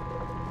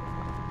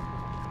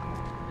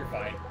 You're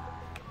fine.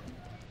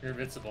 You're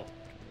invincible.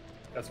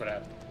 That's what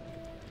happened.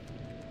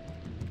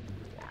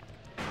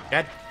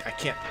 I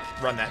can't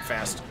run that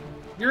fast.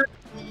 You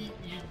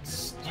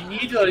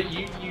need to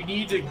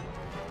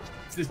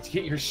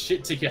get your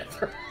shit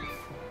together.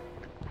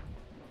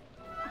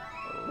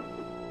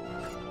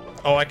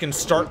 Oh, I can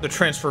start the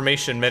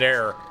transformation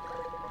midair.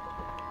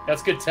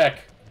 That's good tech.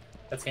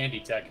 That's handy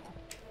tech.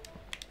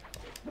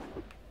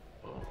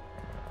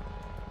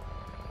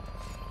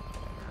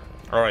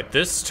 Alright,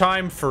 this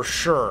time for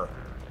sure.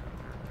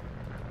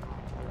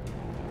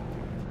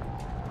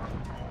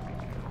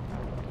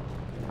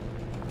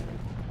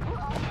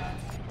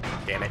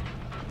 Damn it.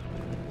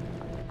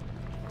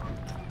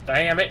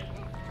 Damn it.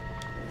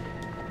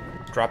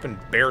 Dropping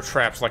bear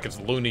traps like it's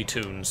Looney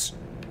Tunes.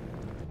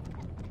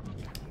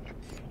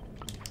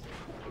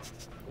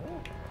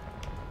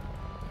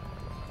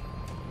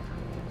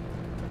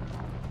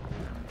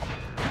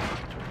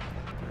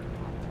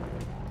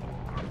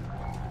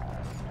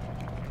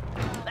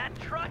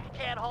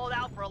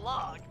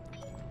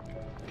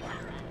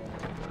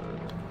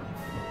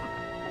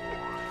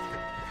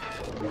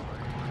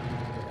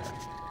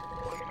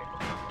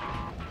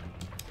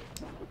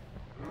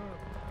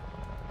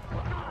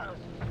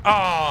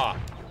 Ah!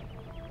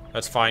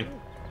 That's fine.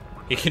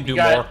 He can do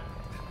got more.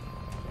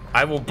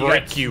 I will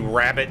break you,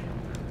 rabbit.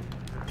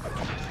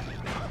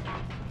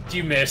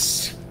 You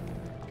miss.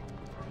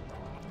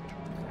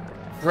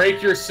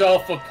 Break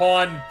yourself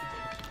upon...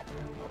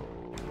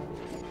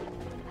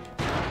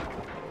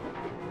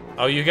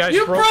 Oh, you guys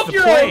You broke the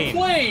your plane. own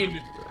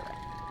plane!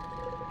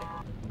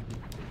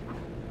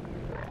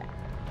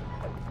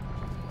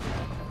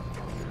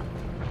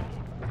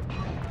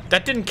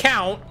 That didn't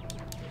count.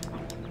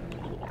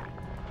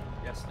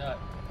 Yes, not.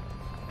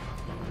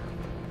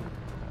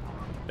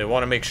 They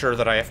want to make sure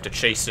that I have to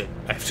chase it.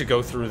 I have to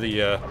go through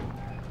the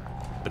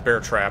bear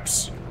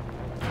traps.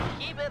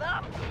 Keep it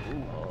up.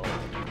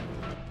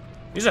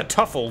 He's a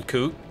tough old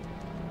coot.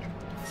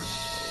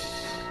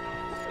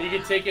 You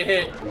can take a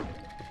hit.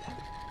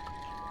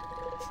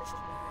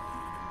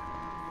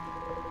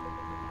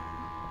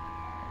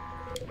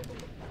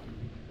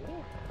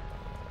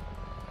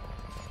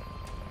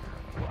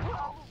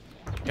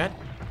 God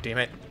damn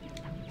it.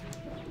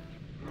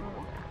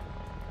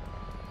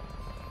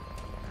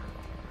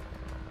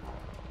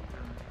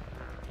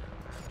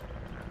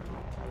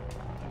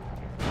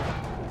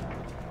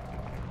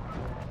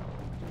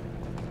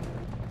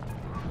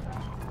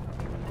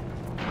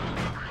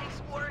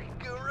 Nice work,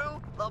 Guru.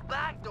 The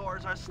back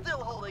doors are still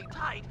holding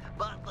tight,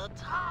 but the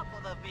top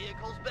of the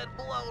vehicle's been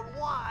blown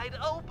wide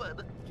open.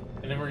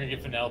 And then we're gonna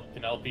get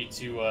Penelope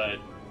to,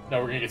 no,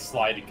 we're gonna get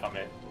Sly to come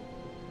in.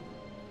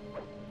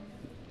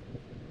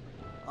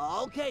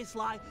 Okay,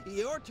 Sly,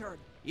 your turn.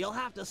 You'll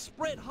have to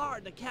sprint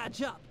hard to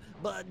catch up,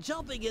 but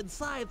jumping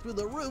inside through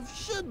the roof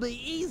should be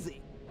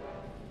easy.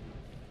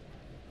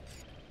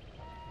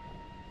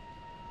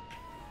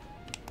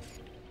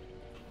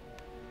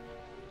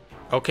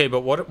 Okay,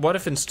 but what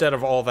if instead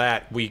of all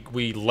that,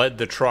 we led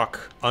the truck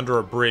under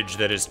a bridge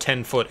that is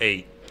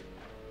 10'8"?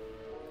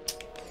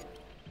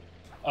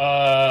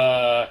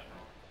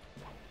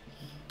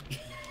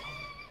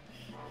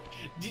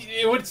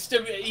 It would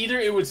either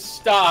it would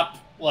stop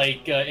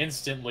like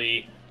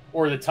instantly,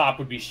 or the top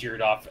would be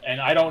sheared off, and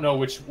I don't know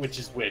which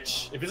is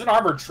which. If it's an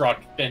armored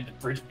truck, then the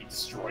bridge would be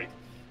destroyed.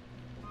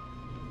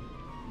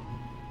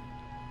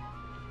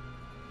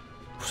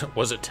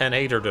 Was it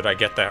 10'8", or did I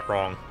get that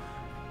wrong?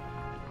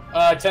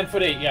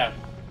 10'8", yeah.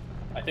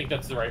 I think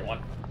that's the right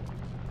one.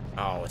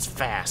 Oh, it's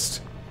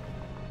fast.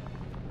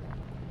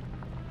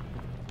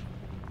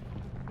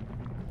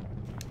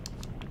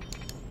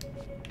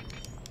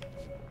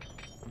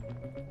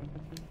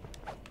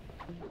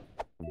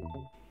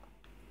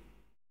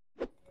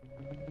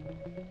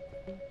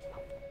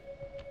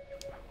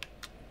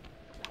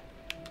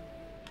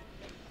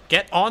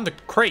 Get on the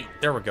crate.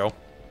 There we go.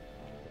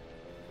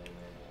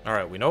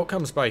 Alright, we know it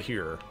comes by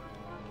here.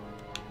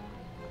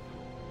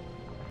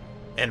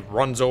 And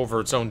runs over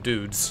its own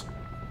dudes.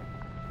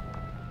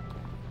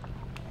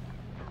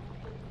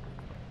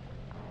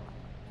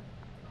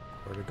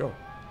 Where'd it go?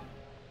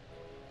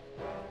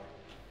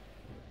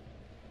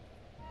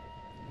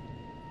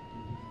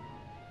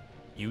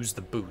 Use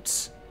the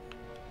boots.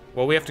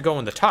 Well, we have to go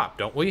in the top,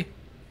 don't we?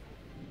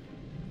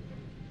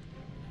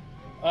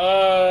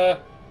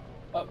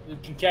 You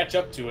can catch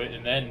up to it,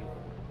 and then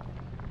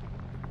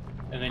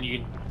you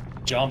can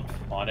jump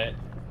on it.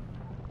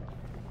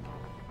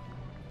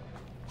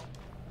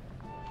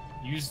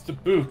 Use the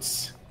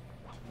boots.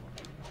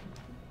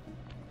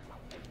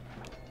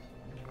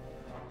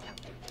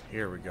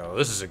 Here we go.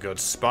 This is a good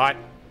spot.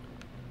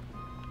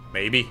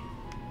 Maybe.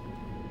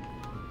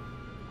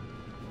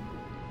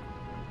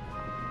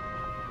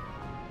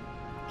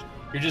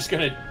 You're just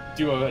gonna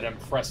do an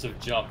impressive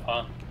jump,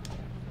 huh?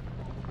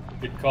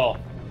 Good call.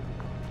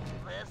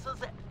 This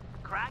is it.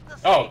 Crack the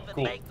safe Oh,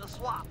 cool. and make the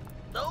swap.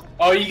 No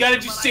Oh, you gotta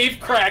do but I safe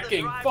trust the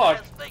cracking. driver Fuck.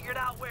 has figured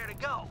out where to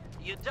go.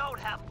 You don't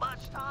have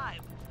much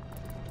time.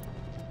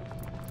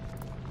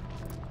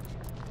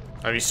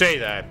 I mean, say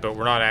that, but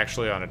we're not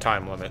actually on a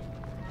time limit.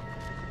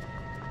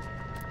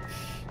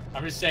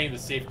 I'm just saying the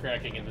safe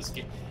cracking in this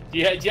game. Do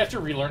you have to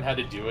relearn how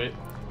to do it?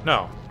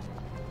 No.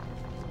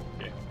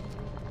 Okay.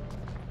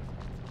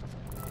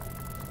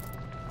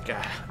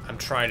 God, I'm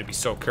trying to be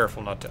so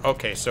careful not to...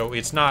 Okay, so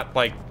it's not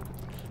like...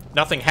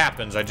 Nothing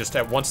happens, I just...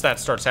 Once that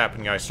starts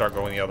happening, I start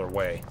going the other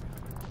way.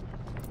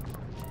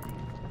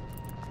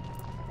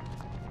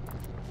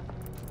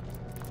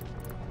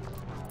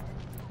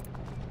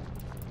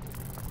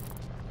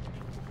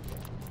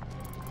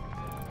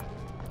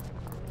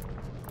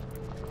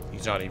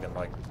 He's not even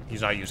like...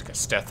 He's not using a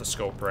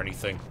stethoscope or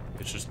anything.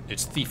 It's just...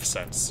 It's thief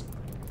sense.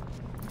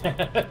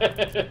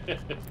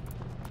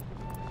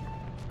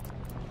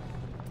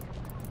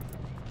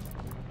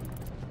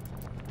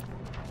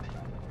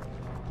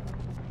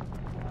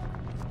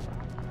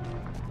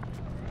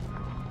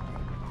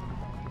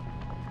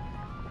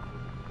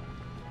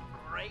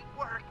 Great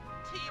work.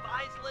 Team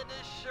Iceland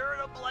is sure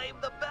to blame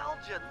the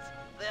Belgians.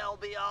 They'll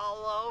be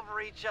all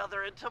over each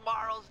other in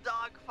tomorrow's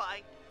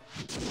dogfight.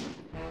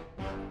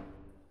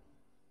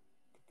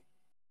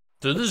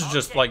 So this is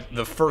just like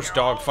the first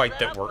dogfight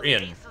that we're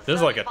in. This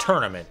is like a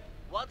tournament.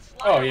 Once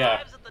Sly Oh, yeah.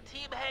 arrives at the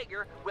team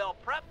Jaeger will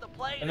prep the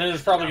players. And then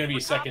there's probably going to be a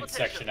for second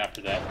competition. section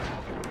after that.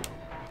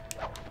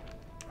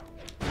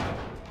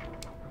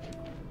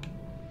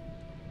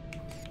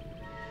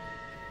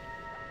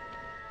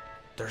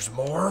 There's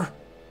more?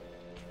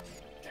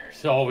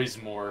 There's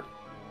always more.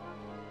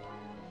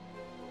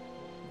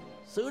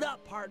 Suit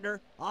up,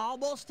 partner.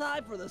 Almost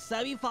time for the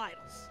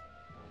semifinals.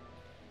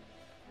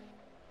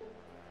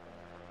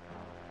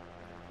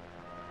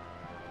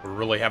 We're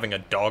really having a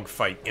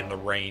dogfight in the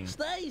rain.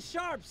 Stay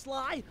sharp,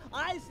 Sly.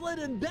 Iceland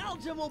and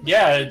Belgium will be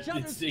Yeah, at each it's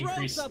other's throats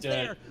increased, up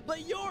there,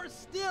 but you're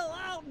still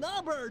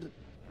outnumbered.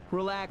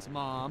 Relax,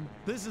 Mom.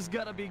 This is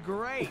gonna be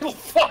great.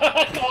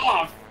 Fuck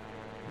off!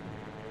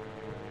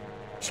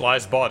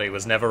 Sly's body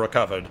was never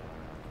recovered.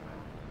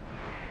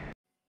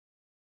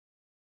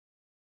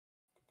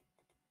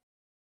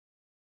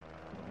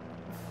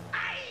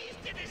 Eyes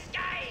to the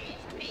skies,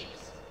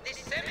 peeps! The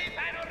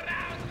semi-final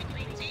round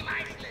between Team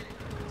Iceland,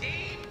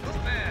 Team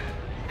Cooper,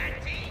 and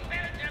Team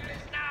Belgium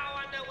is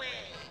now underway.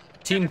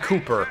 Team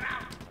Cooper.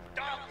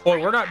 Boy,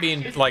 we're not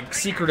being, like,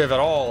 secretive at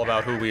all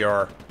about who we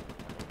are.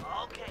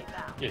 Okay,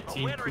 now. Yeah, the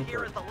Team winner here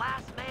Cooper. is the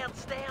last man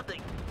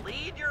standing.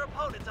 Lead your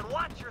opponents and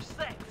watch your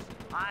six.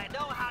 I know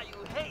how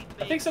you hate I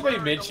being think somebody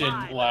burned mentioned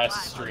alive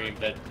last by stream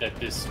that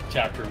this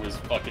chapter was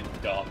fucking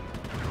dumb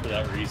for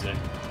that reason.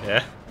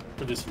 Yeah?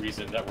 For this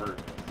reason that we're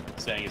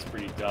saying is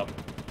pretty dumb.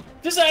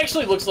 This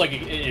actually looks like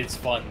it's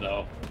fun,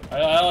 though.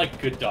 I like a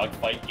good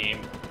dogfight game.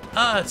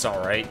 It's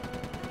alright.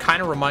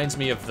 Kind of reminds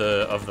me of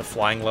the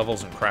flying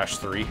levels in Crash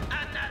 3.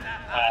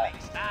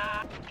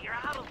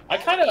 I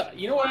kind of,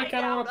 you know what? I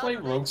kind of want to play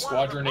Rogue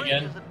Squadron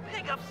again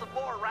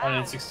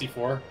on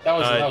N64. That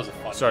was a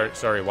fun.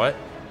 Sorry, what?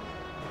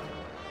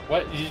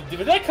 What?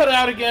 Did that cut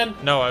out again?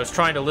 No, I was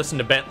trying to listen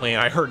to Bentley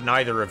and I heard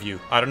neither of you.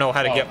 I don't know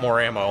how to get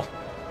more ammo.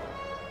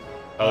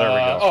 Oh, there we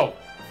go. Oh,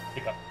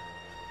 pick up.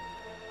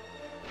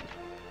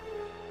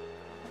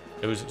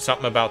 It was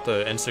something about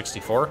the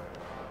N64?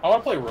 I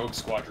want to play Rogue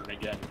Squadron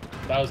again.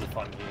 That was a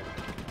fun game.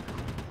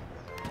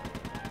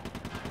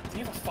 Do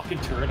you have a fucking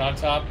turret on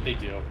top? They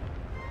do.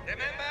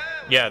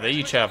 Yeah, they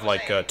each have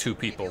like 2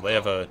 people. They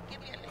have a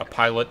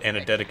pilot and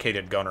a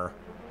dedicated gunner.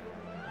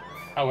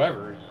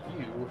 However,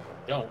 you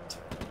don't.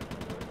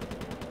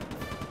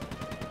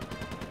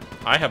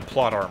 I have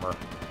plot armor.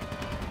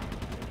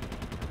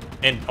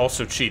 And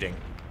also cheating.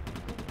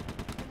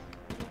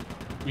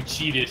 We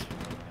cheated.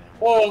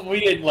 Well, we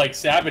didn't, like,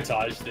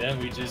 sabotage them.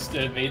 We just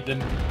made them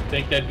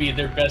think that'd be in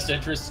their best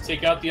interest to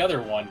take out the other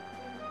one.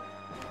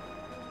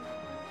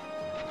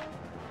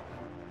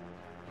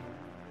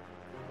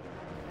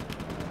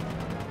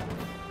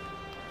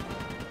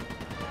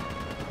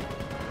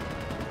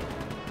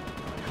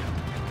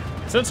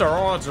 Since our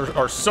odds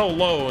are so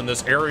low in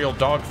this aerial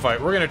dogfight,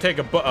 we're going to take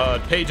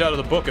a page out of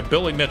the book of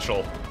Billy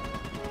Mitchell.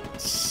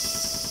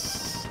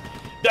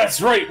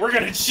 That's right, we're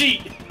going to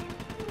cheat!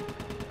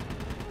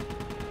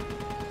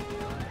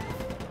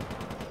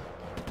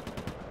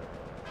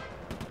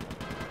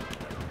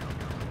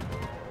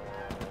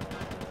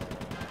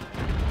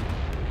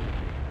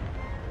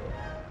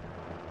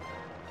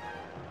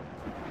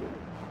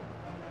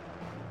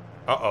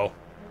 Uh-oh.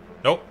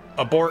 Nope.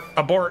 Abort.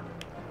 Abort.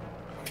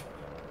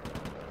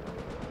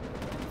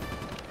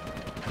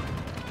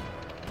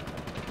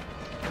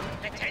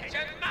 Attention,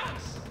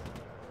 mouse!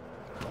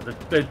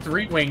 The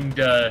three-winged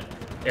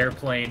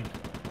airplane.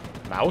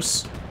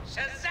 Mouse?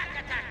 Shazak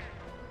attack!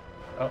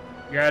 Oh,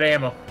 you're out of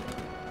ammo.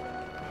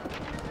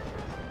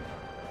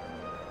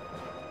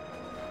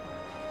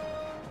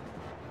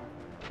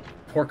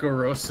 Porco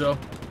Rosso.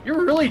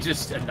 You're really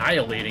just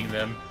annihilating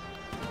them.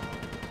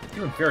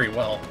 Doing very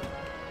well.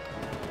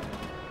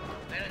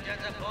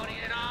 Belgians are pouring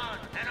it on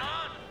and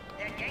on.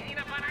 They're ganging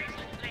up on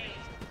Iceland planes.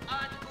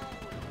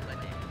 Uncool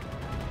with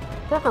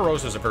it. Porco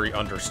Rosso is a very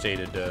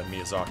understated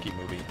Miyazaki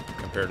movie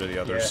compared to the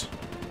others.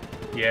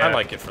 Yeah. I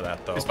like it for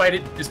that, though. Despite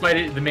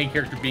it, the main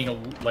character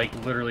being like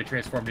literally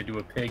transformed into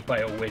a pig by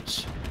a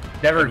witch.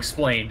 Never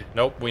explained.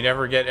 Nope, we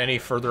never get any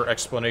further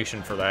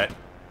explanation for that.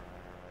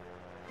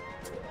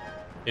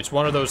 It's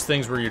one of those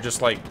things where you're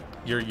just like,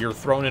 you're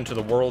thrown into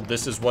the world,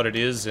 this is what it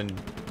is, and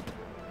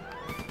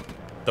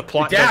the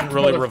plot Adapt, doesn't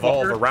really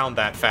revolve motherfucker. around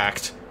that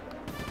fact.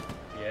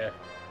 Yeah.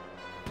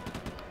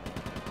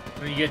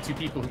 Then you get two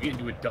people who get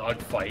into a dog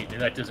fight, and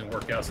that doesn't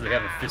work out, so they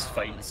have a fist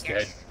fight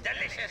instead.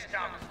 Delicious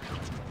dog.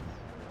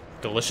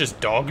 Delicious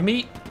dog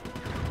meat?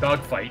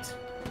 Dog fight.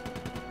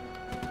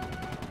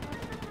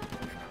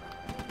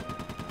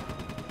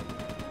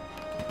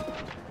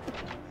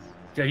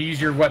 Gotta use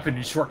your weapon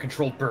in short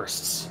controlled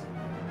bursts.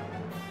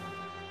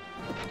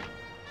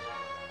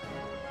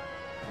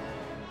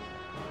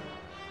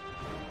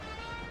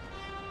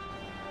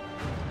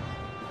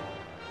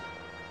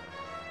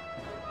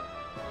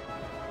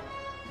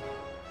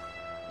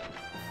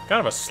 Kind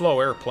of a slow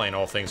airplane,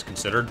 all things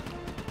considered.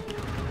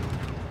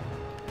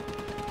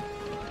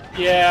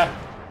 Yeah.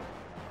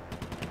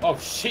 Oh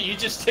shit, you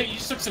just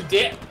took some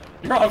damn.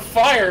 You're on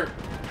fire.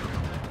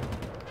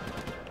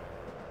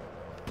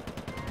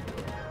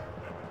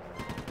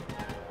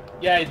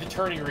 Yeah, the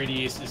turning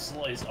radius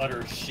is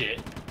utter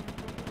shit.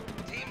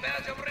 Team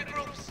Belgium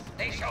regroups.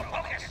 They show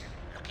focus.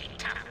 Looking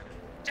tough.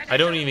 I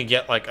don't even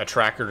get, like, a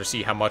tracker to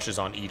see how much is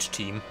on each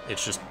team.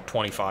 It's just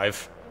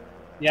 25.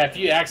 Yeah, if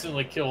you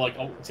accidentally kill, like,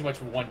 too much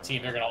of one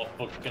team, they're gonna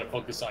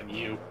focus on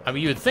you. I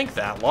mean, you would think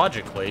that,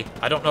 logically.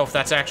 I don't know if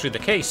that's actually the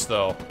case,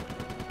 though.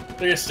 They're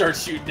gonna start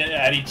shooting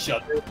at each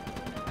other.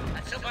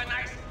 That's super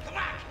nice.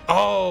 Thwack.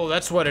 Oh,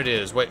 that's what it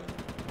is. Wait.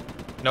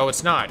 No,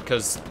 it's not,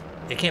 because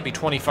it can't be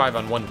 25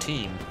 on one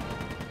team.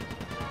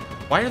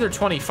 Why are there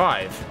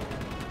 25?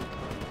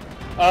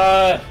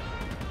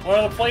 One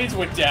of the planes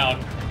went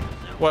down.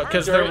 Well,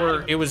 because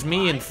it was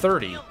me and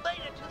 30.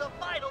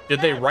 Did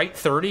they write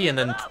 30 and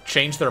then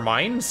change their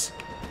minds?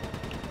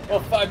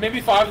 Well, maybe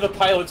 5 of the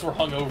pilots were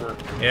hungover.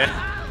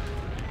 Yeah.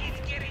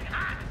 It's getting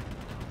hot.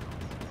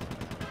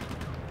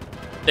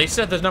 They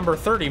said the number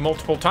 30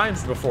 multiple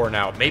times before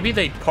now. Maybe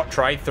they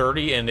tried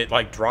 30 and it,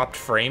 like, dropped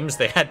frames.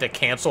 They had to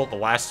cancel at the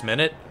last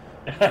minute.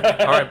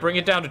 Alright, bring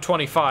it down to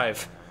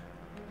 25.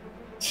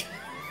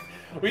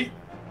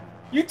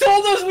 You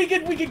told us we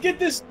could get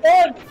this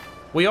done!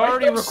 We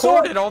already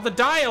recorded all the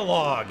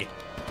dialogue!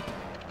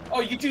 Oh,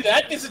 you do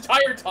that this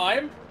entire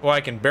time? Well, I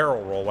can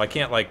barrel roll. I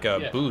can't, like,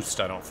 boost,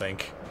 I don't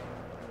think.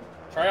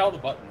 Try all the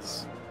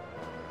buttons.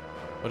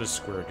 What does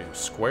square do?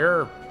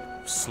 Square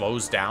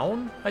slows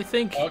down, I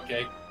think?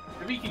 Okay.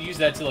 Maybe you can use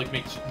that to, like,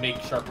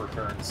 make sharper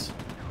turns.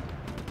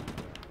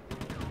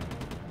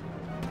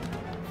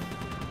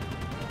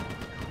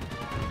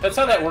 That's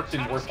how that worked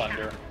in War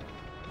Thunder.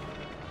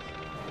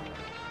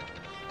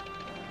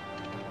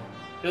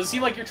 Does it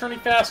seem like you're turning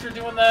faster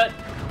doing that?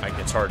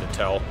 It's hard to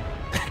tell.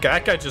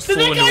 That guy just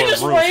flew into a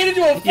roof. Ran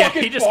into a yeah,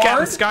 fucking he just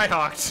barn?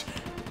 Skyhawked.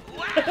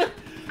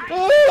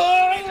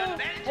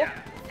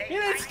 He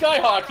didn't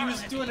Skyhawk. He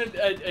was doing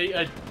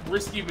a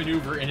risky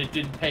maneuver and it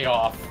didn't pay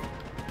off.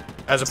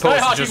 As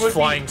opposed to just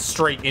flying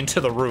straight into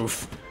the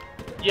roof.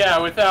 Yeah,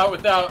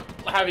 without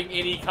having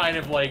any kind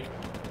of, like,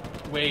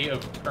 way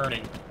of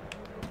turning.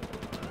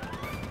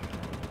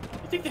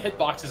 I think the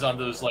hitboxes on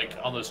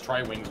those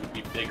tri-wings would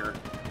be bigger.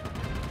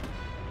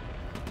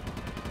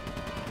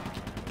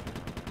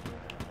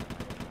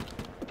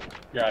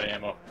 You're out of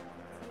ammo.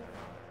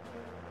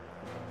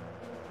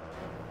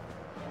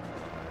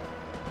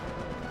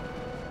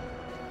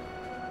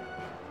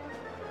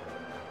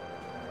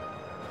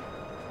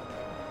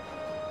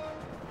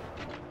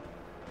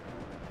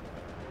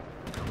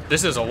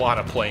 This is a lot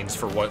of planes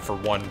for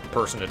one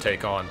person to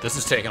take on. This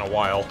is taking a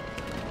while.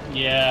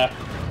 Yeah.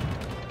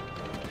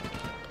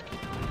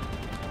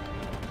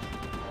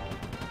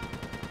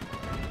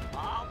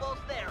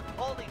 Almost there.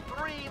 Only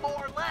 3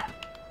 more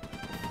left.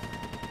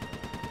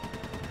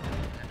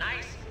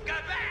 Nice.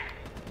 Got back.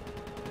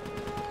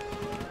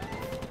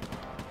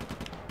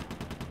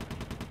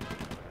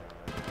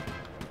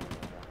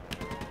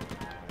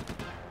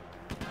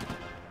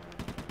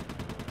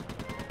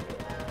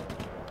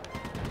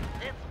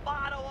 It's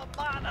mano a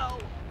mano.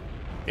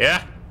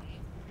 Yeah?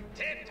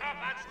 Tip top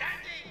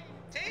outstanding.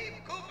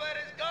 Team Cooper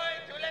is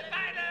going to the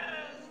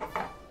finals.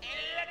 And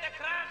let the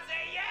crowd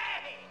say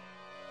yay.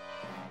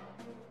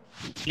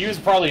 He was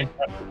probably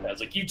impressed with that.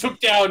 It's like, you took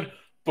down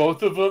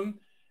both of them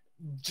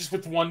just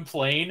with one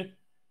plane?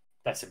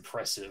 That's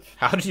impressive.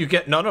 How do you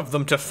get none of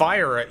them to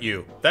fire at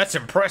you? That's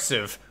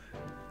impressive.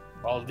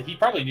 Well, he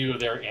probably knew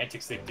their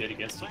antics they did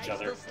against each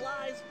other. The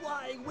slides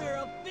flying,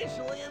 we're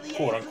officially in the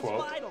Quote, Aces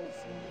unquote. finals.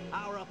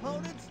 Our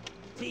opponents,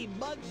 Team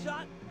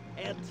Mugshot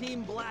and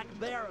Team Black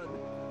Baron.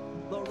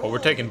 Oh, we're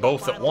taking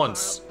both at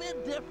once. A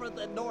bit different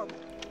than normal.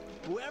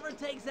 Whoever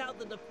takes out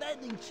the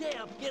defending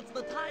champ gets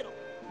the title.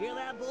 Hear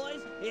that,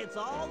 boys? It's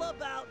all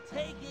about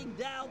taking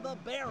down the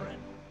Baron.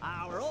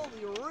 Our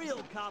only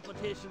real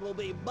competition will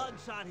be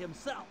Mugshot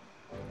himself.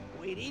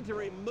 We need to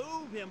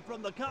remove him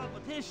from the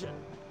competition.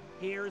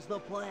 Here's the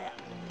plan.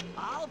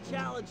 I'll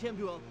challenge him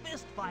to a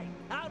fist fight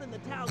out in the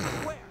town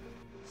square.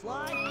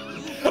 Sly,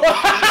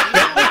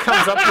 Bentley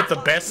comes up with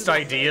the best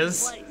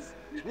ideas.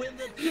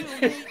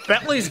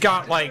 Bentley's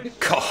got, like,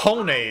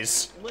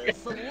 cojones.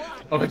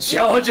 I'm gonna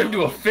challenge him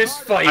to a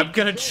fist fight. I'm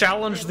gonna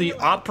challenge the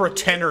opera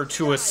tenor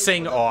to a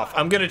sing-off.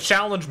 I'm gonna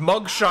challenge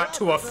Mugshot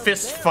to a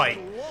fist fight.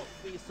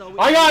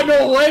 I got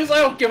no legs, I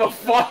don't give a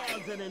fuck.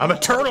 I'm a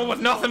turtle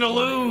with nothing to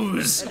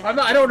lose.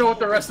 I don't know what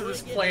the rest of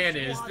this plan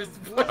is.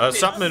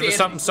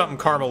 Something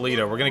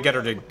Carmelita. We're gonna get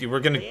her to. We're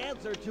gonna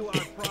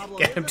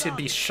get him to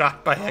be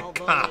shot by a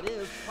cop.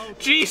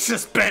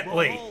 Jesus,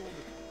 Bentley.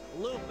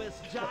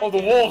 Oh,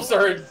 the wolves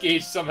are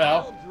engaged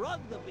somehow.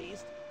 Drug the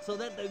beast so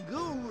that the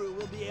guru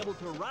will be able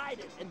to ride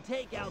it and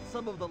take out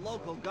some of the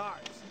local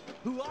guards,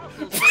 who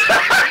also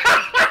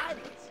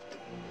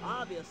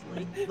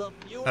obviously the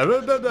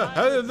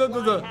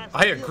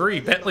I agree.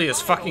 Bentley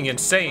is fucking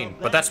insane,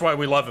 but that's why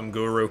we love him,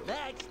 Guru.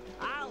 Next,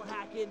 I'll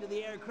hack into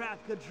the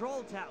aircraft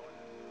control tower.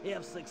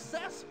 If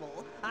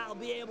successful, I'll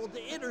be able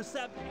to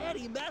intercept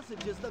any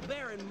messages the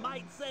Baron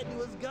might send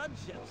to his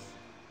gunships.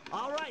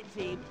 All right,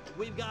 team,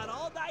 we've got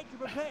all night to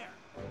prepare.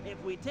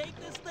 If we take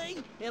this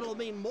thing, it'll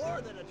mean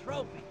more than a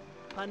trophy.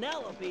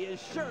 Penelope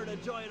is sure to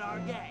join our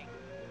gang.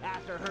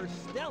 After her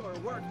stellar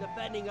work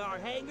defending our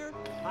hangar,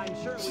 I'm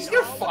sure She's we'd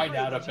gonna all find agree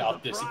out that she's about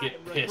a this and prime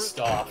get pissed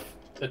off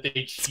that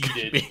they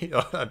cheated. Be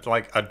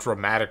like a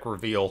dramatic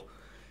reveal.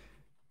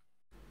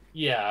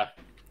 Yeah.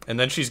 And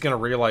then she's gonna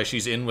realize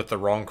she's in with the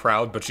wrong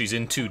crowd, but she's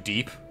in too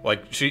deep.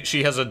 Like,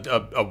 she has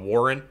a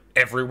warrant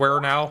everywhere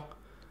now.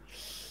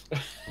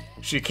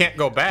 She can't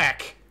go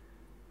back.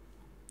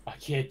 I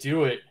can't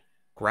do it.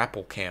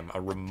 Grapple cam,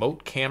 a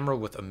remote camera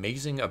with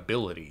amazing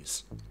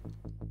abilities.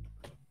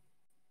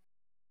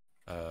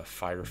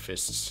 Fire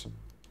fists,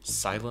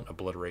 silent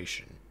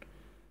obliteration.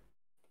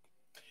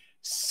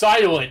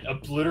 Silent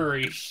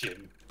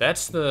obliteration.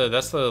 That's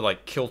the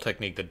like kill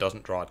technique that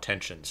doesn't draw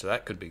attention, so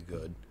that could be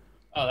good.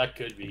 Oh, that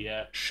could be,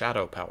 yeah.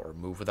 Shadow power,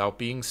 move without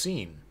being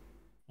seen.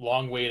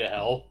 Long way to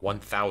hell.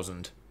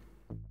 1,000.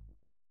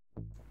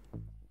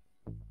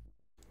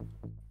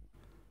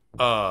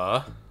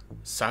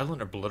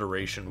 Silent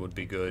obliteration would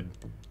be good.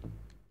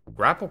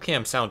 Grapple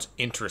cam sounds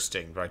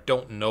interesting, but I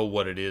don't know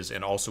what it is,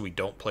 and also we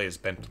don't play as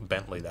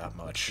Bentley that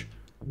much.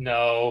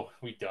 No,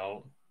 we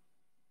don't.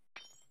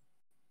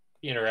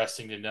 Be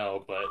interesting to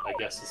know, but I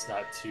guess it's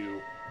not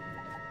too...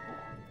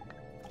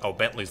 Oh,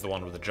 Bentley's the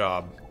one with the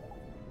job.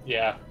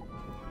 Yeah.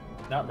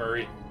 Not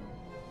Murray.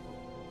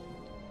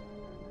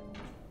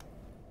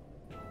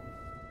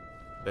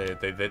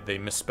 They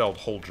misspelled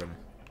Holdrum.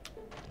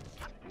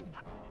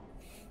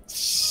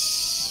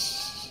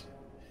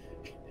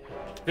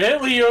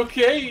 Bentley,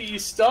 okay? You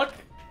stuck?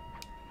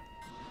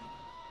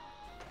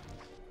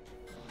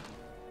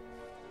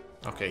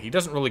 Okay, he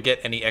doesn't really get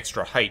any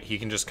extra height. He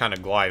can just kind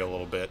of glide a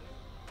little bit.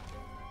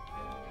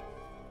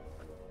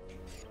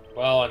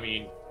 Well, I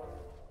mean...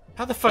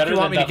 How the fuck do you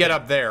want me to get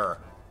up there?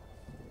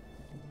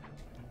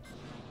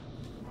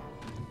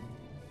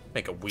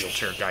 Make a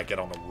wheelchair guy get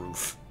on the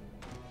roof.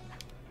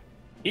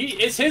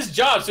 It's his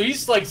job, so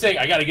he's like saying,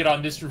 I gotta get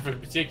on this roof in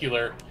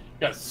particular.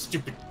 Got a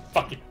stupid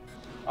fucking...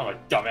 I'm a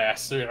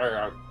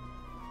dumbass.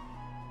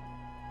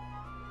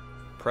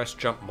 Press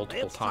jump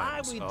multiple It's time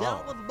times. we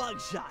dealt with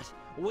Mugshot.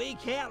 We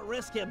can't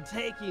risk him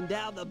taking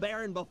down the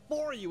Baron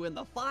before you in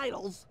the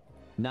finals.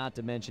 Not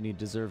to mention he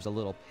deserves a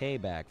little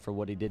payback for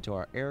what he did to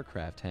our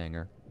aircraft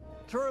hangar.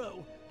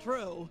 True,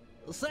 true.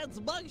 Since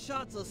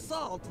Mugshot's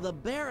assault, the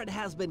Baron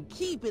has been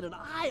keeping an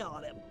eye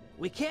on him.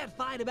 We can't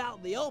fight him out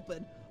in the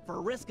open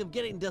for risk of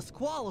getting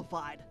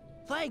disqualified.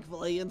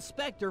 Thankfully,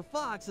 Inspector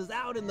Fox is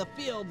out in the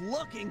field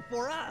looking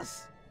for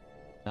us.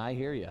 I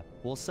hear ya.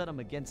 We'll set them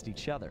against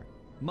each other.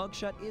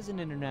 Mugshot is an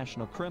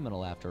international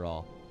criminal after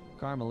all.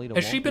 Carmelita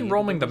Has won't she be been able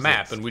roaming to the map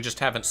resist. and we just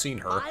haven't seen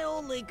her? My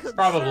only concern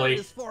Probably.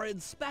 is for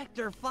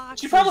Inspector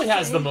Fox. She probably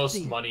has the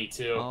most money,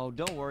 too. Oh,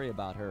 don't worry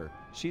about her.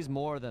 She's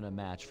more than a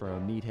match for a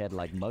meathead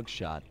like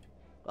Mugshot.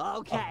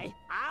 Okay,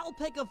 I'll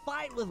pick a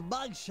fight with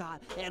Mugshot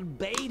and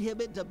bait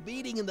him into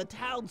meeting in the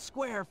town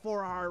square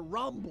for our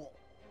rumble.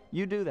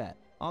 You do that.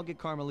 I'll get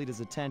Carmelita's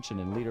attention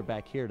and lead her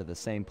back here to the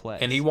same place.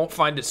 And he won't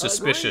find it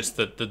suspicious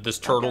that this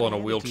turtle in a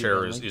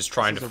wheelchair is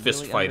trying to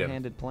fist fight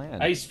him.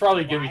 He's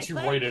probably gonna be too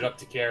roided up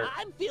to care.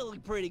 I'm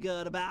feeling pretty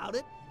good about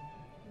it.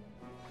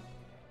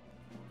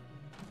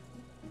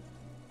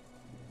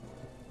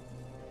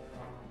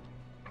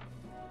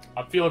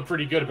 I'm feeling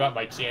pretty good about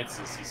my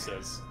chances, he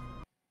says.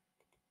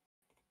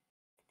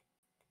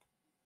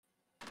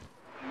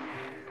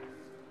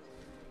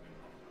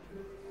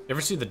 You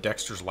ever see the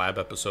Dexter's Lab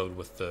episode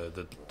with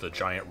the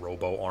giant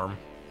robo arm?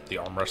 The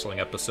arm wrestling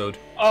episode?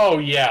 Oh,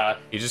 yeah.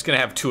 You're just gonna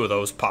have two of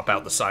those pop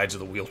out the sides of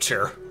the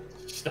wheelchair.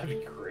 That'd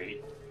be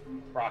great.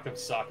 Rock'em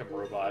sock'em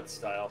robot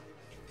style.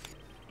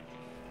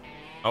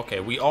 Okay,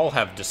 we all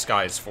have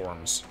disguise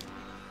forms.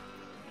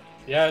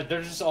 Yeah,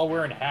 they're just all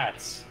wearing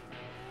hats.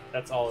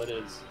 That's all it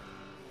is.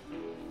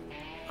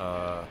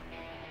 What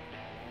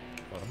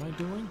am I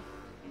doing?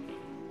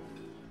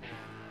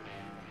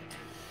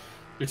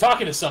 You're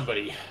talking to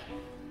somebody.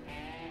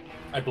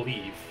 I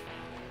believe.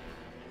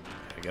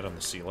 Can I get on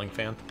the ceiling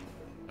fan?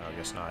 No, I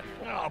guess not.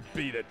 I'll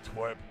beat it,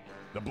 twerp.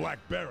 The Black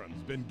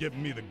Baron's been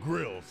giving me the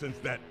grill since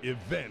that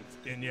event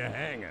in your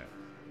hangar.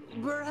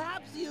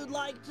 Perhaps you'd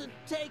like to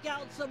take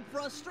out some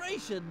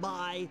frustration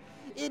by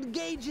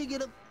engaging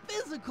in a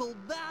physical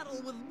battle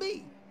with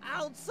me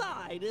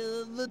outside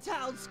the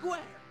town square.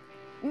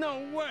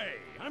 No way!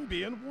 I'm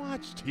being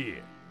watched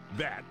here.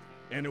 That,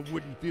 and it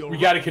wouldn't feel We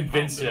right gotta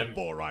convince pounding him. a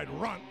four-eyed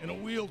runt in a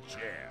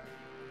wheelchair.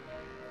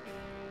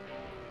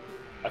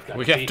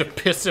 We have to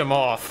piss him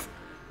off.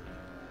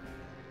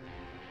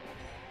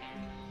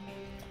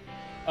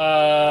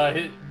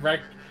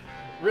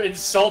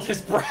 Insult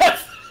his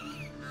breath.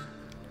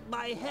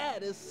 My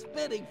head is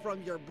spinning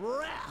from your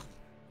breath.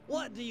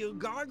 What, do you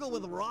gargle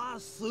with raw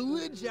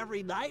sewage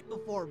every night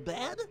before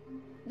bed?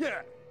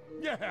 Yeah,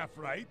 you're half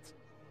right.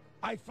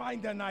 I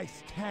find a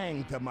nice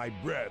tang to my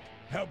breath.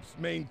 Helps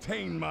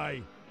maintain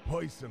my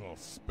personal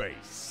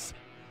space.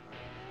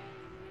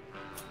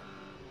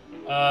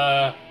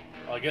 Well,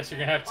 I guess you're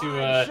gonna have to,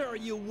 I'm sure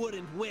you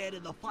wouldn't win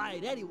in the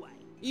fight anyway.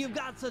 You've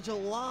got such a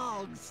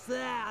long,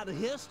 sad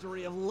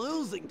history of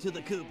losing to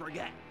the Cooper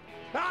gang.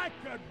 I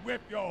could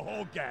whip your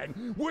whole gang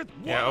with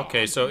one Yeah,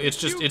 okay, arm. so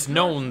it's You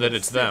known that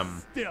it's sit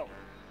them. Still.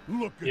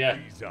 Look at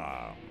these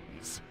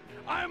arms.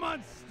 I'm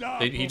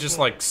unstoppable. He just,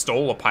 like,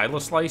 stole a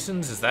pilot's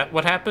license? Is that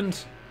what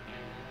happened?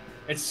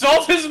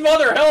 Insult his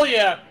mother, hell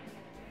yeah!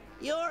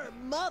 Your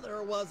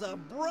mother was a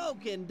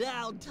broken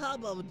down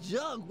tub of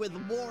junk with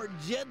more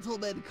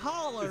gentleman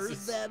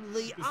callers than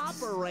the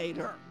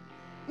operator.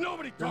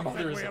 Nobody talks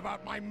that way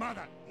about my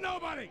mother.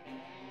 Nobody!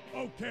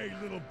 Okay,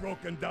 little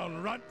broken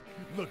down runt.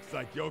 Looks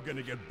like you're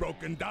gonna get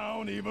broken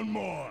down even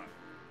more.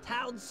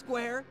 Town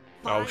Square.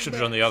 Oh, we should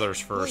have done the others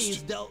first.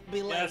 Please don't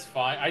be late. That's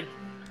fine.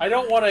 I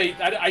don't want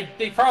to.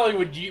 They probably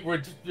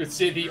would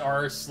say the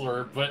R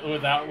slur, but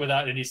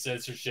without any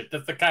censorship.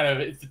 That's the kind of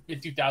it's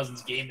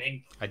 2000s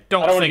gaming. I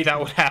don't think that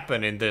would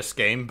happen in this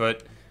game,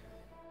 but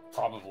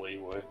probably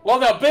would. Well,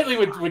 no, Bentley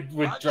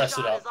would dress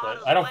it up,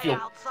 but I don't feel.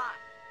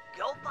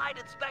 Go find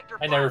Inspector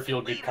I never Fox feel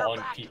and good lead her calling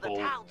back to the people.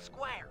 town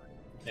square.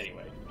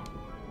 Anyway.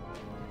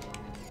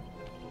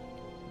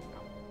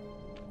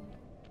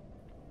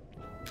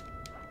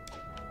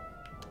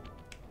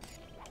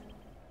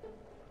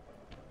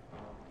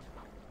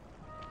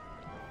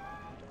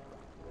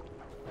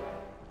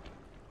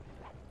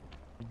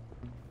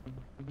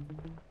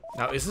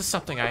 now is this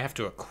something I have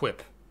to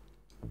equip?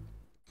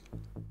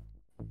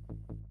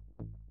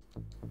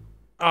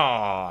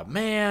 Aw,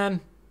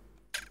 man.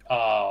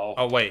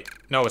 Oh, wait.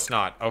 No, it's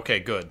not. Okay,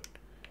 good.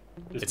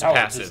 It's a power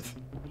passive.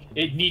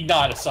 It need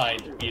not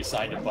be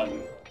assigned a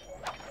button.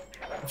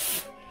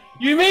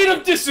 You made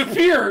him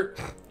disappear!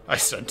 I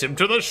sent him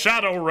to the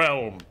Shadow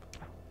Realm.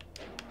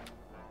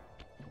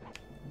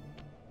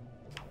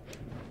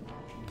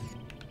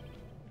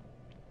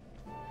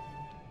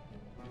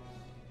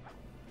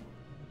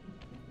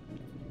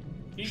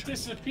 He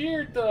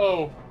disappeared,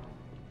 though.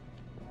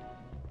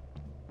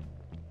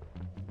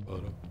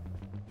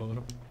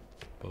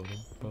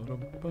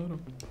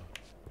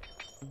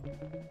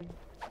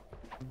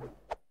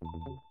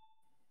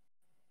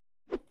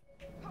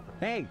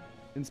 Hey,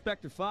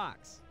 Inspector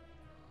Fox.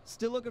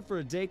 Still looking for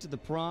a date to the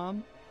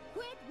prom?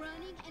 Quit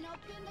running and I'll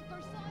pin the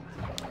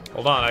corsage.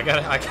 Hold on, I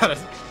gotta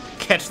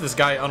catch this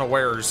guy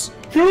unawares.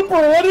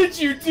 Cooper, what did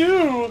you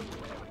do?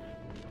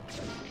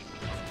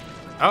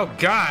 Oh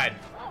God.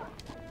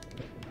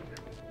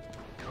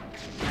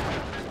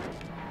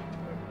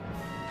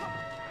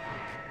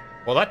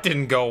 Well, that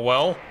didn't go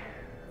well.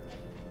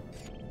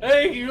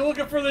 Hey, you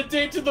looking for the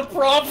date to the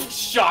prom?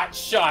 Shot.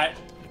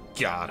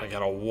 God, I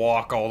gotta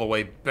walk all the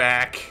way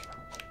back.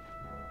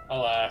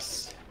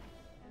 Alas.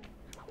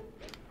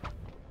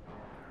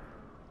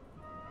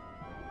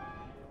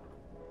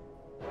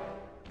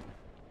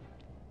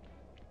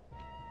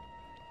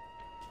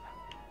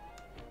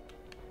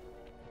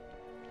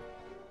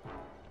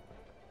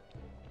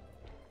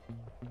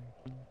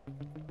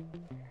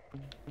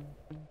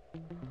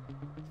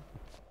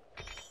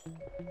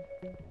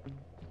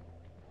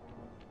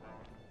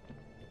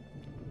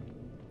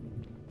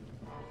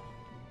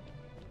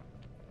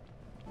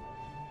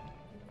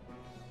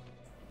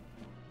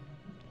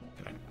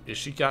 Is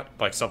she got,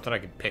 like, something I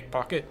can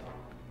pickpocket?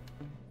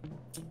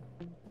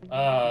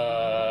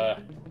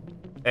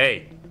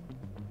 Hey.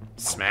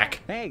 Smack.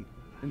 Hey,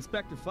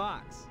 Inspector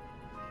Fox.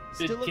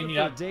 Still looking can you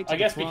for a not? date to I the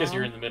guess because prom?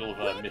 you're in the middle of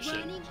a Quit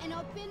mission. running and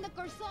I'll pin the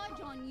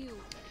corsage on you.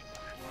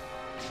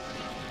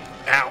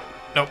 Ow.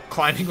 Nope,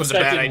 climbing was a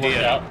That bad didn't work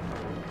idea. out.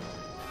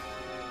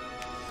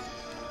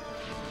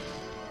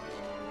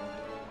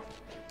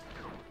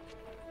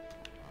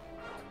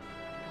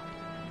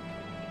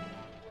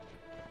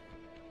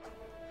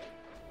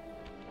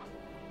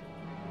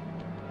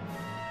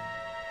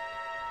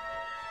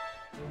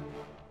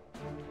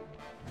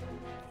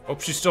 Hope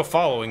she's still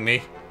following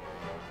me.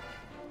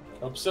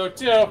 Hope so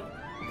too.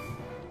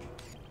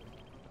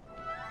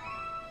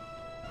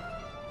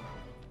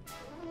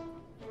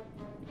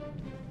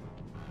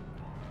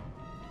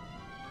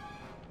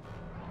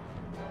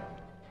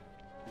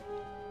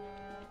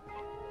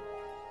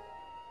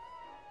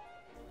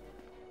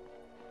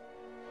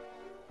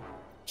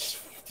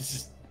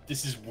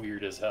 This is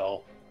weird as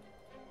hell.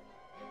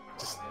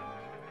 Just...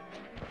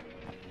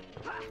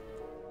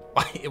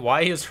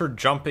 Why is her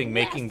jumping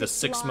making the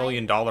 $6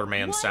 million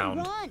man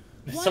sound?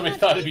 Somebody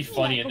thought it'd be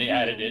funny and they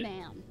added it.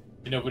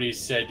 And nobody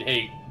said,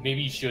 hey,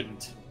 maybe you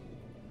shouldn't.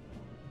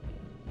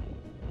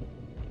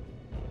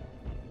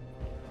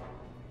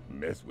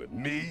 Mess with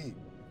me?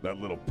 That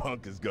little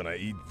punk is gonna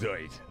eat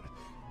dirt.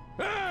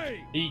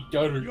 Hey! Eat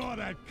dirt. You're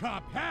that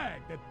cop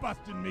hag that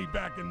busted me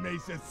back in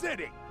Mesa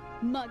City.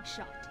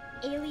 Mugshot,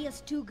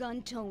 alias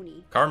Two-Gun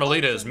Tony.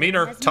 Carmelita is Also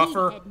meaner, known as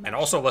tougher, Meathead and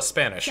also less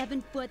Spanish.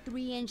 7 foot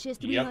 3 inches,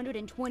 Yep.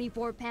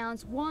 324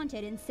 pounds,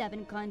 wanted in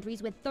 7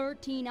 countries with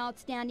 13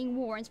 outstanding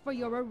warrants for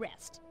your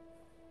arrest.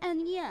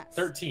 And yes,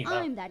 13, huh?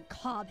 I'm that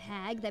cob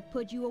hag that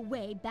put you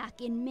away back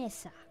in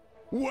Mesa.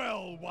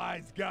 Well,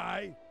 wise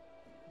guy.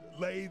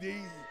 Lady,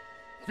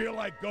 feel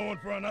like going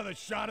for another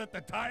shot at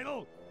the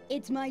title?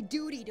 It's my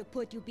duty to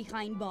put you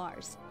behind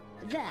bars.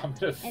 That, I'm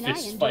gonna and I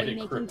fist enjoy fight a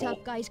making cripple.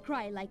 tough guys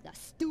cry like the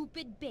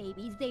stupid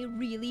babies they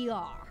really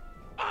are.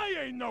 I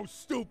ain't no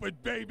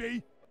stupid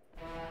baby.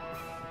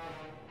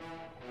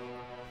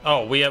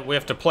 Oh, we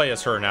have to play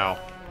as her now.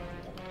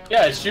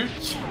 Yeah, shoot.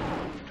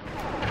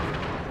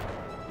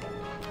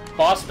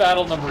 Boss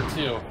battle number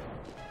 2.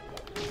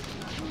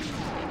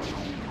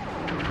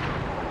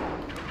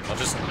 I'll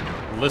just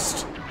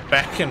list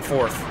back and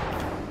forth.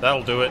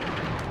 That'll do it.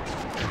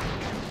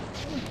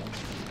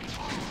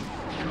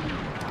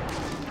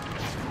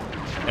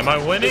 Am I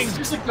winning?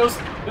 This is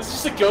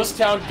just a ghost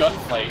town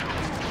gunfight.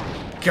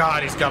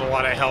 God, he's got a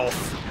lot of health.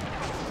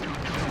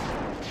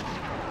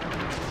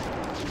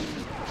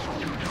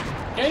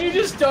 Can you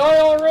just die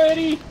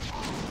already?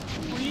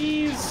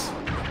 Please.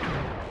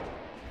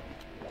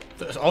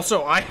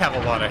 Also, I have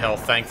a lot of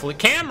health, thankfully.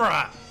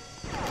 Camera!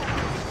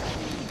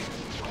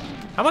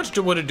 How much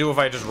would it do if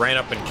I just ran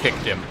up and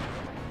kicked him?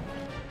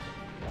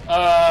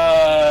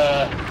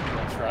 I'll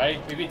try.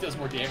 Maybe it does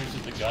more damage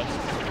than the gun.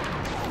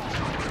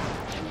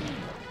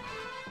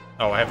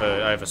 Oh, I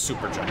have a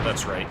super jump,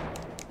 that's right.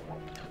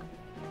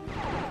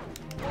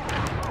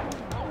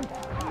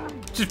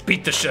 Just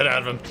beat the shit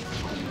out of him.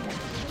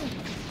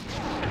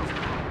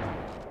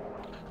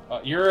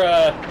 You're,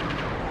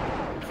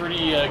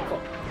 pretty,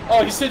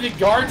 Oh, you said the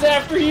guards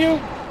after you?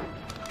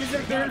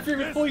 Because they're interfering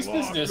with police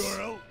business.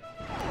 Girl.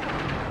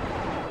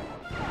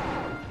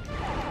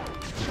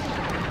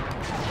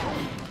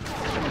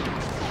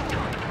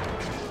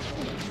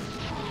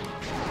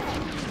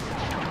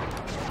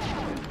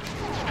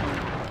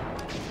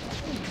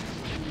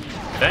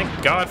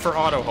 Thank God for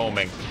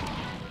auto-homing.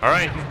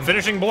 Alright,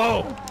 finishing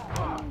blow.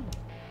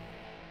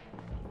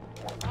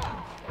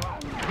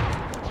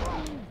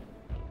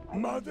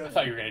 Mother, I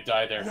thought you were gonna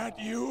die there. that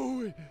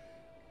you?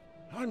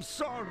 I'm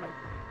sorry.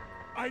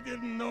 I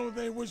didn't know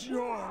they was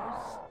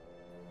yours.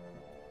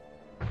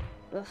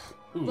 Ugh,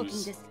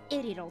 looking this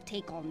idiot'll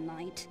take all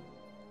night.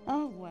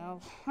 Oh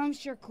well, I'm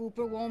sure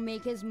Cooper won't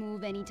make his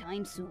move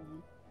anytime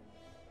soon.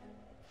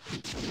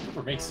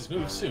 Cooper makes his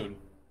move soon.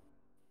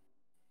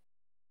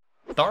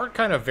 The art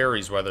kind of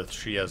varies whether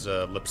she has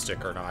a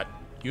lipstick or not.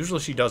 Usually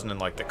she doesn't in,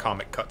 like, the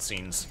comic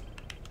cutscenes.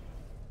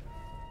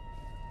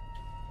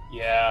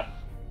 Yeah.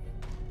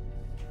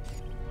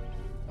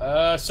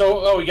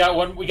 We got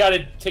one. We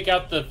gotta take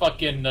out the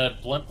fucking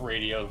blimp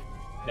radio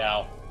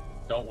now,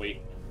 don't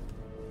we?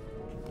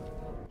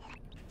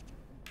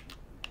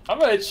 I'm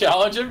gonna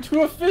challenge him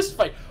to a fist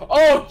fight.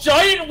 Oh,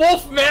 Giant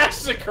Wolf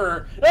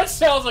Massacre! That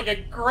sounds like a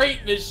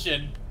great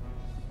mission.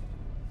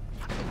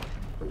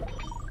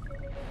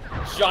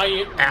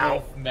 Giant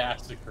Wolf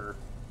Massacre.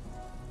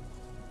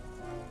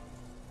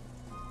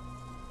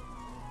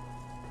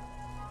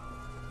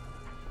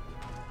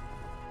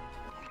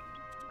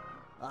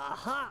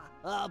 Aha!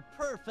 A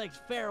perfect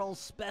feral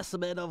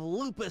specimen of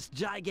Lupus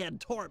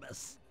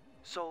gigantormus.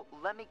 So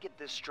let me get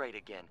this straight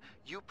again.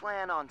 You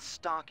plan on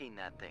stalking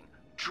that thing,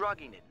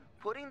 drugging it,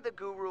 putting the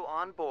guru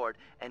on board,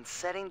 and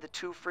setting the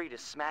two free to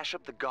smash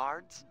up the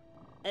guards?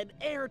 An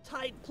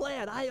airtight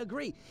plan, I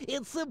agree.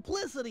 It's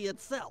simplicity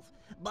itself.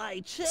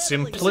 By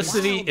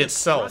Simplicity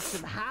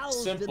itself.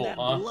 Simple, that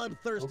huh?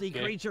 bloodthirsty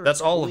Okay. creature, That's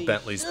all of we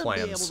Bentley's should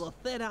plans. Be able to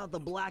thin out the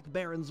Black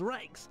Baron's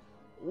ranks,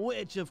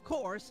 which of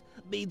course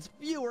means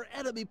fewer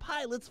enemy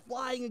pilots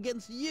flying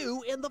against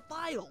you in the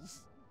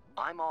finals.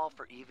 I'm all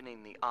for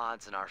evening the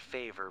odds in our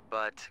favor,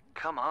 but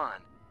come on.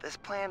 This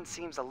plan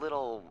seems a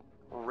little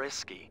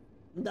risky.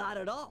 Not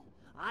at all.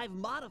 I've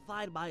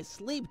modified my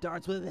sleep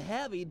darts with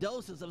heavy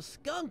doses of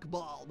skunk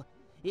balm.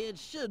 It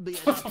should be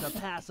enough to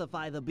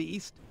pacify the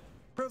beast,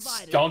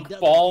 provided Skunk he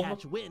doesn't balm?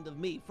 catch wind of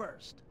me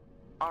first.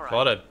 All right, A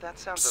lot of that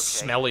sounds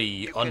okay. smelly,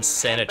 You can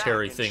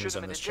unsanitary hang back and things shoot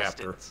in him this at a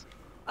chapter. distance.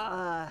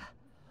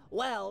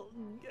 Well,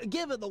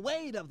 given the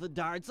weight of the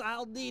darts,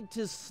 I'll need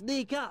to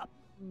sneak up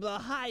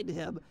behind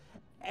him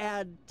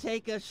and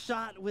take a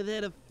shot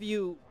within a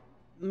few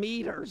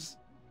meters.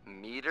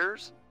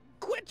 Meters?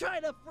 Quit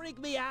trying to freak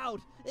me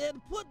out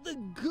and put the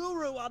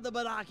guru on the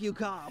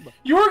monocucom.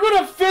 You were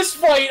gonna fist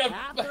fight a...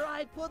 After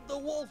I put the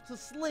wolf to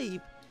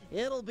sleep,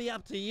 it'll be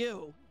up to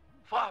you.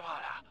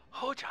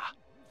 Hoja.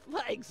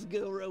 Thanks,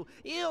 Guru.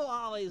 You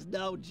always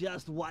know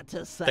just what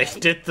to say. They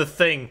did the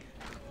thing.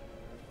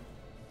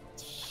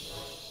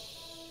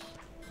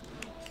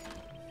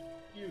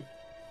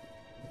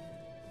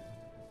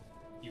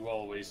 You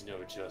always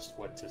know just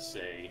what to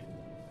say.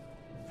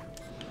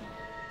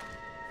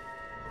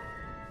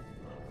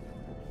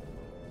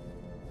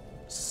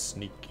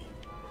 Sneaky.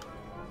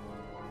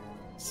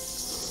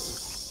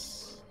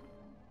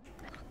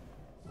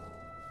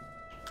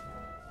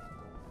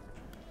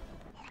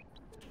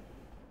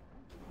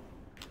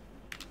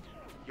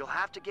 You'll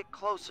have to get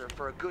closer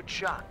for a good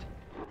shot.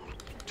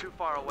 Too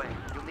far away.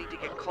 You'll need to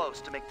get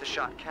close to make the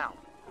shot count.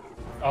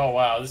 Oh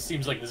wow, this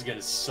seems like this is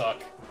gonna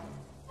suck.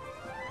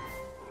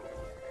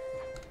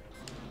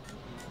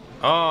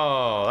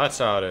 Oh, that's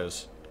how it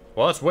is.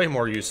 Well, that's way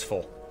more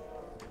useful.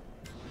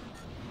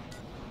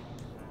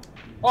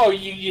 Oh,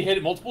 you hit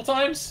it multiple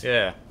times?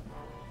 Yeah.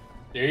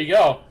 There you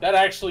go. That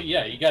actually,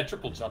 yeah, you got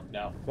triple jump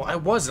now. Well, I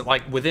wasn't,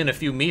 like, within a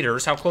few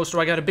meters. How close do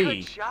I gotta be?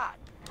 Good shot.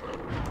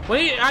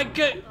 Wait,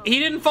 he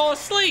didn't fall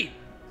asleep!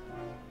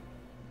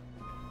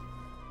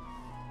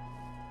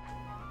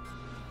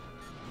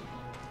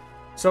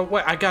 So,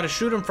 wait, I gotta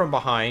shoot him from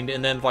behind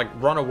and then, like,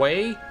 run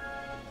away?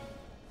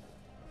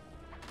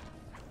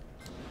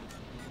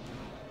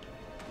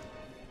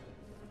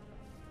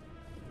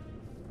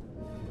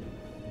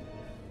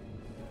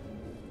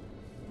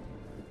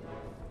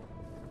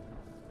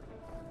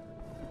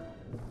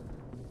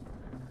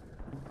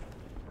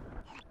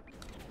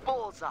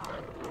 Bullseye.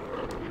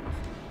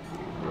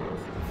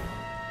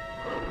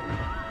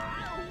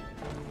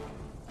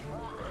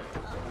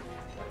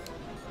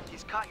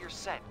 He's caught your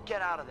scent.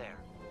 Get out of there.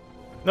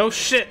 No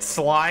shit,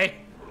 Sly.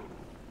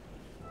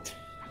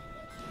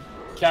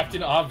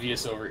 Captain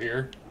Obvious over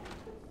here.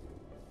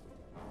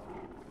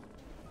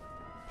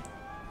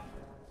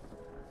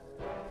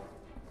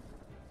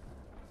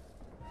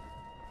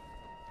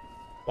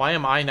 Why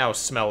am I now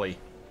smelly?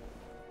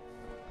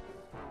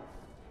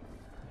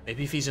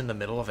 Maybe if he's in the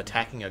middle of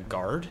attacking a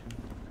guard?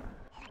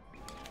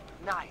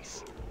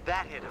 Nice.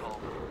 That hit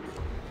home.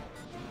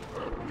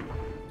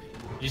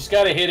 You just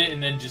gotta hit it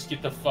and then just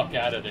get the fuck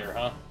out of there,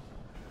 huh?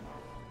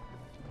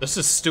 This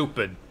is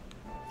stupid.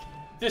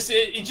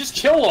 It just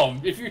kill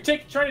them. If you're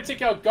trying to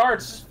take out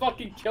guards, just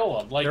fucking kill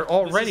them. Like, they're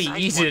already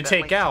easy to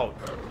take out.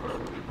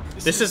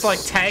 This is like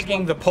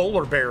tagging the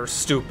polar bears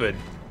stupid.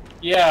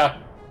 Yeah.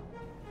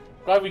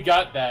 Glad we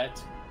got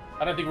that.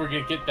 I don't think we're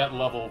gonna get that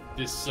level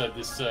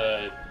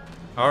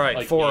All right,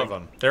 like, 4 game. of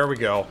them. There we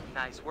go.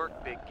 Nice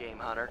work, big game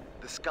hunter.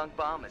 The skunk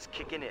bomb is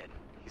kicking in.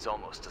 He's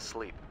almost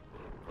asleep.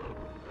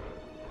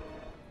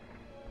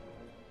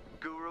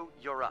 Guru,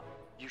 you're up.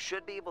 You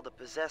should be able to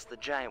possess the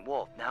giant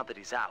wolf now that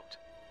he's out.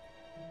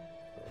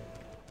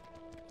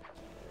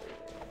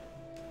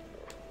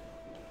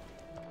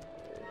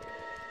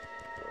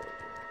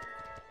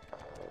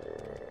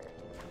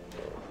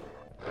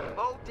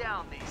 Mow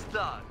down these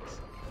thugs.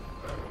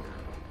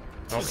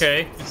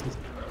 Okay.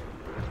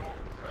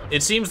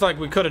 It seems like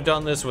we could have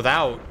done this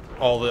without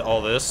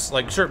all this.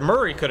 Like, sure,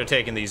 Murray could have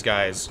taken these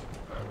guys.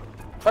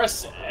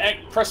 Press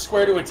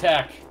square to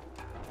attack.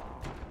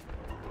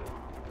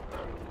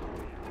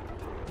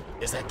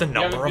 Is that the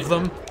number of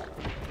them?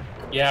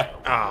 Yeah.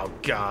 Oh,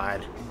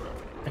 God.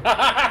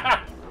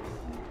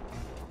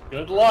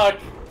 Good luck.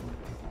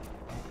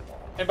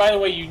 And by the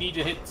way, you need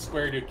to hit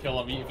square to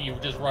kill him. If you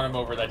just run him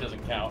over, that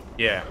doesn't count.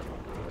 Yeah.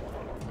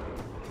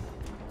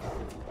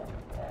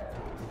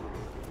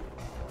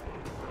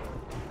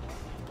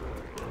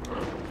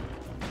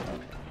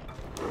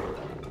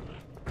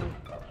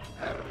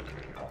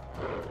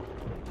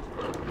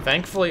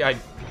 Thankfully, it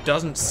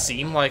doesn't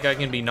seem like I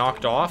can be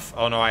knocked off.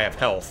 Oh no, I have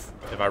health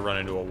if I run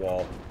into a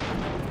wall.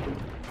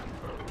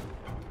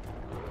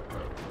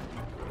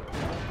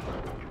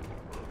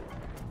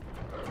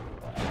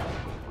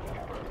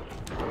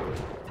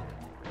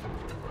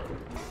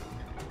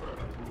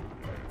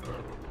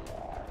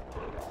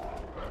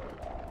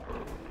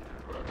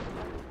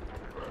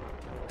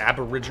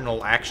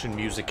 Aboriginal action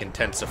music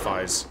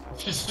intensifies.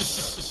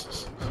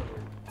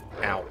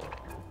 Ow.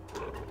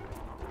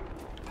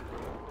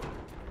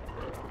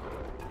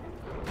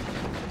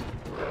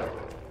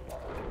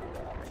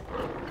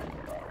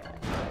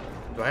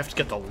 Do I have to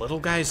get the little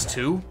guys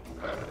too?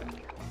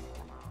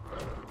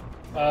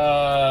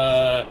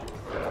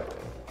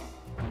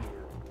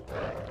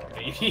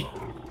 Maybe.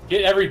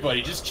 Get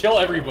everybody. Just kill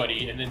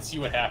everybody and then see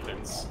what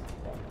happens.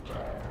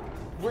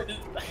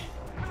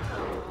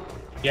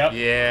 Yep.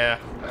 Yeah.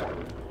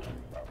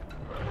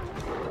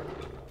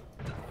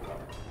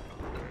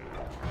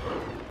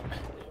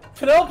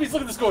 Penelope's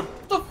looking at this going,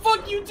 what the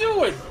fuck you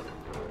doing?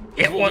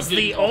 It was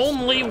the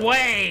only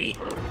way!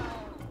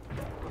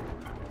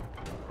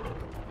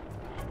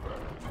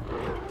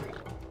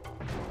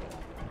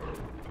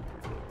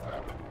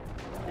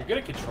 You're good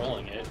at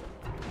controlling it.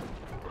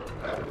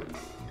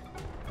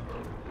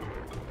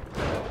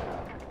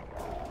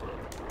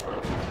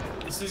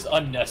 This is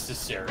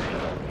unnecessary.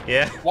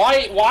 Yeah.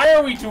 Why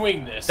are we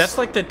doing this? That's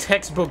like the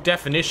textbook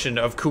definition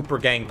of Cooper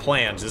Gang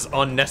plans, is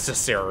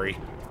unnecessary.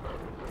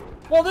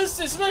 Well, this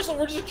especially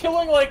we're just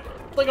killing like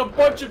a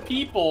bunch of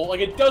people, like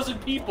a dozen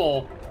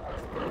people,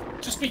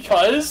 just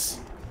because.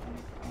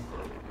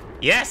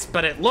 Yes,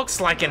 but it looks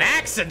like an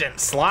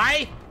accident,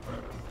 Sly.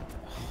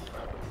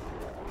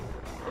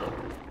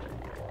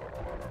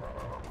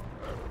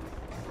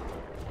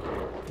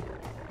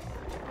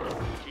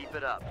 Keep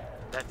it up.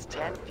 That's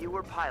 10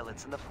 fewer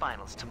pilots in the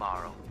finals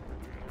tomorrow.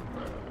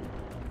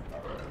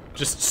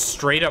 Just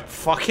straight up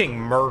fucking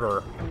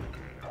murder.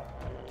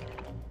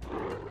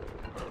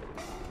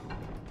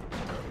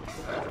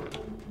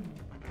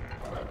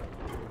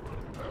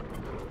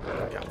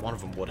 Yeah, one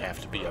of them would have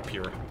to be up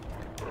here.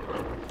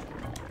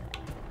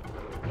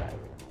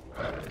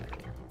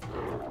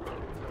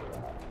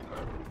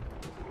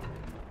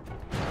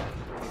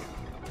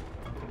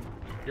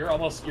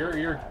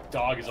 Your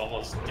dog is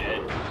almost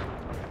dead.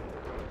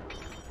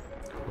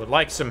 Would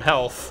like some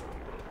health.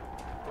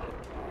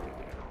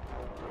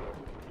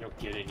 You don't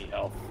get any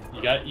health.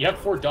 You have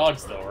 4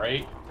 dogs though,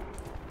 right?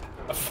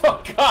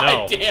 Oh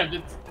god No. damn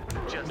it.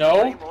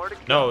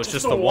 No, it's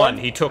just the one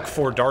he took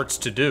 4 darts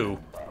to do.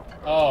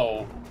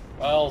 Oh.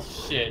 Well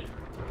shit.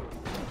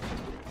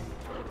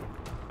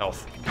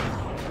 Health.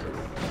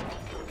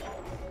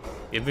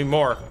 Give me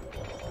more.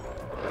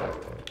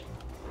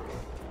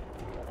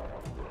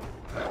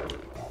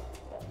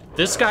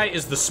 This guy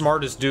is the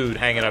smartest dude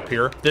hanging up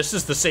here. This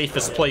is the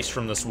safest place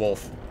from this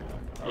wolf.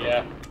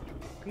 Yeah.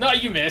 No,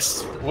 you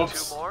missed.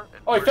 Whoops.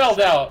 Oh, he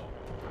fell out.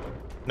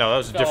 No, that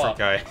was a Fell different off.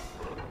 guy.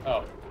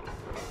 Oh.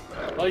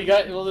 Well, you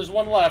got. Well, there's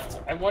one left.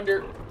 I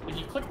wonder if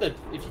you click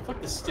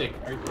the stick.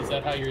 Is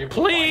that how you're able to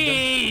find them?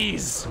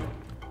 Please.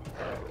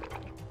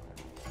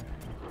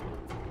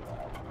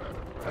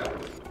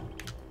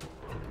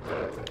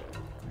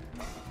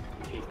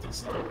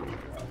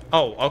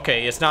 Oh,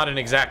 okay. It's not an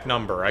exact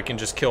number. I can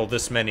just kill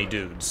this many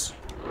dudes.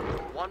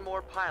 One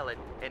more pilot,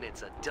 and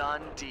it's a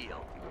done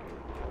deal.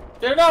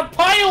 They're not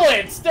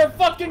pilots! They're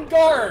fucking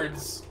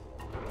guards!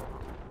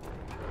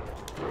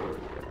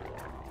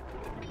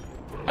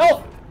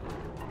 Help!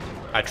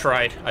 I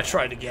tried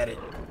to get it.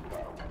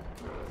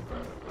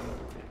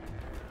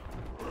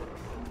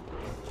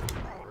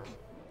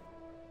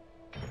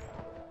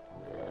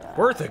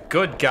 We're the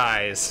good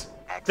guys.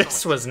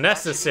 This was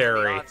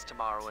necessary.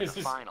 Tomorrow in the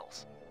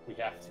finals. We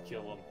have to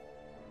kill him.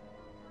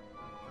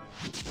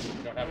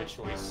 We don't have a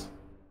choice.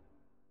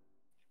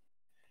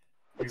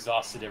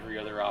 Exhausted every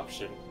other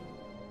option.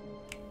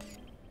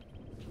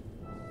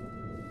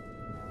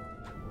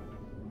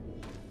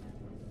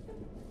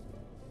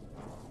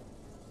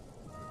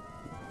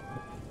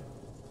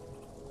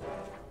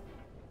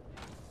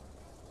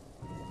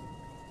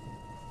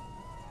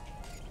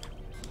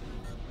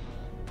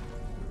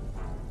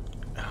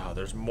 Oh,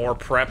 there's more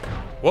prep.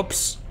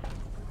 Whoops.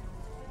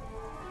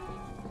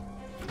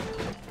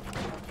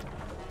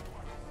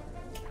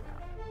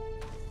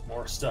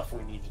 More stuff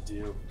we need to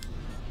do.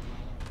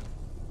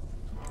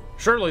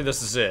 Surely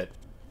this is it.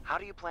 How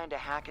do you plan to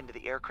hack into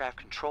the aircraft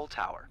control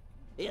tower?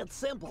 It's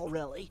simple,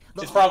 really.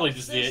 The It's probably whole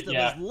just it, system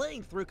yeah. is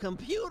linked through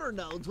computer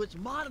nodes which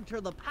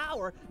monitor the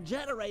power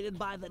generated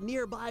by the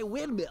nearby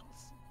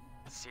windmills.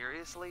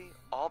 Seriously?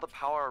 All the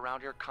power around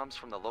here comes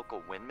from the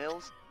local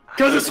windmills?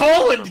 'Cause it's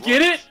Holland,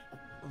 get it?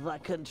 The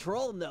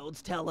control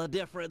nodes tell a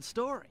different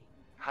story.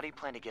 How do you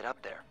plan to get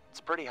up there?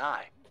 It's pretty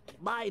high.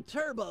 My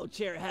turbo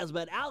chair has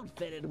been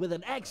outfitted with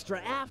an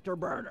extra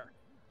afterburner.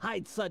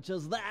 Heights such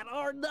as that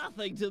are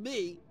nothing to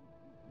me.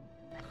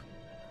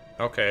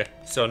 Okay,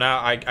 so now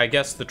I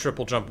guess the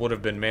triple jump would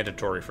have been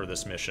mandatory for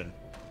this mission.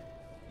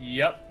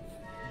 Yep.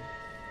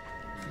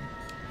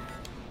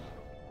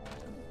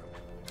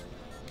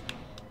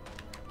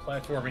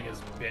 Platforming is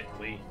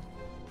Bentley.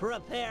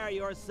 Prepare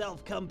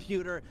yourself,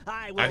 computer.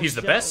 I will He's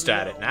the show best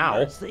at no it now.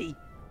 mercy.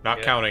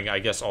 Not counting, I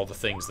guess, all the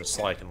things that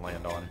Sly can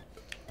land on.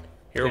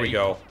 Here we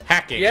go.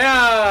 Hacking.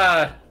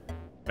 Yeah!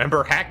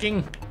 Remember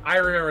hacking? I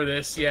remember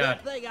this, yeah.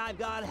 Good thing I've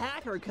got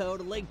hacker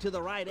code linked to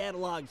the right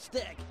analog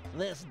stick.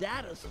 This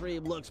data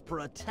stream looks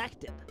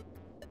protected.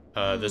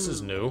 This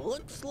is new.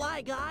 Looks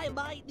like I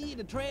might need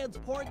to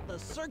transport the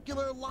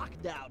circular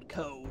lockdown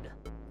code.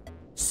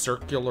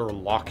 Circular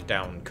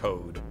lockdown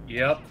code.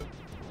 Yep.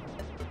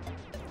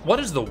 What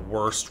is the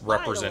worst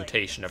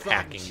representation of some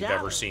hacking you've ever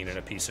challenge. seen in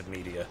a piece of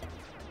media?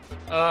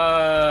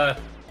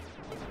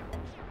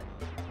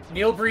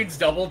 Neil Breen's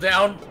Double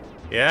Down.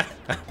 Yeah?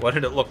 What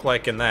did it look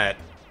like in that?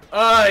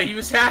 He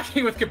was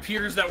hacking with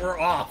computers that were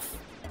off.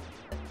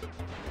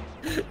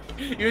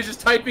 He was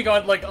just typing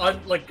on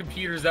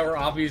computers that were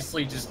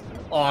obviously just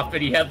off,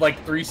 and he had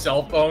like 3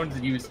 cell phones,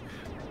 and he was.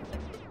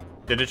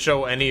 Did it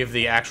show any of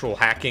the actual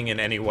hacking in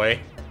any way?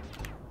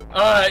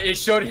 It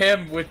showed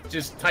him with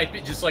just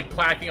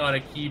clacking on a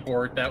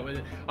keyboard that was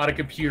on a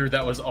computer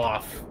that was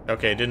off.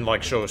 Okay, it didn't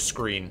like show a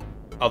screen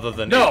other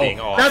than No, it being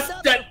off.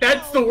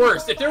 that's the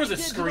worst. If there was a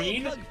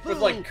screen with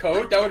like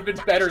code, that would have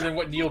been better than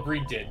what Neil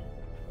Breen did.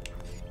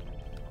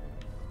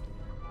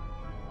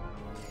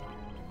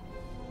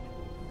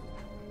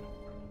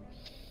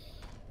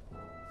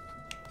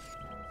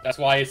 That's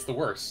why it's the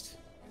worst.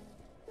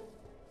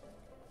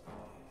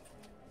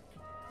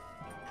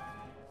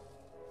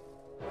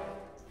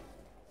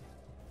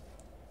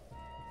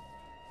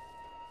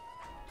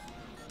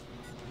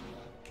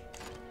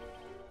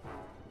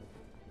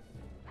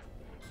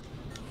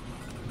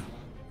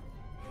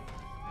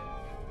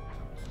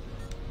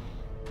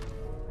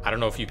 I don't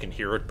know if you can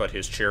hear it, but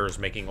his chair is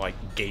making like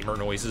gamer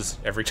noises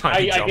every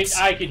time he jumps.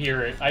 I can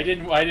hear it. I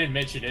didn't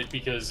mention it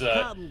because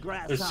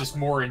there's just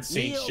more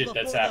insane Kneel shit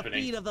that's before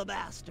happening. The feet of the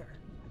master.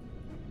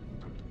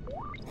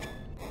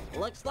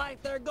 Looks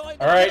like they're going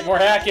to All right, have more a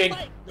hacking.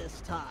 fight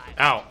this time.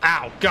 Ow,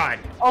 ow, God.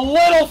 A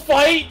little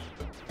fight.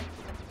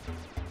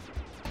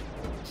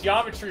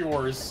 Geometry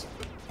Wars.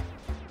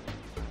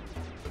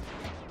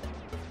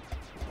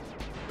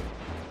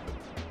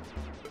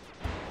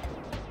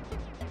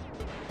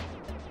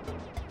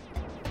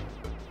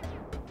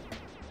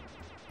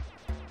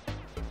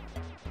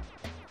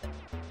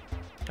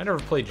 I never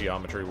played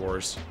Geometry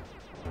Wars.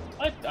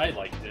 I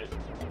liked it.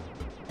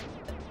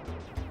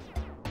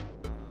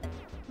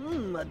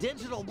 A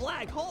digital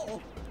black hole?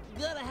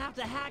 Gonna have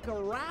to hack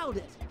around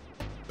it.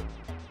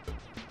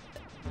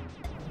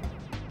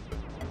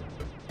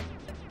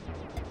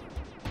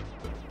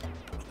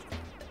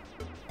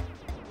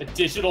 A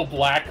digital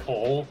black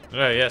hole.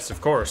 Yes,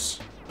 of course.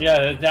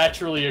 Yeah,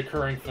 naturally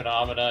occurring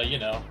phenomena, you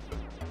know.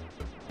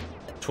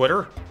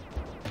 Twitter?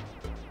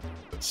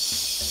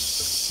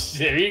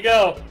 There you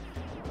go.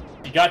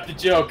 You got the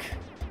joke.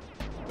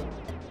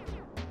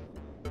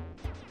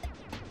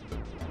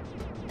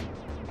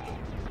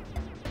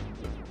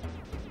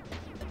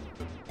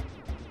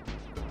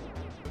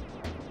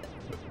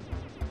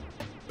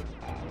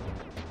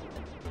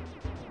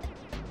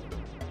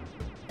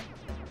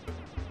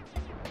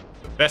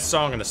 Best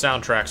song in the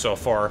soundtrack so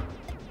far.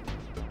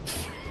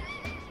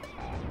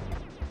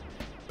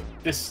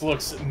 This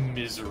looks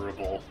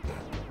miserable.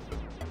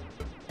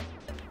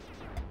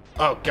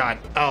 Oh, God.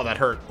 Oh, that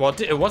hurt. Well,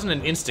 it wasn't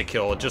an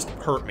insta-kill. It just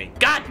hurt me.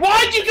 God!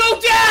 Why'd you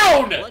go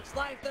down? Looks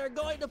like they're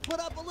going to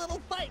put up a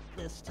little fight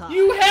this time.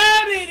 You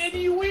had it and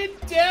you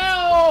went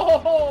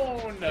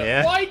down!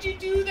 Yeah. Why'd you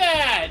do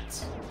that?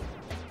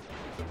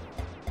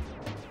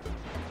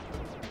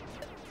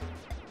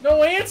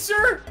 No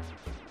answer?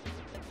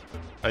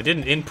 I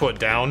didn't input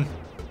down.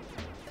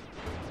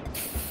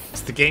 It's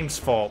the game's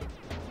fault.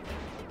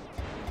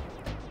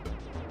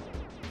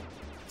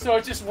 So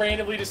it just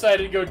randomly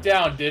decided to go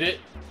down, did it?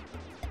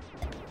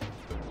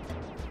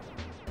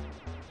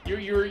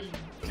 You were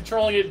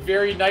controlling it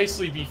very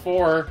nicely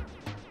before.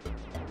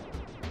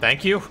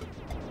 Thank you.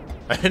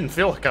 I didn't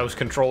feel like I was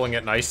controlling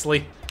it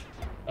nicely.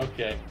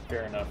 Okay,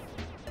 fair enough.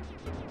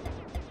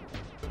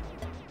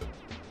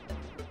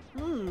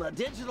 A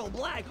digital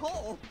black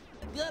hole?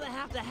 Gonna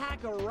have to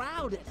hack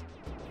around it.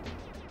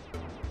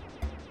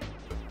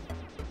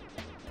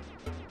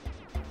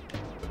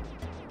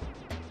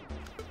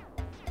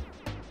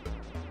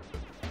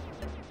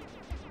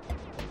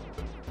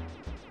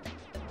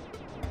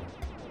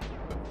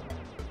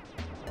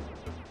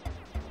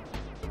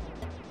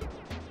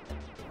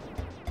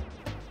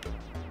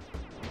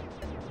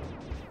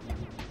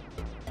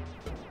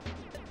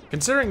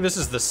 Considering this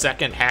is the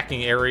second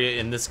hacking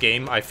area in this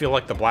game, I feel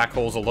like the black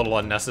hole's a little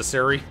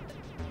unnecessary.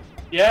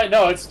 Yeah,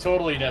 no, it's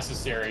totally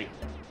necessary.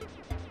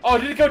 Oh,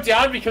 did it go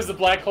down because the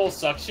black hole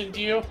suctioned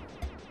you?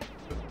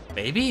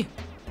 Maybe?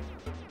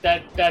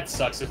 That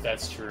sucks if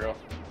that's true.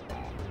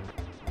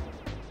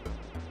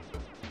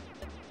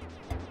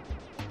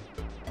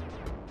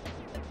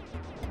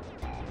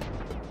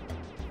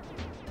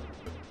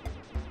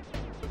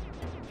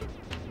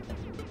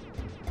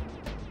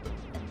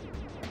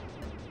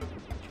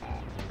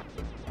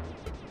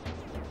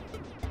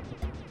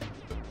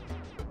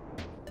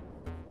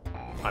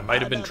 I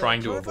might have been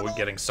trying to avoid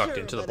getting sucked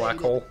into the black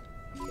hole.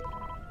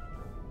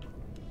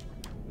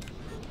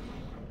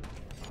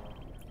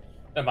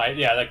 That might,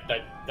 yeah,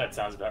 that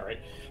sounds about right.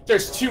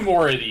 There's 2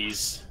 more of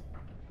these.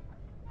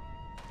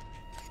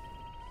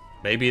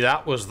 Maybe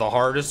that was the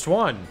hardest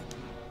one.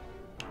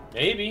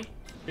 Maybe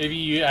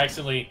you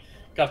accidentally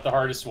got the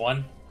hardest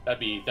one. That'd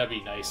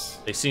be nice.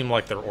 They seem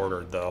like they're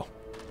ordered, though.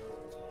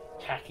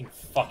 Hacking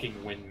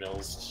fucking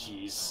windmills,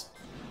 jeez.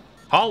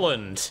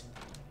 Holland!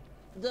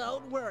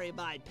 Don't worry,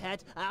 my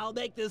pet. I'll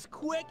make this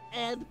quick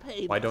and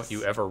painless. Why don't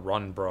you ever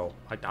run, bro?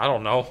 I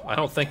don't know. I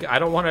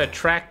don't want to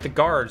attract the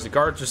guards. The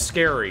guards are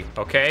scary,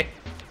 okay?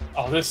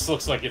 Oh, this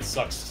looks like it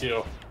sucks,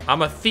 too.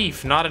 I'm a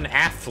thief, not an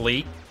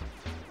athlete.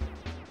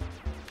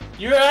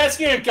 You're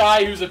asking a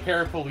guy who's a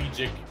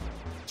paraplegic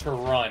to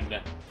run.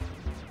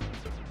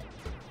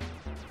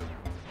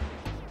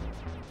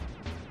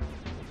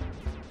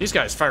 These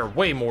guys fire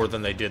way more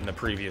than they did in the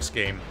previous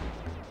game.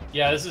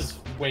 Yeah, this is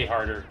way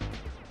harder.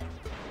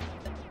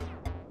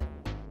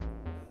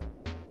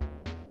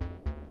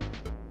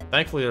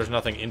 Thankfully, there's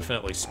nothing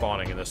infinitely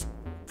spawning in this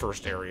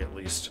first area, at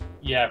least.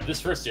 Yeah, this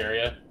first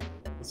area.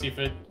 Let's see if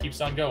it keeps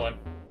on going.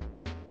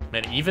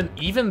 Man,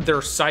 even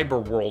their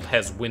cyber world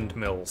has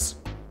windmills.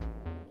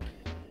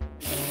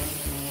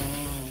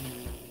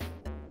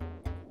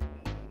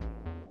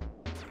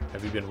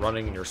 Have you been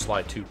running in your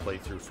Slide 2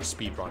 playthrough for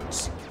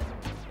speedruns?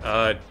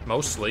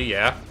 Mostly,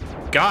 yeah.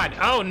 God,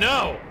 oh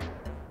no!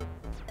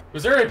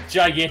 Was there a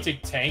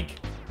gigantic tank?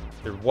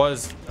 There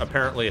was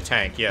apparently a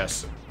tank,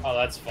 yes. Oh,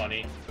 that's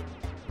funny.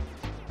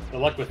 Good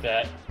luck with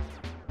that.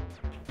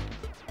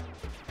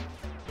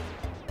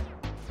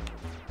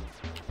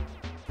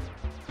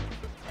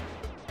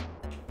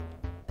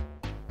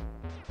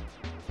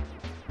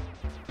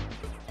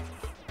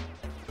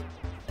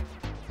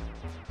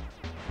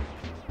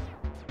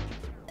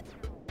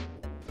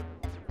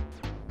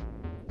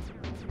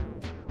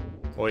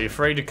 Well, you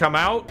afraid to come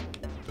out?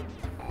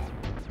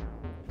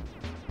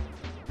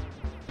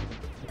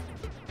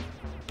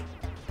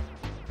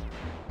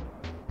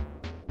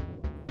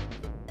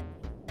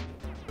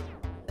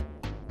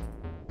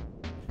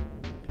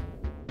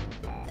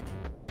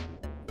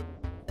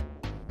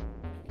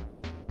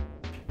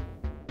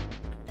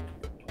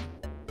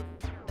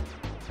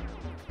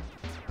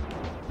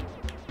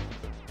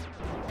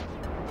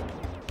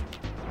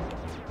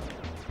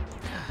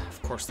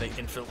 Of course they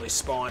infinitely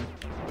spawn.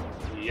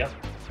 Yep.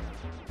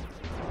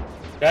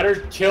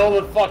 Better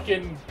kill the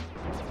fucking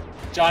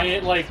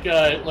giant, like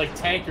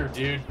tanker,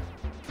 dude.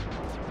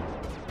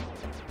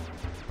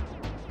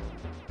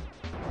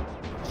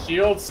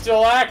 Shield's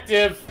still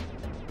active.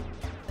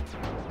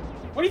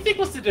 What do you think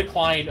was the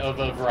decline of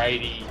a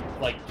variety,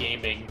 like,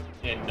 gaming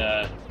in,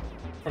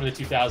 from the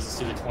 2000s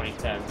to the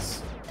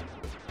 2010s?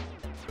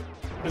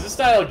 Because this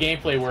style of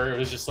gameplay where it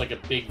was just, like, a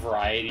big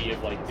variety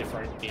of, like,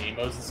 different game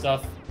modes and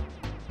stuff,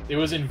 it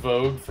was in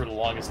vogue for the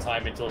longest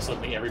time until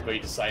suddenly everybody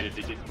decided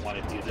they didn't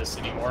want to do this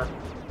anymore.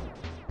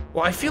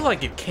 Well, I feel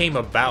like it came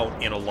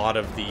about in a lot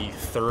of the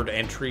third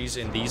entries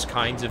in these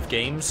kinds of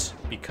games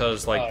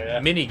because,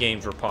 like, mini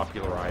games were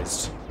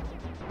popularized.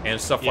 And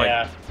stuff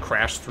like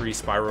Crash 3,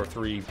 Spyro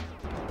 3.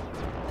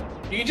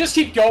 You can just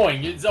keep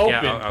going. It's open.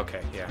 Yeah,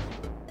 okay, yeah.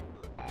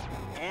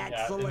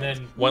 And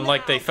then when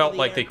like they felt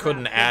like they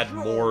couldn't add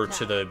more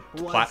to the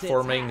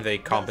platforming, they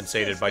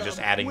compensated by just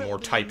adding more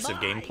types of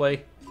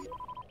gameplay.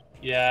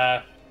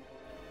 Yeah.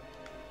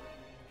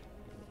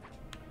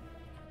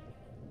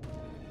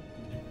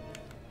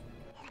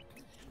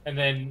 And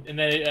then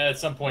at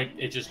some point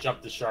it just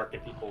jumped the shark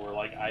and people were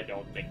like, I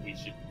don't think we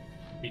should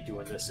be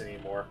doing this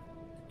anymore.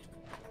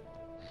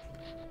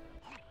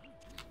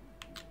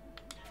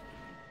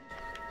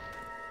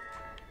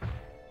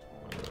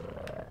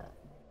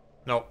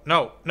 No,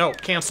 no, no,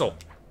 cancel.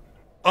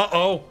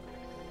 Uh-oh.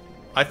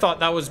 I thought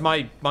that was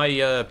my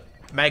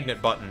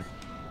magnet button.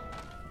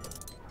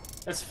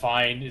 That's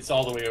fine. It's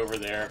all the way over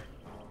there.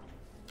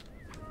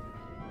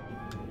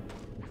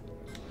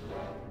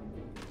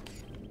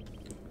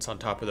 It's on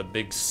top of the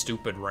big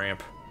stupid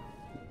ramp.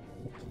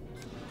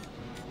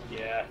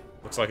 Yeah.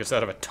 Looks like it's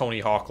out of a Tony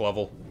Hawk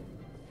level.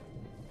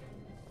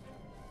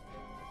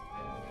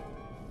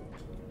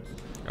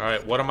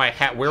 Alright, what am I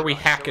where are we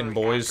hacking,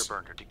 boys?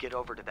 Afterburner to get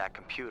over to that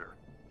computer.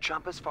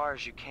 Jump as far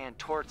as you can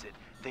towards it,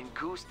 then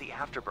goose the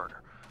afterburner.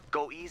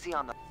 Go easy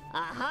on the...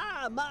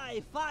 Aha,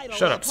 my final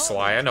Shut up,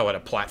 Sly. I know how to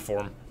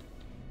platform.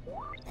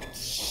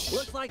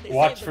 Looks like they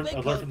Watch from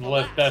alert from the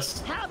left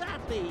best. How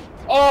that be?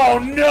 Oh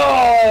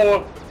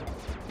no!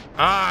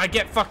 Ah, I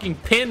get fucking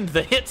pinned,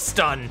 the hit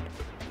stun.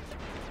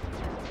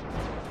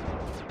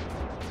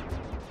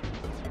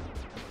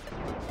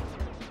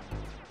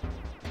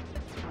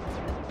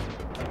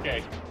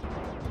 Okay.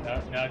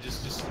 Now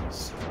just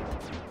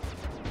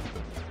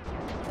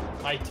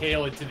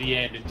hightail it to the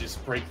end and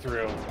just break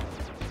through.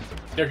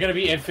 They're gonna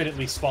be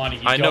infinitely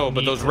spawning. I know,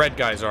 but those red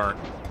guys aren't.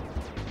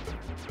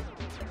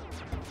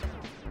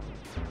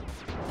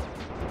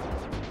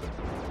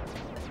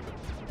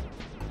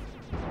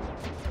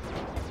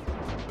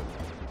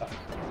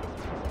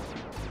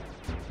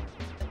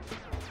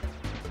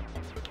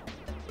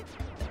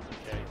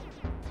 Okay.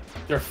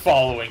 They're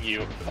following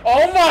you.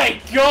 Oh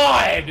my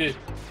god!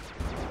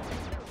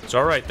 It's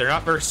alright, they're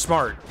not very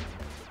smart.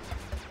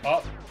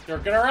 Oh, they're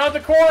getting around the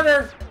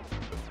corner!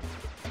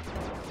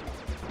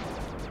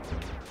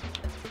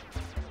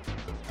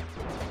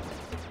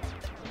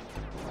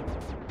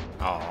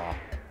 Aww.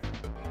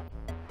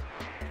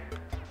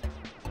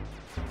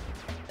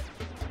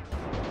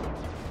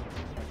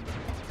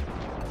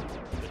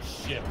 The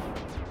ship.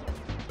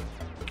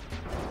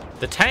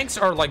 The tanks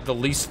are like the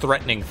least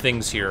threatening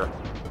things here.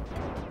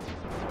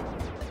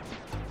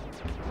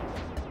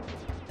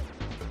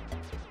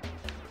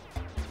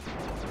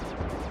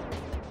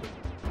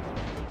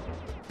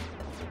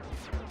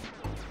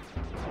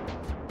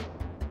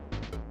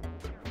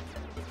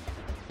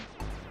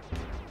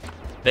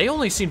 They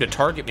only seem to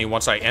target me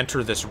once I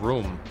enter this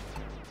room.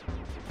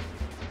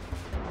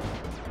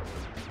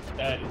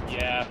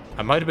 Yeah.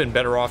 I might have been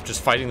better off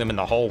just fighting them in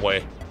the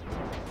hallway.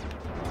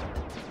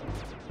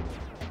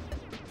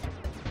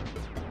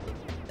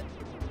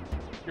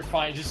 You're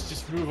fine.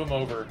 Just move them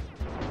over.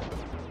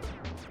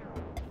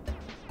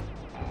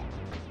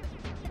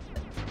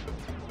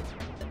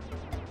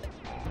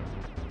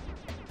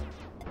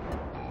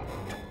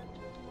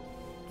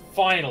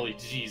 Finally,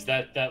 jeez,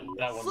 that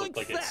one looked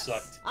like it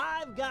sucked.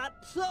 I've got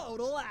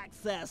total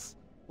access.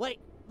 Wait,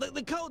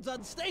 the code's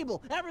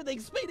unstable.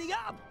 Everything's speeding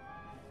up.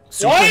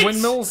 Super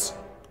windmills?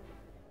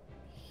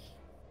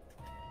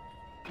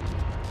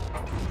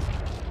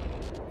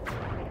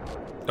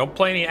 Don't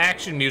play any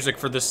action music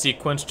for this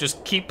sequence.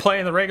 Just keep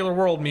playing the regular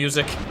world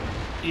music.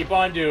 Keep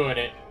on doing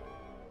it.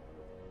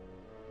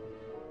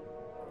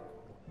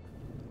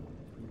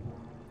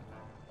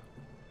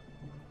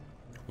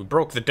 We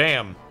broke the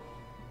dam.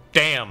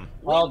 Damn.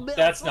 Well,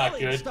 that's not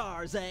good.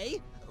 Stars, eh?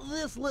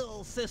 This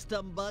little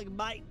system bug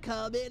might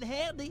come in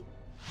handy.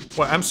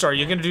 What? I'm sorry,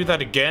 you're gonna do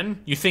that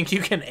again? You think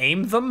you can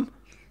aim them?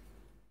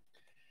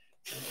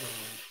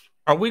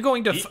 Are we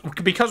going to,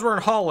 because we're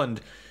in Holland,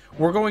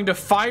 we're going to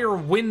fire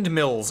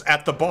windmills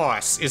at the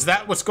boss? Is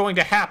that what's going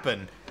to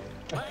happen?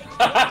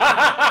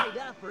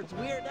 Efforts,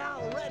 we're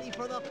now ready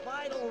for the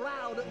final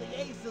round of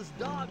the Aces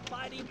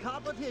dogfighting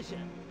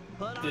competition.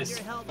 Put on your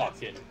helmets,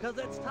 because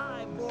it's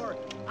time for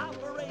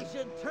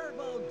Operation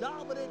Turbo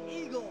Dominant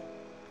Eagle.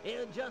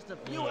 In just a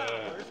few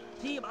hours,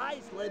 Team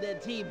Iceland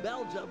and Team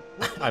Belgium...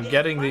 I'm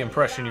getting the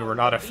impression you were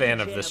not a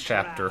fan of this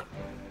chapter.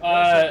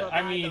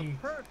 I mean...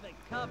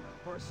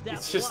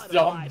 It's just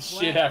dumb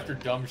shit after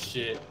dumb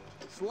shit.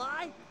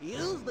 Sly,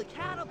 use the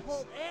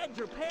catapult and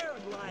your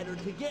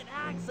paraglider to get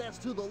access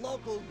to the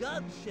local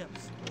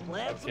gunships.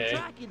 Plant some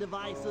tracking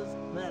devices,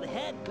 then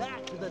head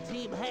back to the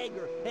team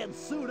hangar and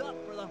suit up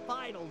for the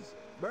finals.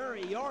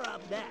 Murray, you're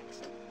up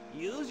next.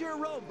 Use your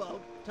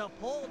rowboat to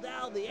pull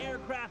down the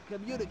aircraft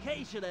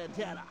communication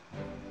antenna.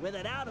 With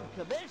it out of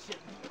commission,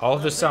 all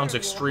of this sounds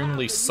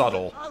extremely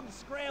subtle.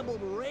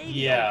 Unscrambled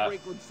radio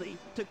frequency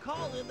to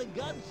call in the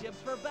gunships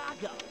for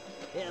backup.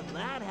 If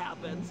that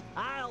happens,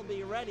 I'll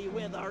be ready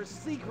with our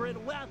secret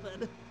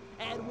weapon,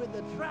 and with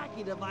the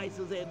tracking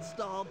devices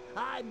installed,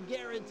 I'm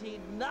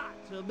guaranteed not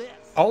to miss.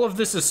 All of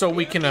this is so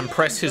we can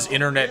impress his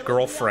internet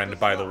girlfriend,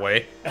 by the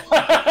way.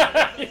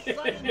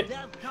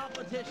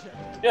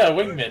 Yeah,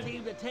 wingman.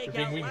 Team to take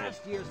Being out wingman.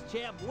 last year's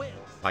champ wins.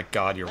 My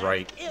God, you're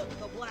right. If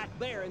the Black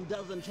Baron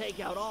doesn't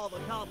take out all the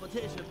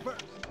competition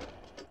first.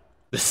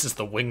 This is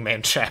the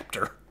wingman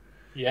chapter.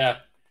 Yeah.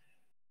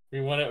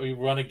 We want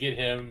to get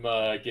him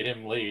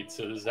laid,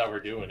 so this is how we're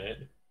doing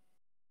it.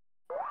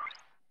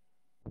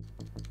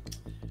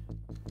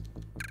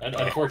 And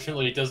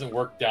unfortunately, it doesn't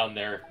work down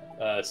there,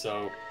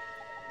 so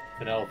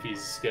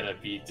Penelope's gonna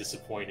be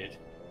disappointed.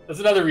 That's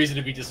another reason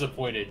to be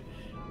disappointed.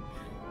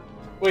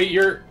 Wait,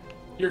 your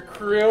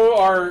crew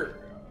are...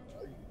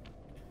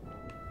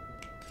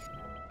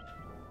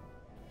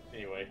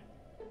 Anyway.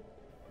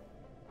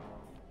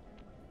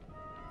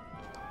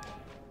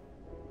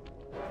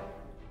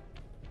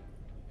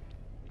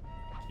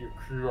 Your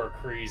crew are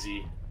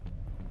crazy.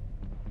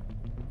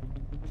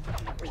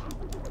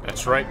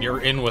 That's right,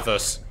 you're in with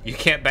us. You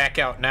can't back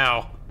out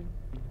now.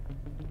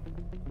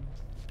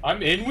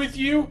 I'm in with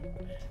you?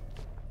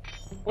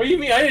 What do you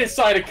mean? I didn't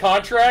sign a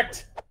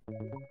contract?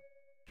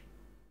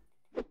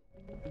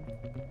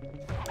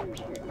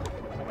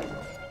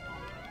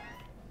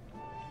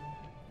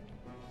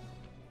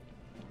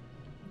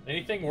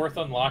 Anything worth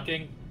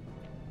unlocking?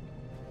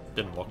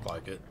 Didn't look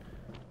like it.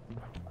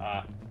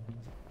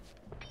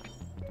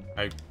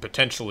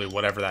 Potentially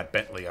whatever that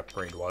Bentley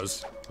upgrade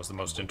was the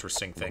most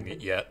interesting thing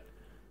yet.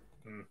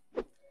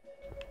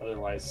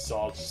 Otherwise, it's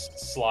all just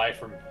sly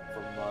from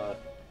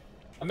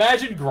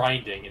imagine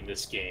grinding in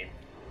this game.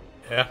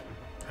 Yeah,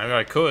 I mean,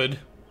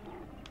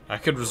 I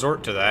could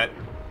resort to that.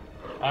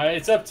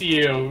 It's up to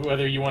you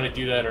whether you want to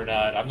do that or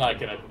not. I'm not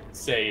gonna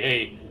say,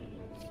 hey.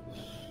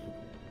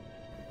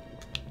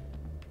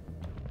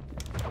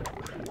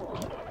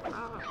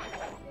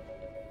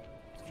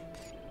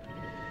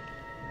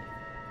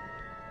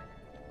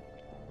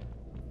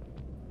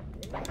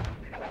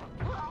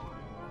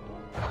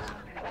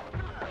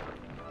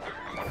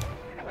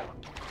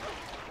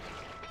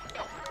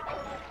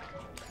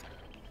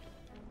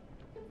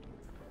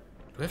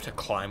 Do we have to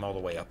climb all the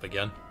way up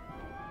again?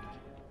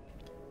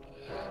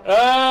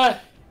 I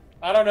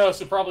don't know,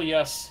 so probably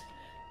yes.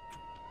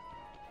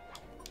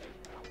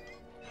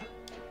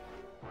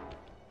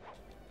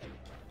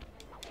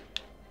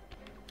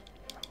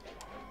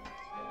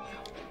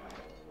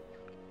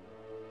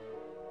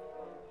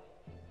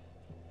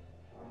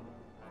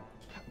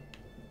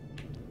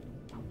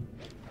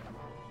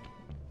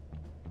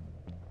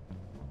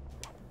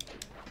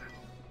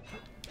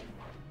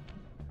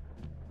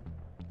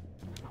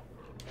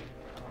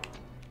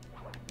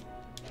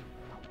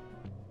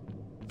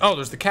 Oh,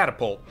 there's the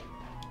catapult.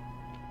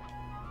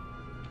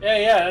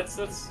 Yeah,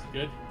 that's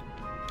good.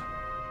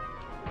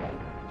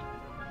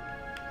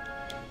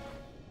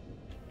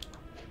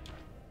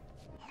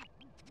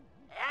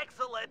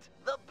 Excellent!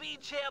 The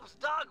B-Champ's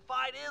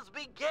dogfight is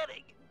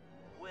beginning!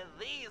 With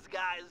these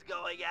guys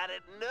going at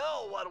it,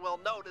 no one will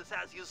notice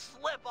as you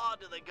slip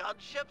onto the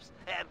gunships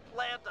and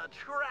plant a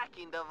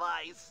tracking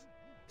device.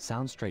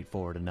 Sounds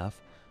straightforward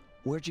enough.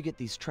 Where'd you get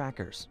these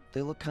trackers?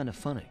 They look kind of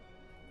funny.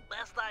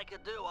 Best I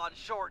could do on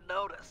short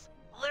notice.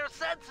 They're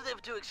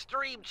sensitive to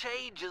extreme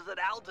changes in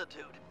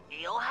altitude.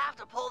 You'll have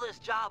to pull this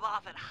job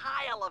off at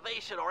high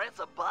elevation or it's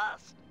a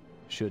bust.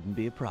 Shouldn't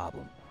be a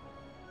problem.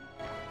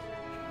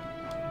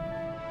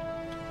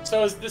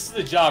 So this is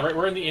the job, right?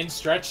 We're in the in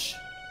stretch?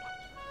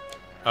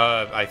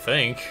 I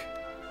think.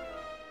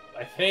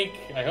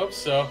 I hope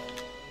so.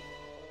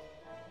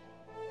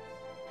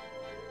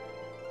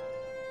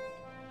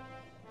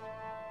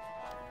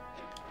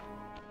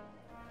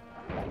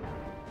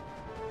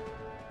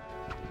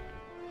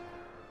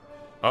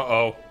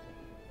 Uh-oh.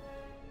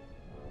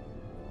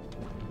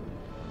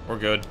 We're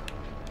good.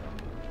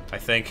 I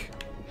think.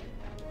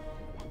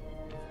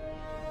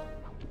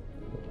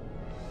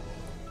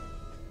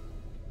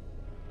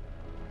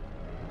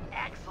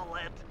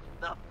 Excellent.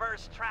 The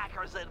first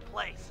tracker's in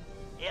place.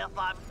 If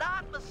I'm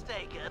not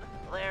mistaken,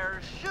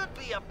 there should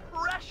be a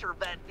pressure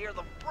vent near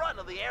the front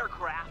of the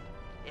aircraft.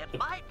 It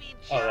might be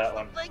just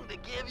the thing to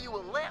give you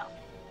a lift.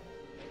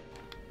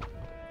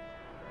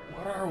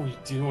 What are we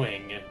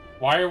doing?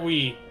 Why are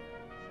we...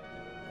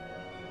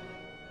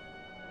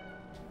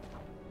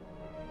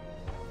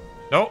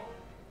 Nope.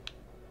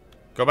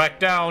 Go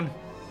back down.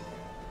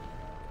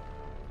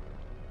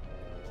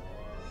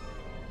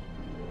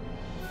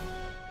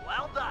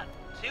 Well done.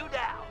 2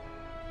 down.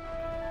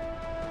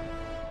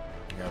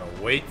 You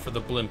gotta wait for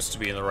the blimps to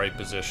be in the right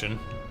position.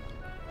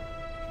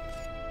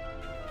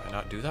 Did I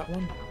not do that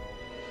one?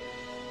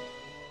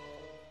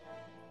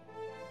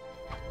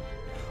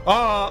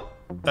 Ah!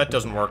 That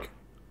doesn't work.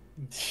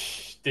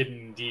 Didn't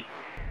indeed.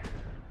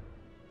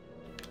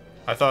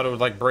 I thought it would,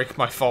 like, break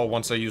my fall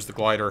once I use the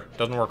glider.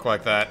 Doesn't work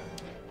like that.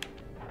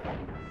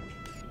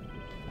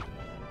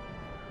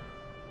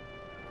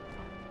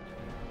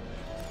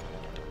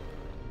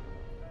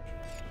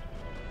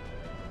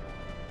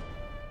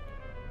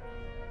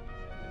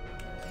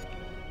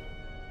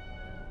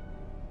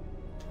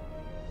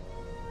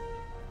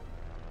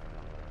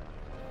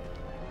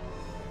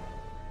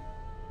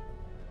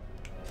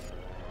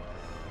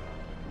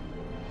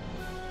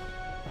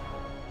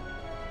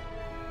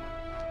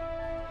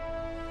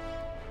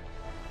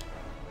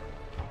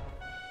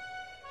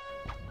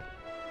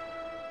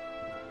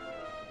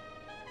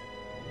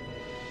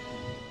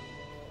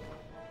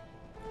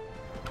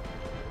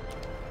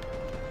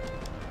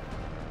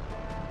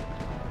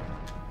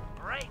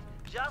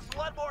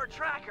 onboard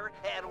tracker,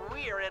 and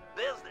we're in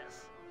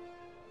business.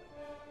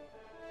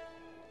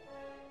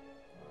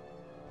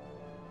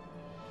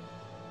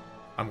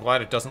 I'm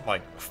glad it doesn't,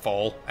 like,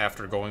 fall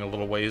after going a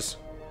little ways,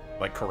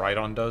 like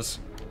Koraidon does.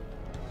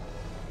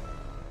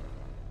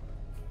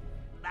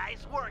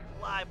 Nice work,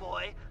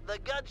 Flyboy. The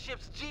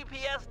gunship's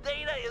GPS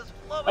data is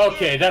flowing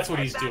Okay, in. that's what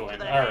he's Back to doing.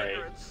 the All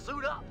hangar right. and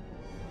suit up.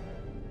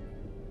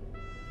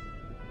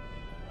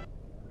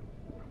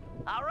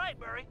 All right,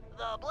 Murray.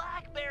 The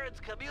Black Baron's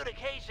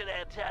communication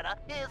antenna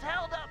is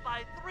held up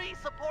by 3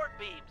 support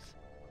beams.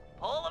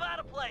 Pull them out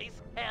of place,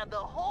 and the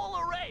whole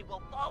array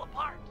will fall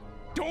apart.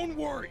 Don't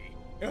worry.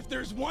 If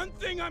there's one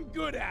thing I'm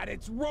good at,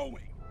 it's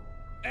rowing.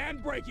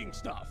 And breaking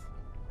stuff.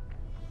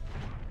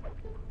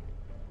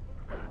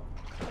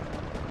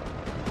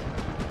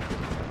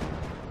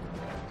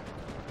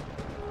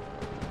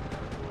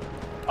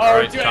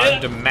 Alright,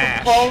 time to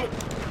mash.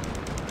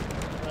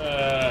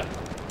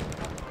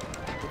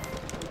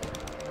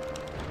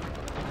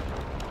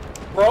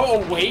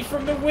 Bro, away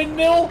from the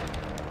windmill?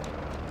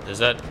 Is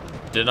that...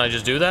 Didn't I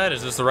just do that?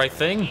 Is this the right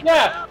thing?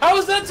 Yeah, how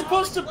is that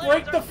supposed to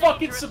break the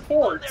fucking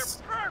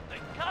supports?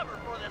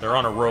 They're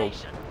on a rope.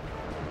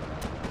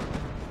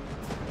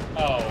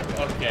 Oh,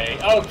 okay,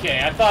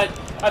 okay. I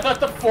thought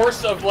the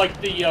force of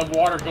like the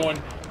water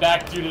going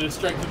back due to the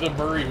strength of the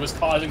Murray was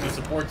causing the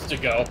supports to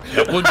go.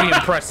 That would be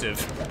impressive.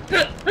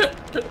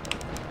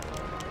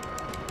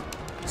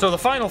 So the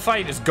final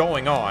fight is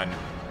going on.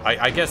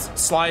 I guess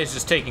Sly is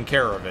just taking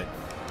care of it.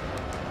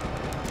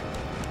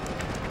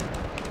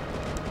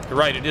 You're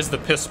right, it is the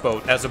piss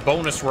boat. As a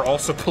bonus, we're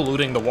also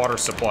polluting the water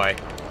supply.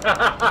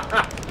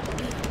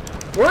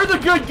 We're the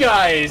good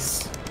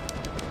guys!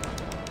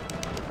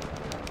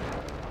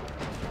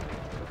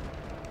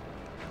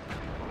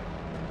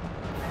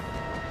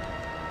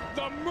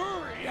 The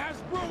Murray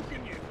has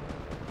broken you.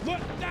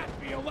 Let that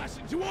be a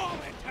lesson to all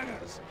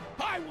antennas.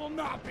 I will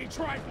not be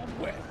trifled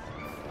with.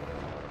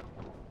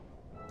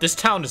 This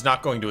town is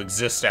not going to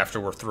exist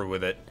after we're through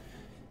with it.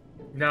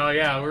 No,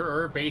 yeah,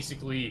 we're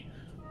basically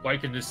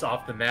wiping this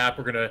off the map.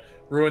 We're gonna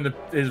ruin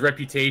his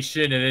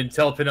reputation and then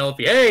tell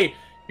Penelope, hey,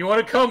 you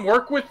want to come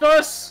work with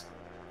us?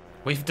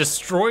 We've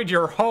destroyed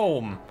your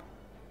home.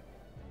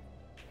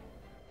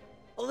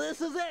 Well, this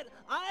is it.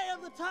 I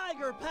am the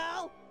tiger,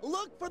 pal.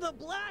 Look for the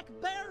Black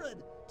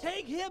Baron.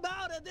 Take him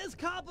out and this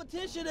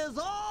competition is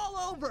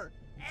all over.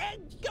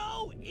 And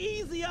go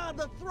easy on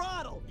the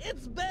throttle.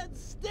 It's been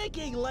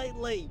sticking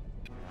lately.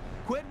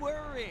 Quit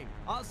worrying.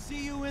 I'll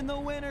see you in the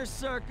winner's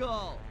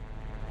circle.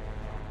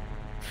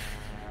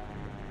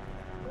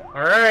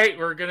 Alright,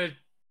 we're gonna...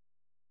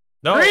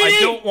 No, 3D? I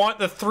don't want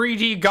the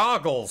 3D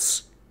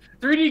goggles.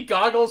 3D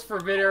goggles for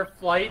mid-air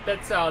flight?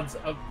 That sounds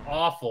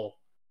awful.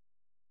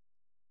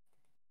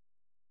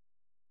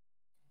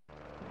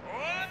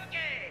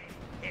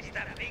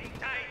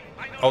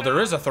 Oh, there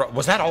is a throttle.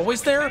 Was that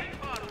always there?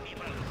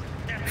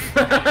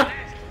 There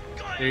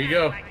you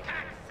go.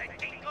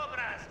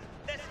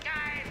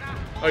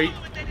 Oh,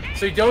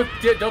 so you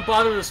don't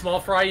bother with the small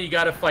fry. You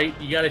gotta fight.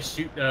 You gotta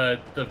shoot the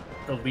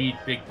lead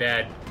big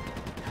bad.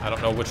 I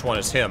don't know which one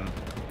is him.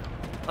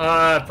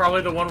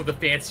 Probably the one with the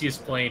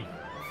fanciest plane.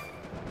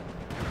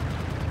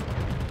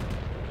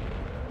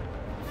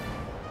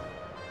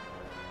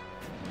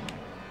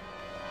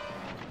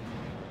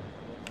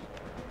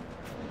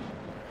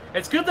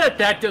 It's good that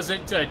that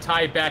doesn't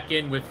tie back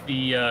in with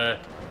the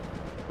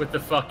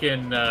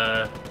fucking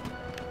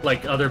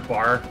like other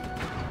bar.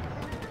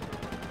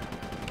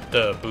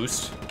 The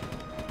boost?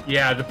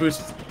 Yeah, the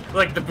boost,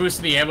 like the boost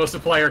and the ammo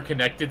supply are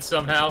connected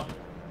somehow.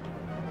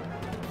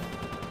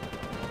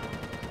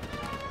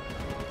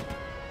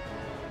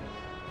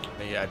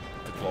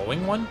 The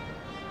glowing one?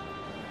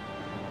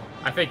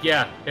 I think,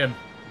 yeah, him.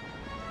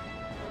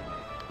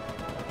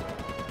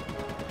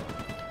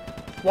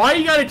 Why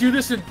you gotta do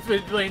this in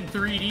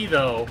 3D,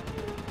 though?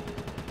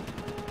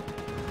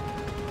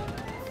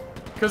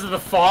 Because of the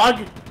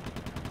fog?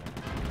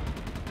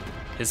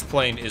 His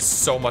plane is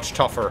so much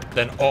tougher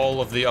than all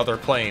of the other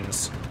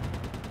planes.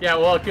 Yeah,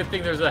 well, good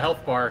thing there's a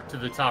health bar to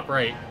the top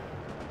right.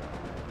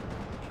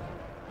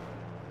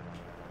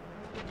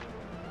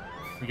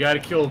 We gotta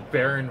kill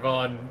Baron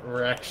von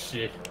Rex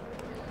shit.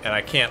 And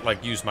I can't,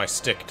 like, use my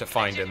stick to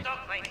find him.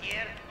 Right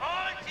here.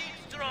 All teams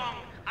strong.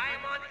 I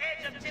am on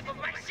edge of tip of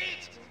my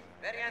seat.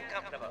 Very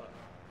uncomfortable.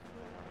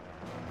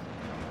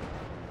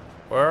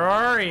 Where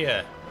are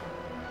you?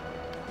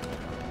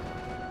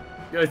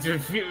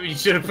 You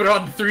should have put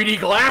on the 3D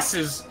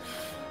glasses.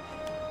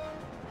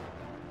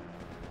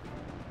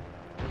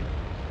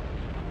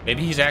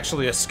 Maybe he's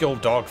actually a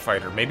skilled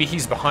dogfighter. Maybe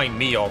he's behind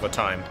me all the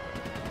time.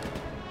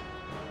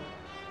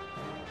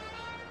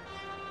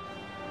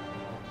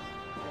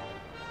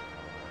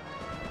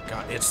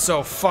 God, it's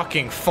so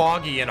fucking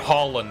foggy in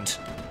Holland.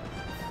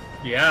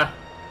 Yeah.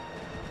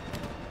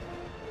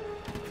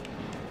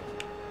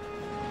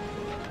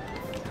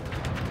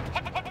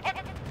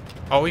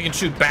 Oh, we can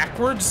shoot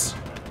backwards?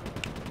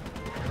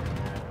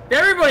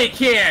 Everybody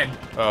can!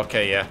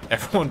 Okay, yeah.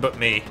 Everyone but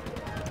me.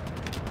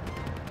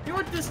 You know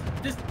what, this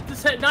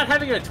not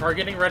having a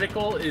targeting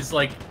reticle is,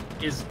 like,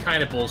 is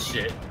kind of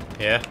bullshit.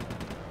 Yeah.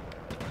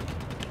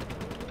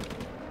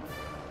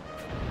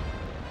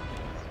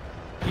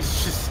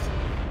 He's just...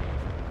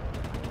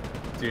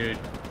 Dude.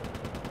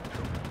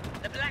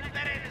 The Black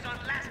Baron is on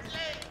last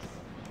legs.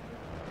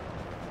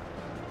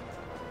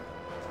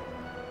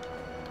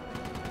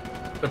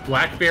 The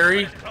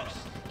Blackberry?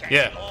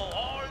 Yeah.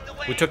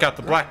 We took out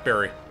the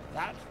Blackberry.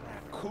 That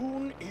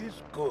raccoon is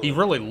good. He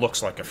really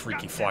looks like a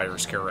Freaky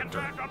Flyers character.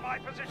 On my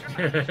position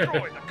and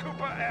destroy the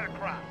Cooper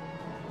aircraft.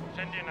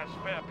 Send in a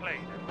spare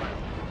plane.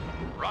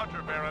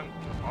 Roger, Baron.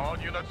 All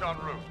units en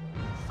route.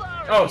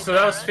 Sorry, Oh, so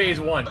that was Baron, phase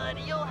 1.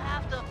 But you'll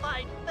have to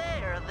fight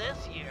fair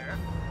this year.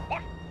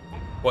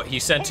 What, he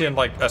sent in,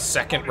 like, a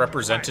second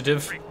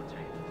representative?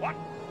 What?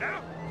 No?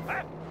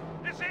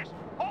 This is...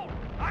 Hold!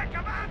 I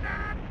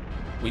commanded!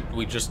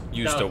 We just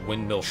used a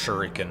windmill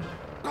shuriken.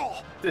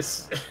 Oh,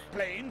 this...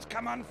 planes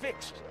come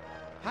unfixed.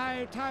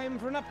 High time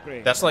for an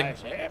upgrade. That's like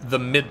the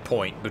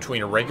midpoint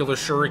between a regular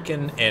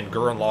shuriken and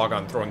Gurren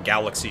Lagann throwing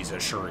galaxies at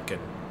shuriken.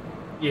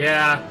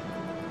 Yeah.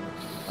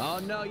 Oh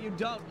no, you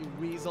don't, you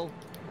weasel.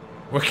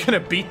 We're gonna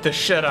beat the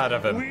shit out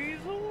of him.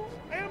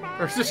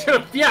 Or just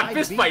gonna, yeah,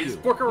 fist fight. It's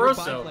Porco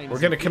Rosso. We're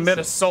gonna commit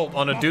assault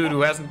on a dude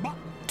who hasn't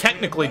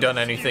technically done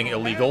anything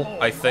illegal,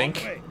 I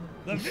think.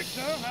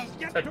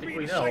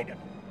 Technically, no.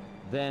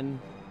 Then,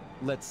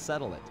 let's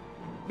settle it.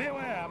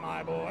 Beware,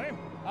 my boy.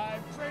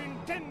 I've trained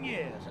 10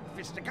 years at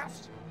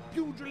fisticuffs.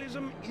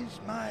 Pugilism is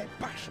my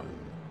passion.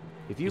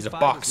 If you He's a fight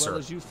boxer. as well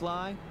as you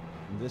fly,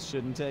 this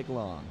shouldn't take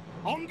long.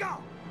 On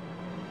guard.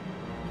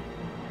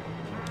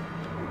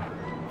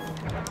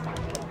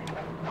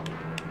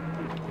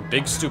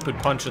 Big stupid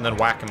punch and then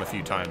whack him a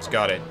few times.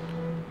 Got it.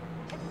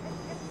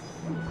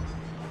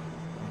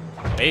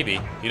 Maybe.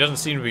 He doesn't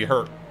seem to be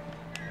hurt.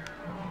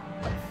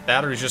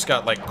 That or he's just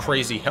got like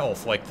crazy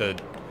health like the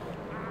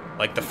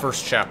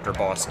first chapter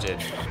boss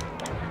did.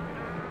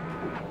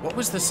 What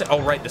was this?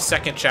 Oh right, the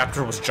second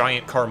chapter was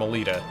Giant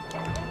Carmelita.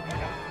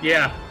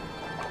 Yeah.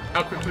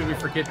 How quickly we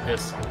forget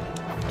this.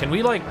 Can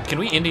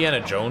we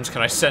Indiana Jones?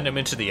 Can I send him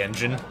into the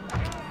engine?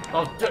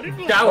 Oh,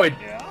 that would...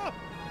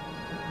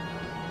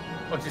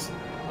 Oh, just...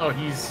 Oh,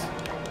 he's...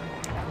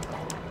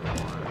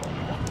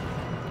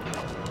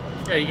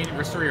 Yeah, you can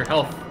restore your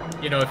health,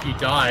 you know, if you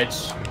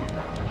dodge.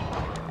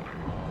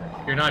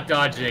 You're not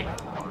dodging.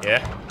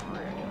 Yeah.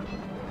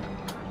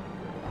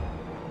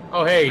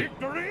 Oh, hey.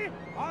 Victory!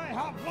 I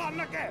have won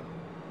again.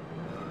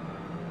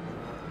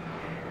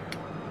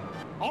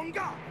 On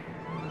guard.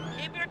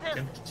 Keep your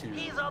distance.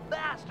 He's a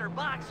master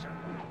boxer.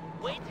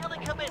 Wait till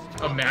he commits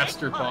to A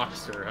master big punch,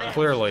 boxer, huh? then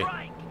Clearly.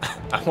 strike.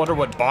 I wonder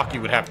what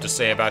Baki would have to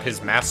say about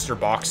his master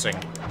boxing.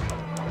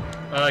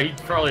 He'd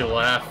probably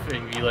laugh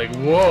and be like,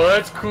 "Whoa,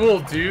 that's cool,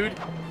 dude."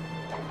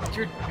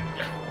 You're...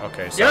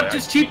 Okay, so Yep,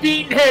 just keep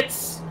eating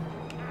hits.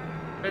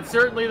 That's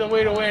certainly the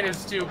way to win,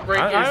 is to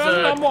break his.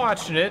 I'm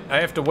watching it. I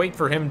have to wait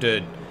for him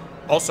to.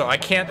 Also, I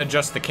can't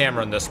adjust the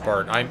camera in this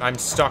part. I'm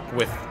stuck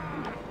with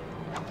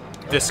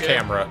this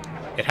camera.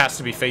 It has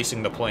to be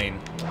facing the plane.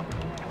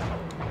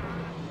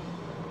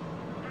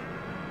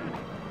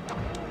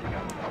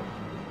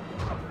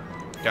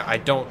 Yeah, I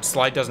don't.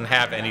 Slide doesn't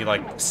have any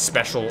like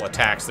special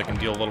attacks that can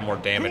deal a little more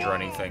damage or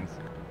anything.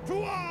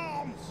 To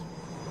arms!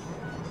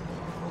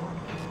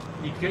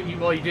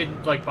 Well, you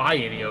didn't like buy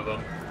any of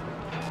them.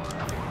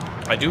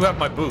 I do have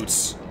my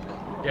boots.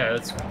 Yeah,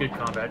 that's a good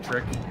combat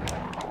trick.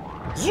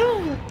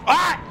 Zoom!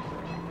 Ah!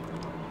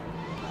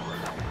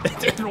 It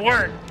didn't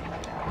work.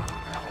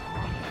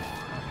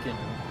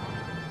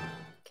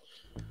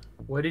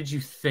 What did you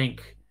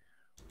think?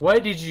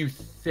 What did you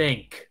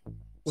think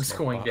was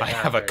going to I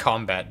happen? have a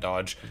combat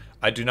dodge.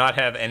 I do not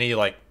have any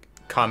like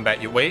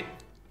combat. You wait.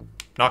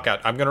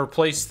 Knockout. I'm gonna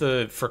replace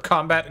the for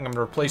combat. I'm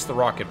gonna replace the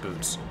rocket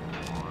boots.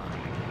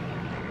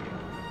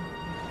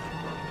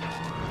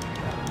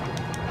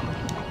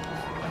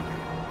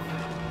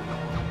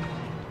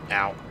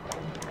 Ow.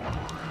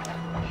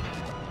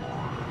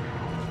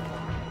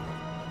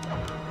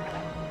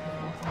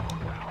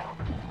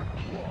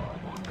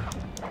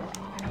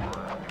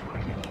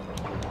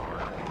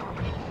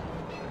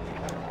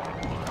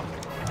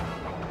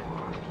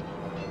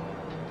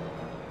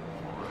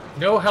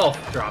 No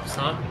health drops,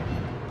 huh?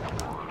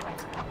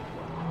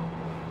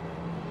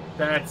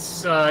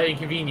 That's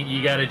inconvenient.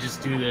 You gotta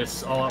just do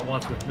this all at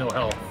once with no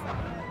health.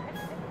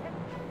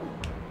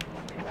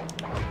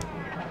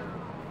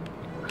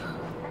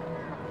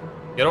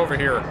 Get over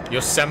here,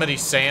 Yosemite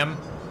Sam.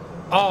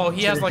 Oh,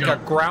 he has like a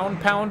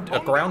ground pound, a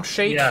ground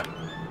shake? Yeah.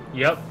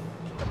 Yep.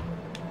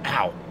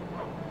 Ow.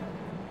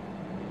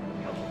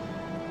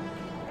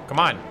 Come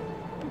on.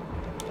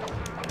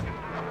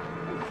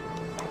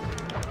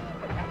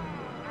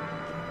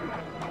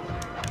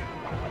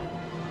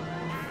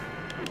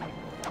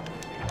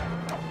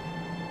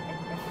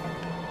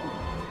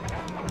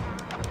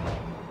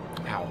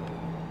 Ow.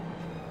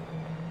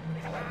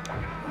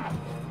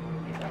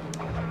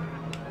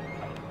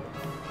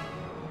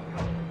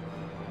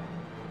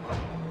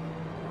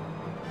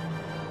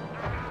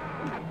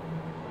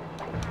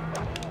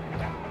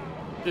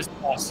 This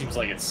boss seems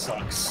like it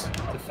sucks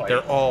to fight.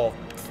 They're all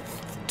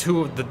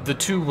the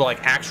two like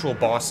actual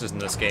bosses in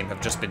this game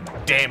have just been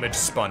damage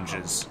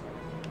sponges.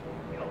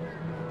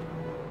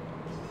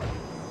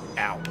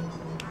 Ow.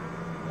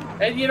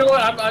 And you know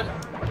what?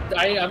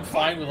 I'm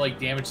fine with like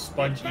damage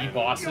sponge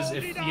bosses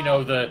if you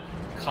know the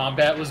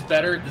combat was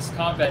better. This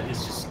combat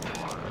is just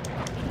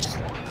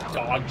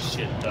dog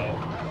shit though.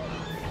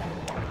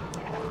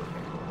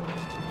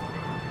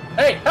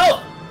 Hey,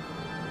 help!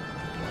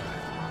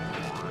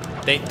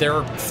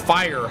 Their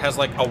fire has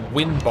like a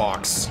wind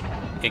box.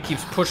 It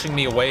keeps pushing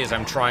me away as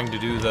I'm trying to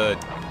do the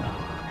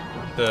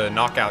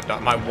knockout,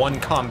 my one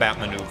combat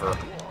maneuver.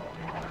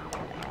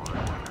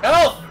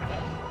 Help!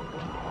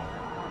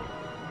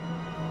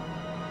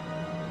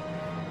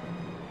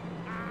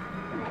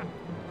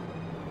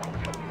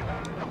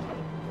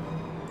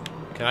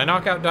 Can I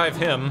knockout dive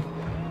him?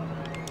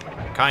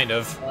 Kind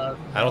of.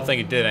 I don't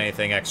think it did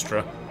anything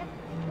extra.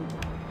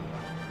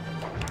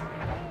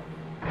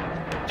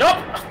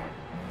 Jump!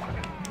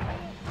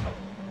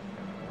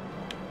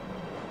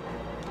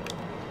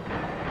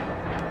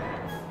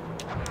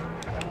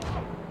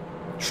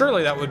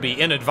 Surely that would be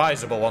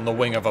inadvisable on the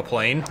wing of a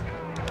plane.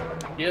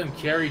 He doesn't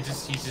care.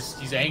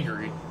 He's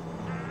angry.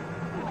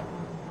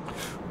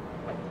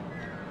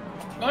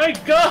 My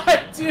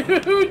God,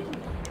 dude!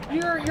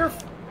 You're.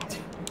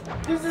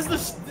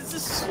 This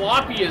is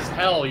sloppy as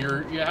hell.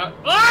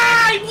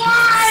 Why?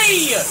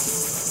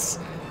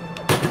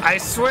 I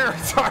swear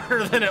it's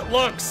harder than it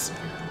looks.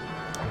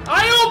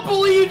 I don't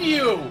believe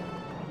you.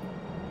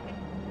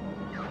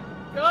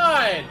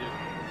 God.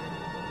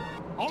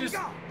 Just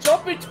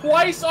jump it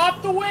twice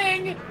off the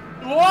wing.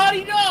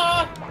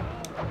 La-di-da.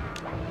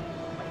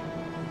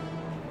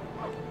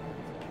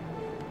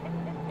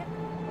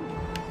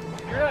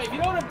 If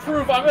you don't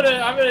improve, I'm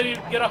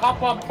gonna get a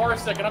hop on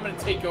Parsec and I'm gonna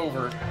take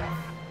over.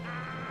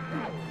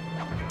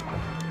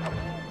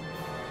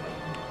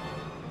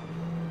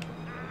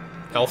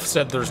 Elf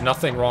said there's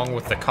nothing wrong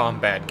with the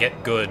combat.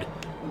 Get good.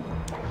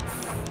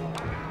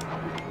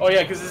 Oh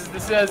yeah, because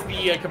this has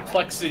the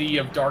complexity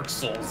of Dark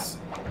Souls.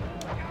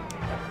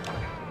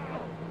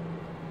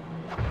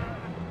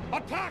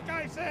 Attack,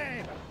 I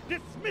say!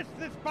 Dismiss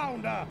this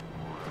bounder!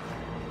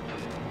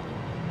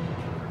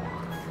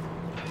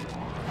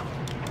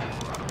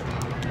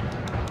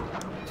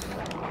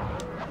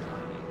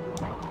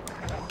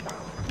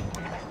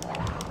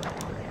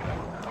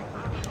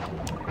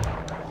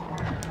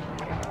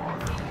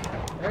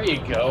 There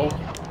you go.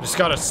 Just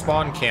gotta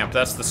spawn camp,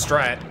 that's the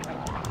strat.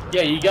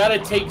 Yeah, you gotta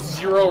take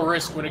zero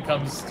risk when it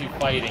comes to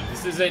fighting.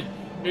 This isn't...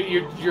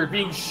 You're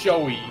being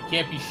showy. You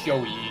can't be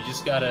showy. You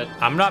just gotta...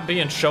 I'm not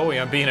being showy,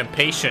 I'm being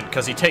impatient,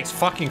 because he takes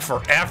fucking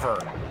forever.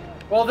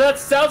 Well, that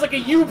sounds like a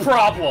you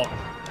problem.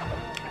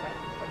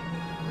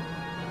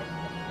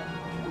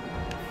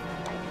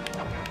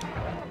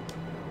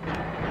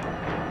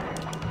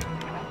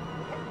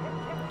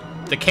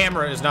 The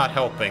camera is not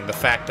helping. The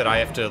fact that I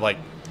have to, like...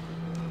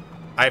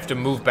 I have to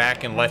move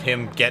back and let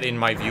him get in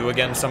my view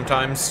again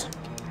sometimes.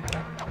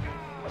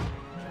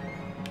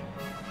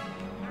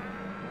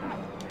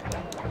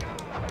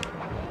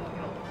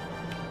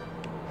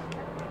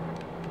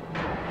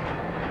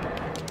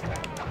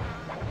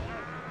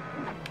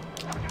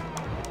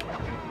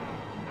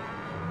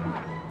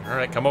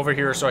 Alright, come over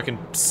here so I can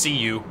see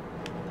you.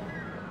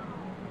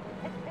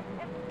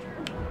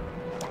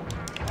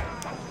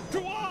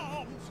 To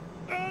arms!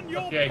 Earn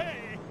your Okay. pay!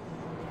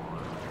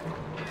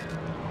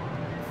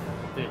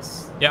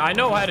 This. Yeah, I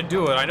know how to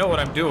do it. I know what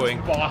I'm doing.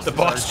 The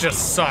boss are-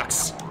 just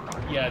sucks.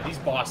 Yeah, these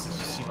bosses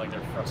just seem like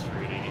they're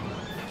frustrating.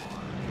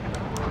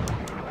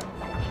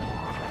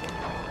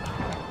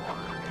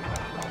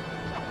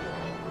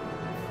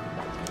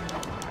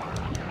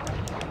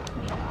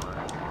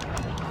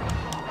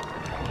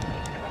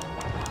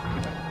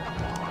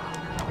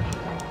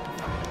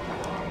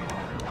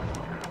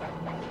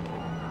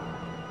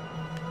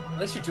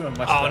 Unless you're doing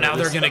much Oh, better now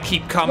this they're gonna time.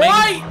 keep coming?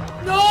 Why?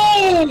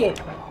 No!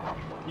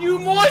 You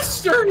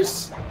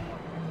monsters!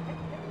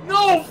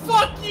 No,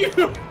 fuck you!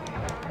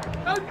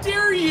 How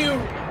dare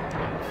you!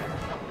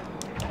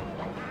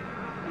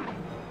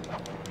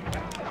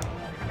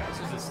 This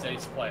is a steady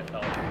supply of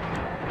health.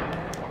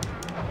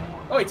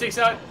 Oh, he takes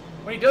out...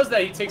 When he does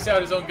that, he takes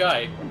out his own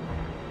guy.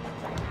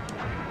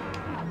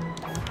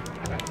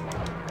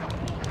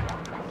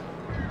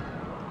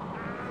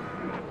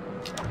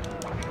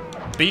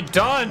 Be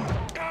done!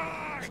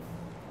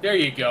 There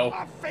you go.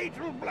 A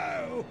fatal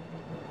blow!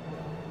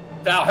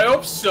 I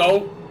hope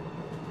so.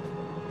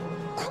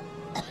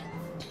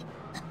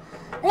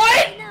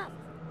 What?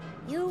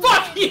 You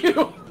Fuck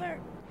you!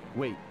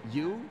 Wait,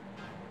 you?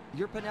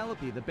 You're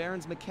Penelope, the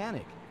Baron's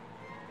mechanic.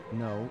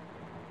 No.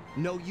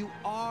 No, you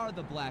are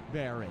the Black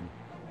Baron.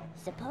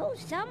 Suppose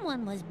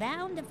someone was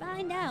bound to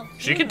find out.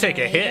 She can take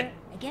a hit.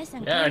 I guess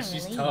I'm Yeah, kinda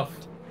she's relieved.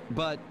 tough.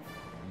 But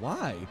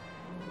why?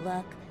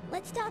 Look,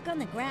 let's talk on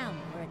the ground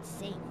where it's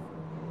safe.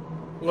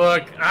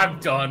 Look, I'm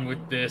done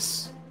with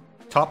this.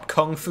 Top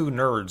kung fu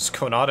nerds,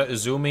 Konata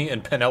Izumi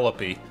and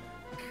Penelope.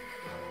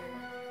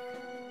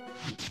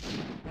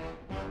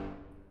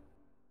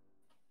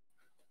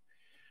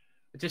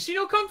 Does she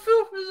know Kung Fu?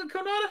 Is it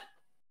Konata?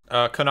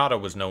 Kanata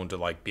was known to,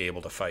 like, be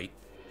able to fight.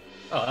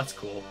 Oh, that's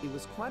cool. It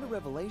was quite a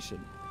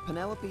revelation.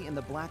 Penelope and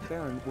the Black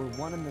Baron were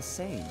one and the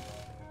same.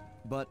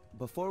 But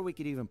before we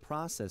could even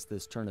process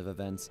this turn of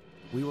events,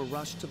 we were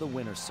rushed to the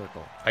winner's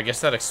circle. I guess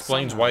that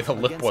explains why the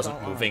lip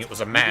wasn't moving. It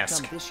was a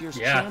mask. This year's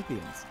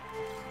champions.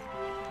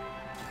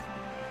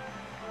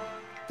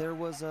 There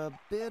was a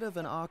bit of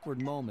an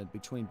awkward moment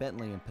between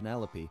Bentley and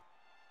Penelope.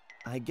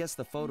 I guess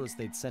the photos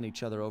they'd sent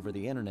each other over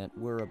the internet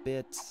were a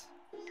bit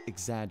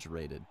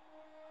exaggerated.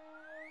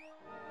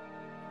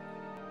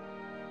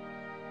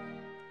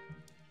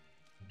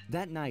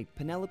 That night,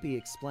 Penelope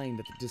explained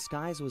that the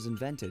disguise was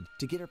invented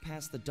to get her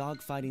past the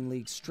Dogfighting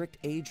League's strict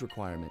age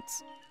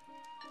requirements.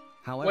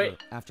 However,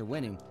 after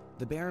winning,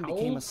 the Baron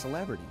became a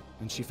celebrity,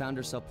 and she found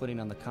herself putting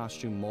on the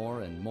costume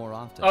more and more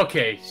often.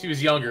 Okay, she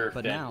was younger.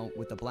 But now,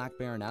 with the Black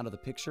Baron out of the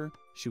picture,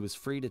 she was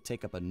free to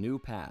take up a new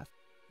path,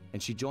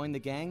 and she joined the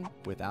gang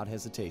without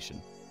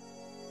hesitation.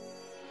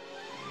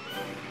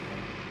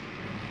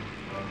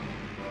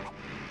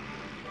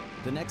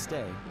 The next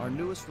day, our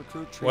newest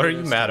recruit. What are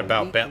you mad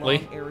about,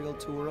 Bentley? Aerial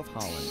tour of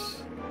Holland.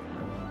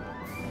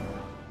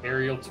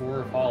 Aerial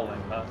tour of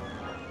Holland, huh?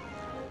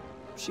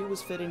 She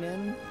was fitting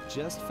in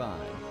just fine.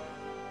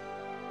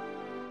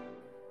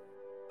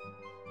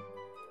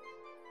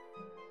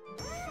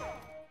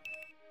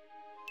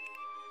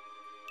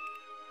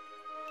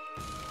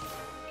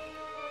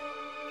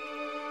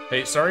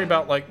 Hey, sorry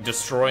about, like,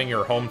 destroying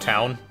your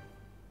hometown.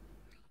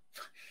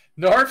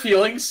 No hard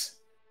feelings.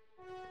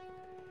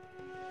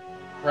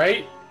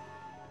 Right?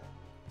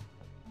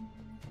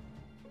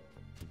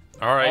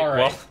 Alright,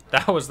 well,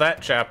 that was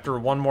that chapter.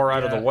 One more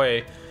out of the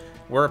way.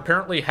 We're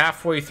apparently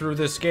halfway through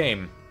this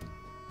game.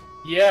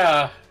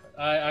 Yeah,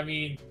 I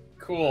mean,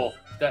 cool.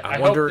 I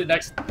wonder... hope the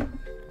next...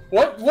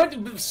 What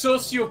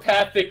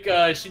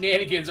sociopathic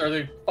shenanigans are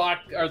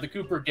the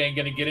Cooper gang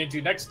gonna get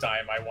into next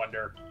time, I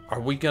wonder? Are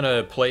we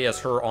gonna play as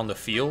her on the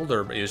field,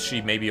 or is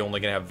she maybe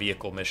only gonna have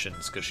vehicle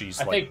missions, because she's,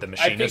 the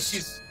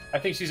machinist? I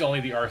think she's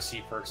only the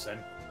RC person.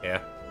 Yeah.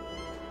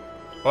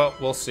 Well,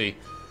 we'll see.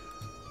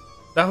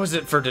 That was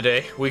it for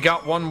today. We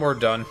got one more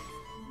done.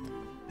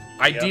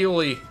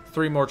 Ideally,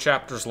 3 more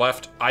chapters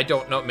left. I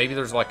don't know. Maybe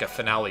there's like a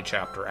finale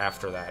chapter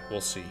after that.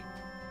 We'll see.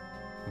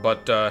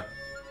 But,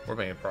 we're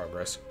making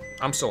progress.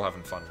 I'm still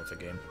having fun with the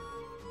game.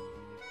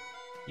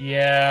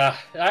 Yeah,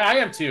 I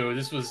am too.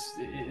 This was...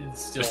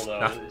 It's still,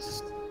 though...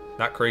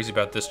 Not crazy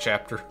about this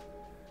chapter.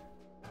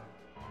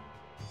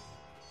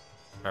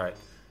 Alright.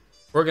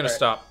 We're gonna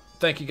stop.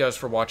 Thank you guys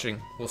for watching.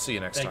 We'll see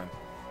you next time.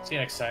 See you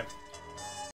next time.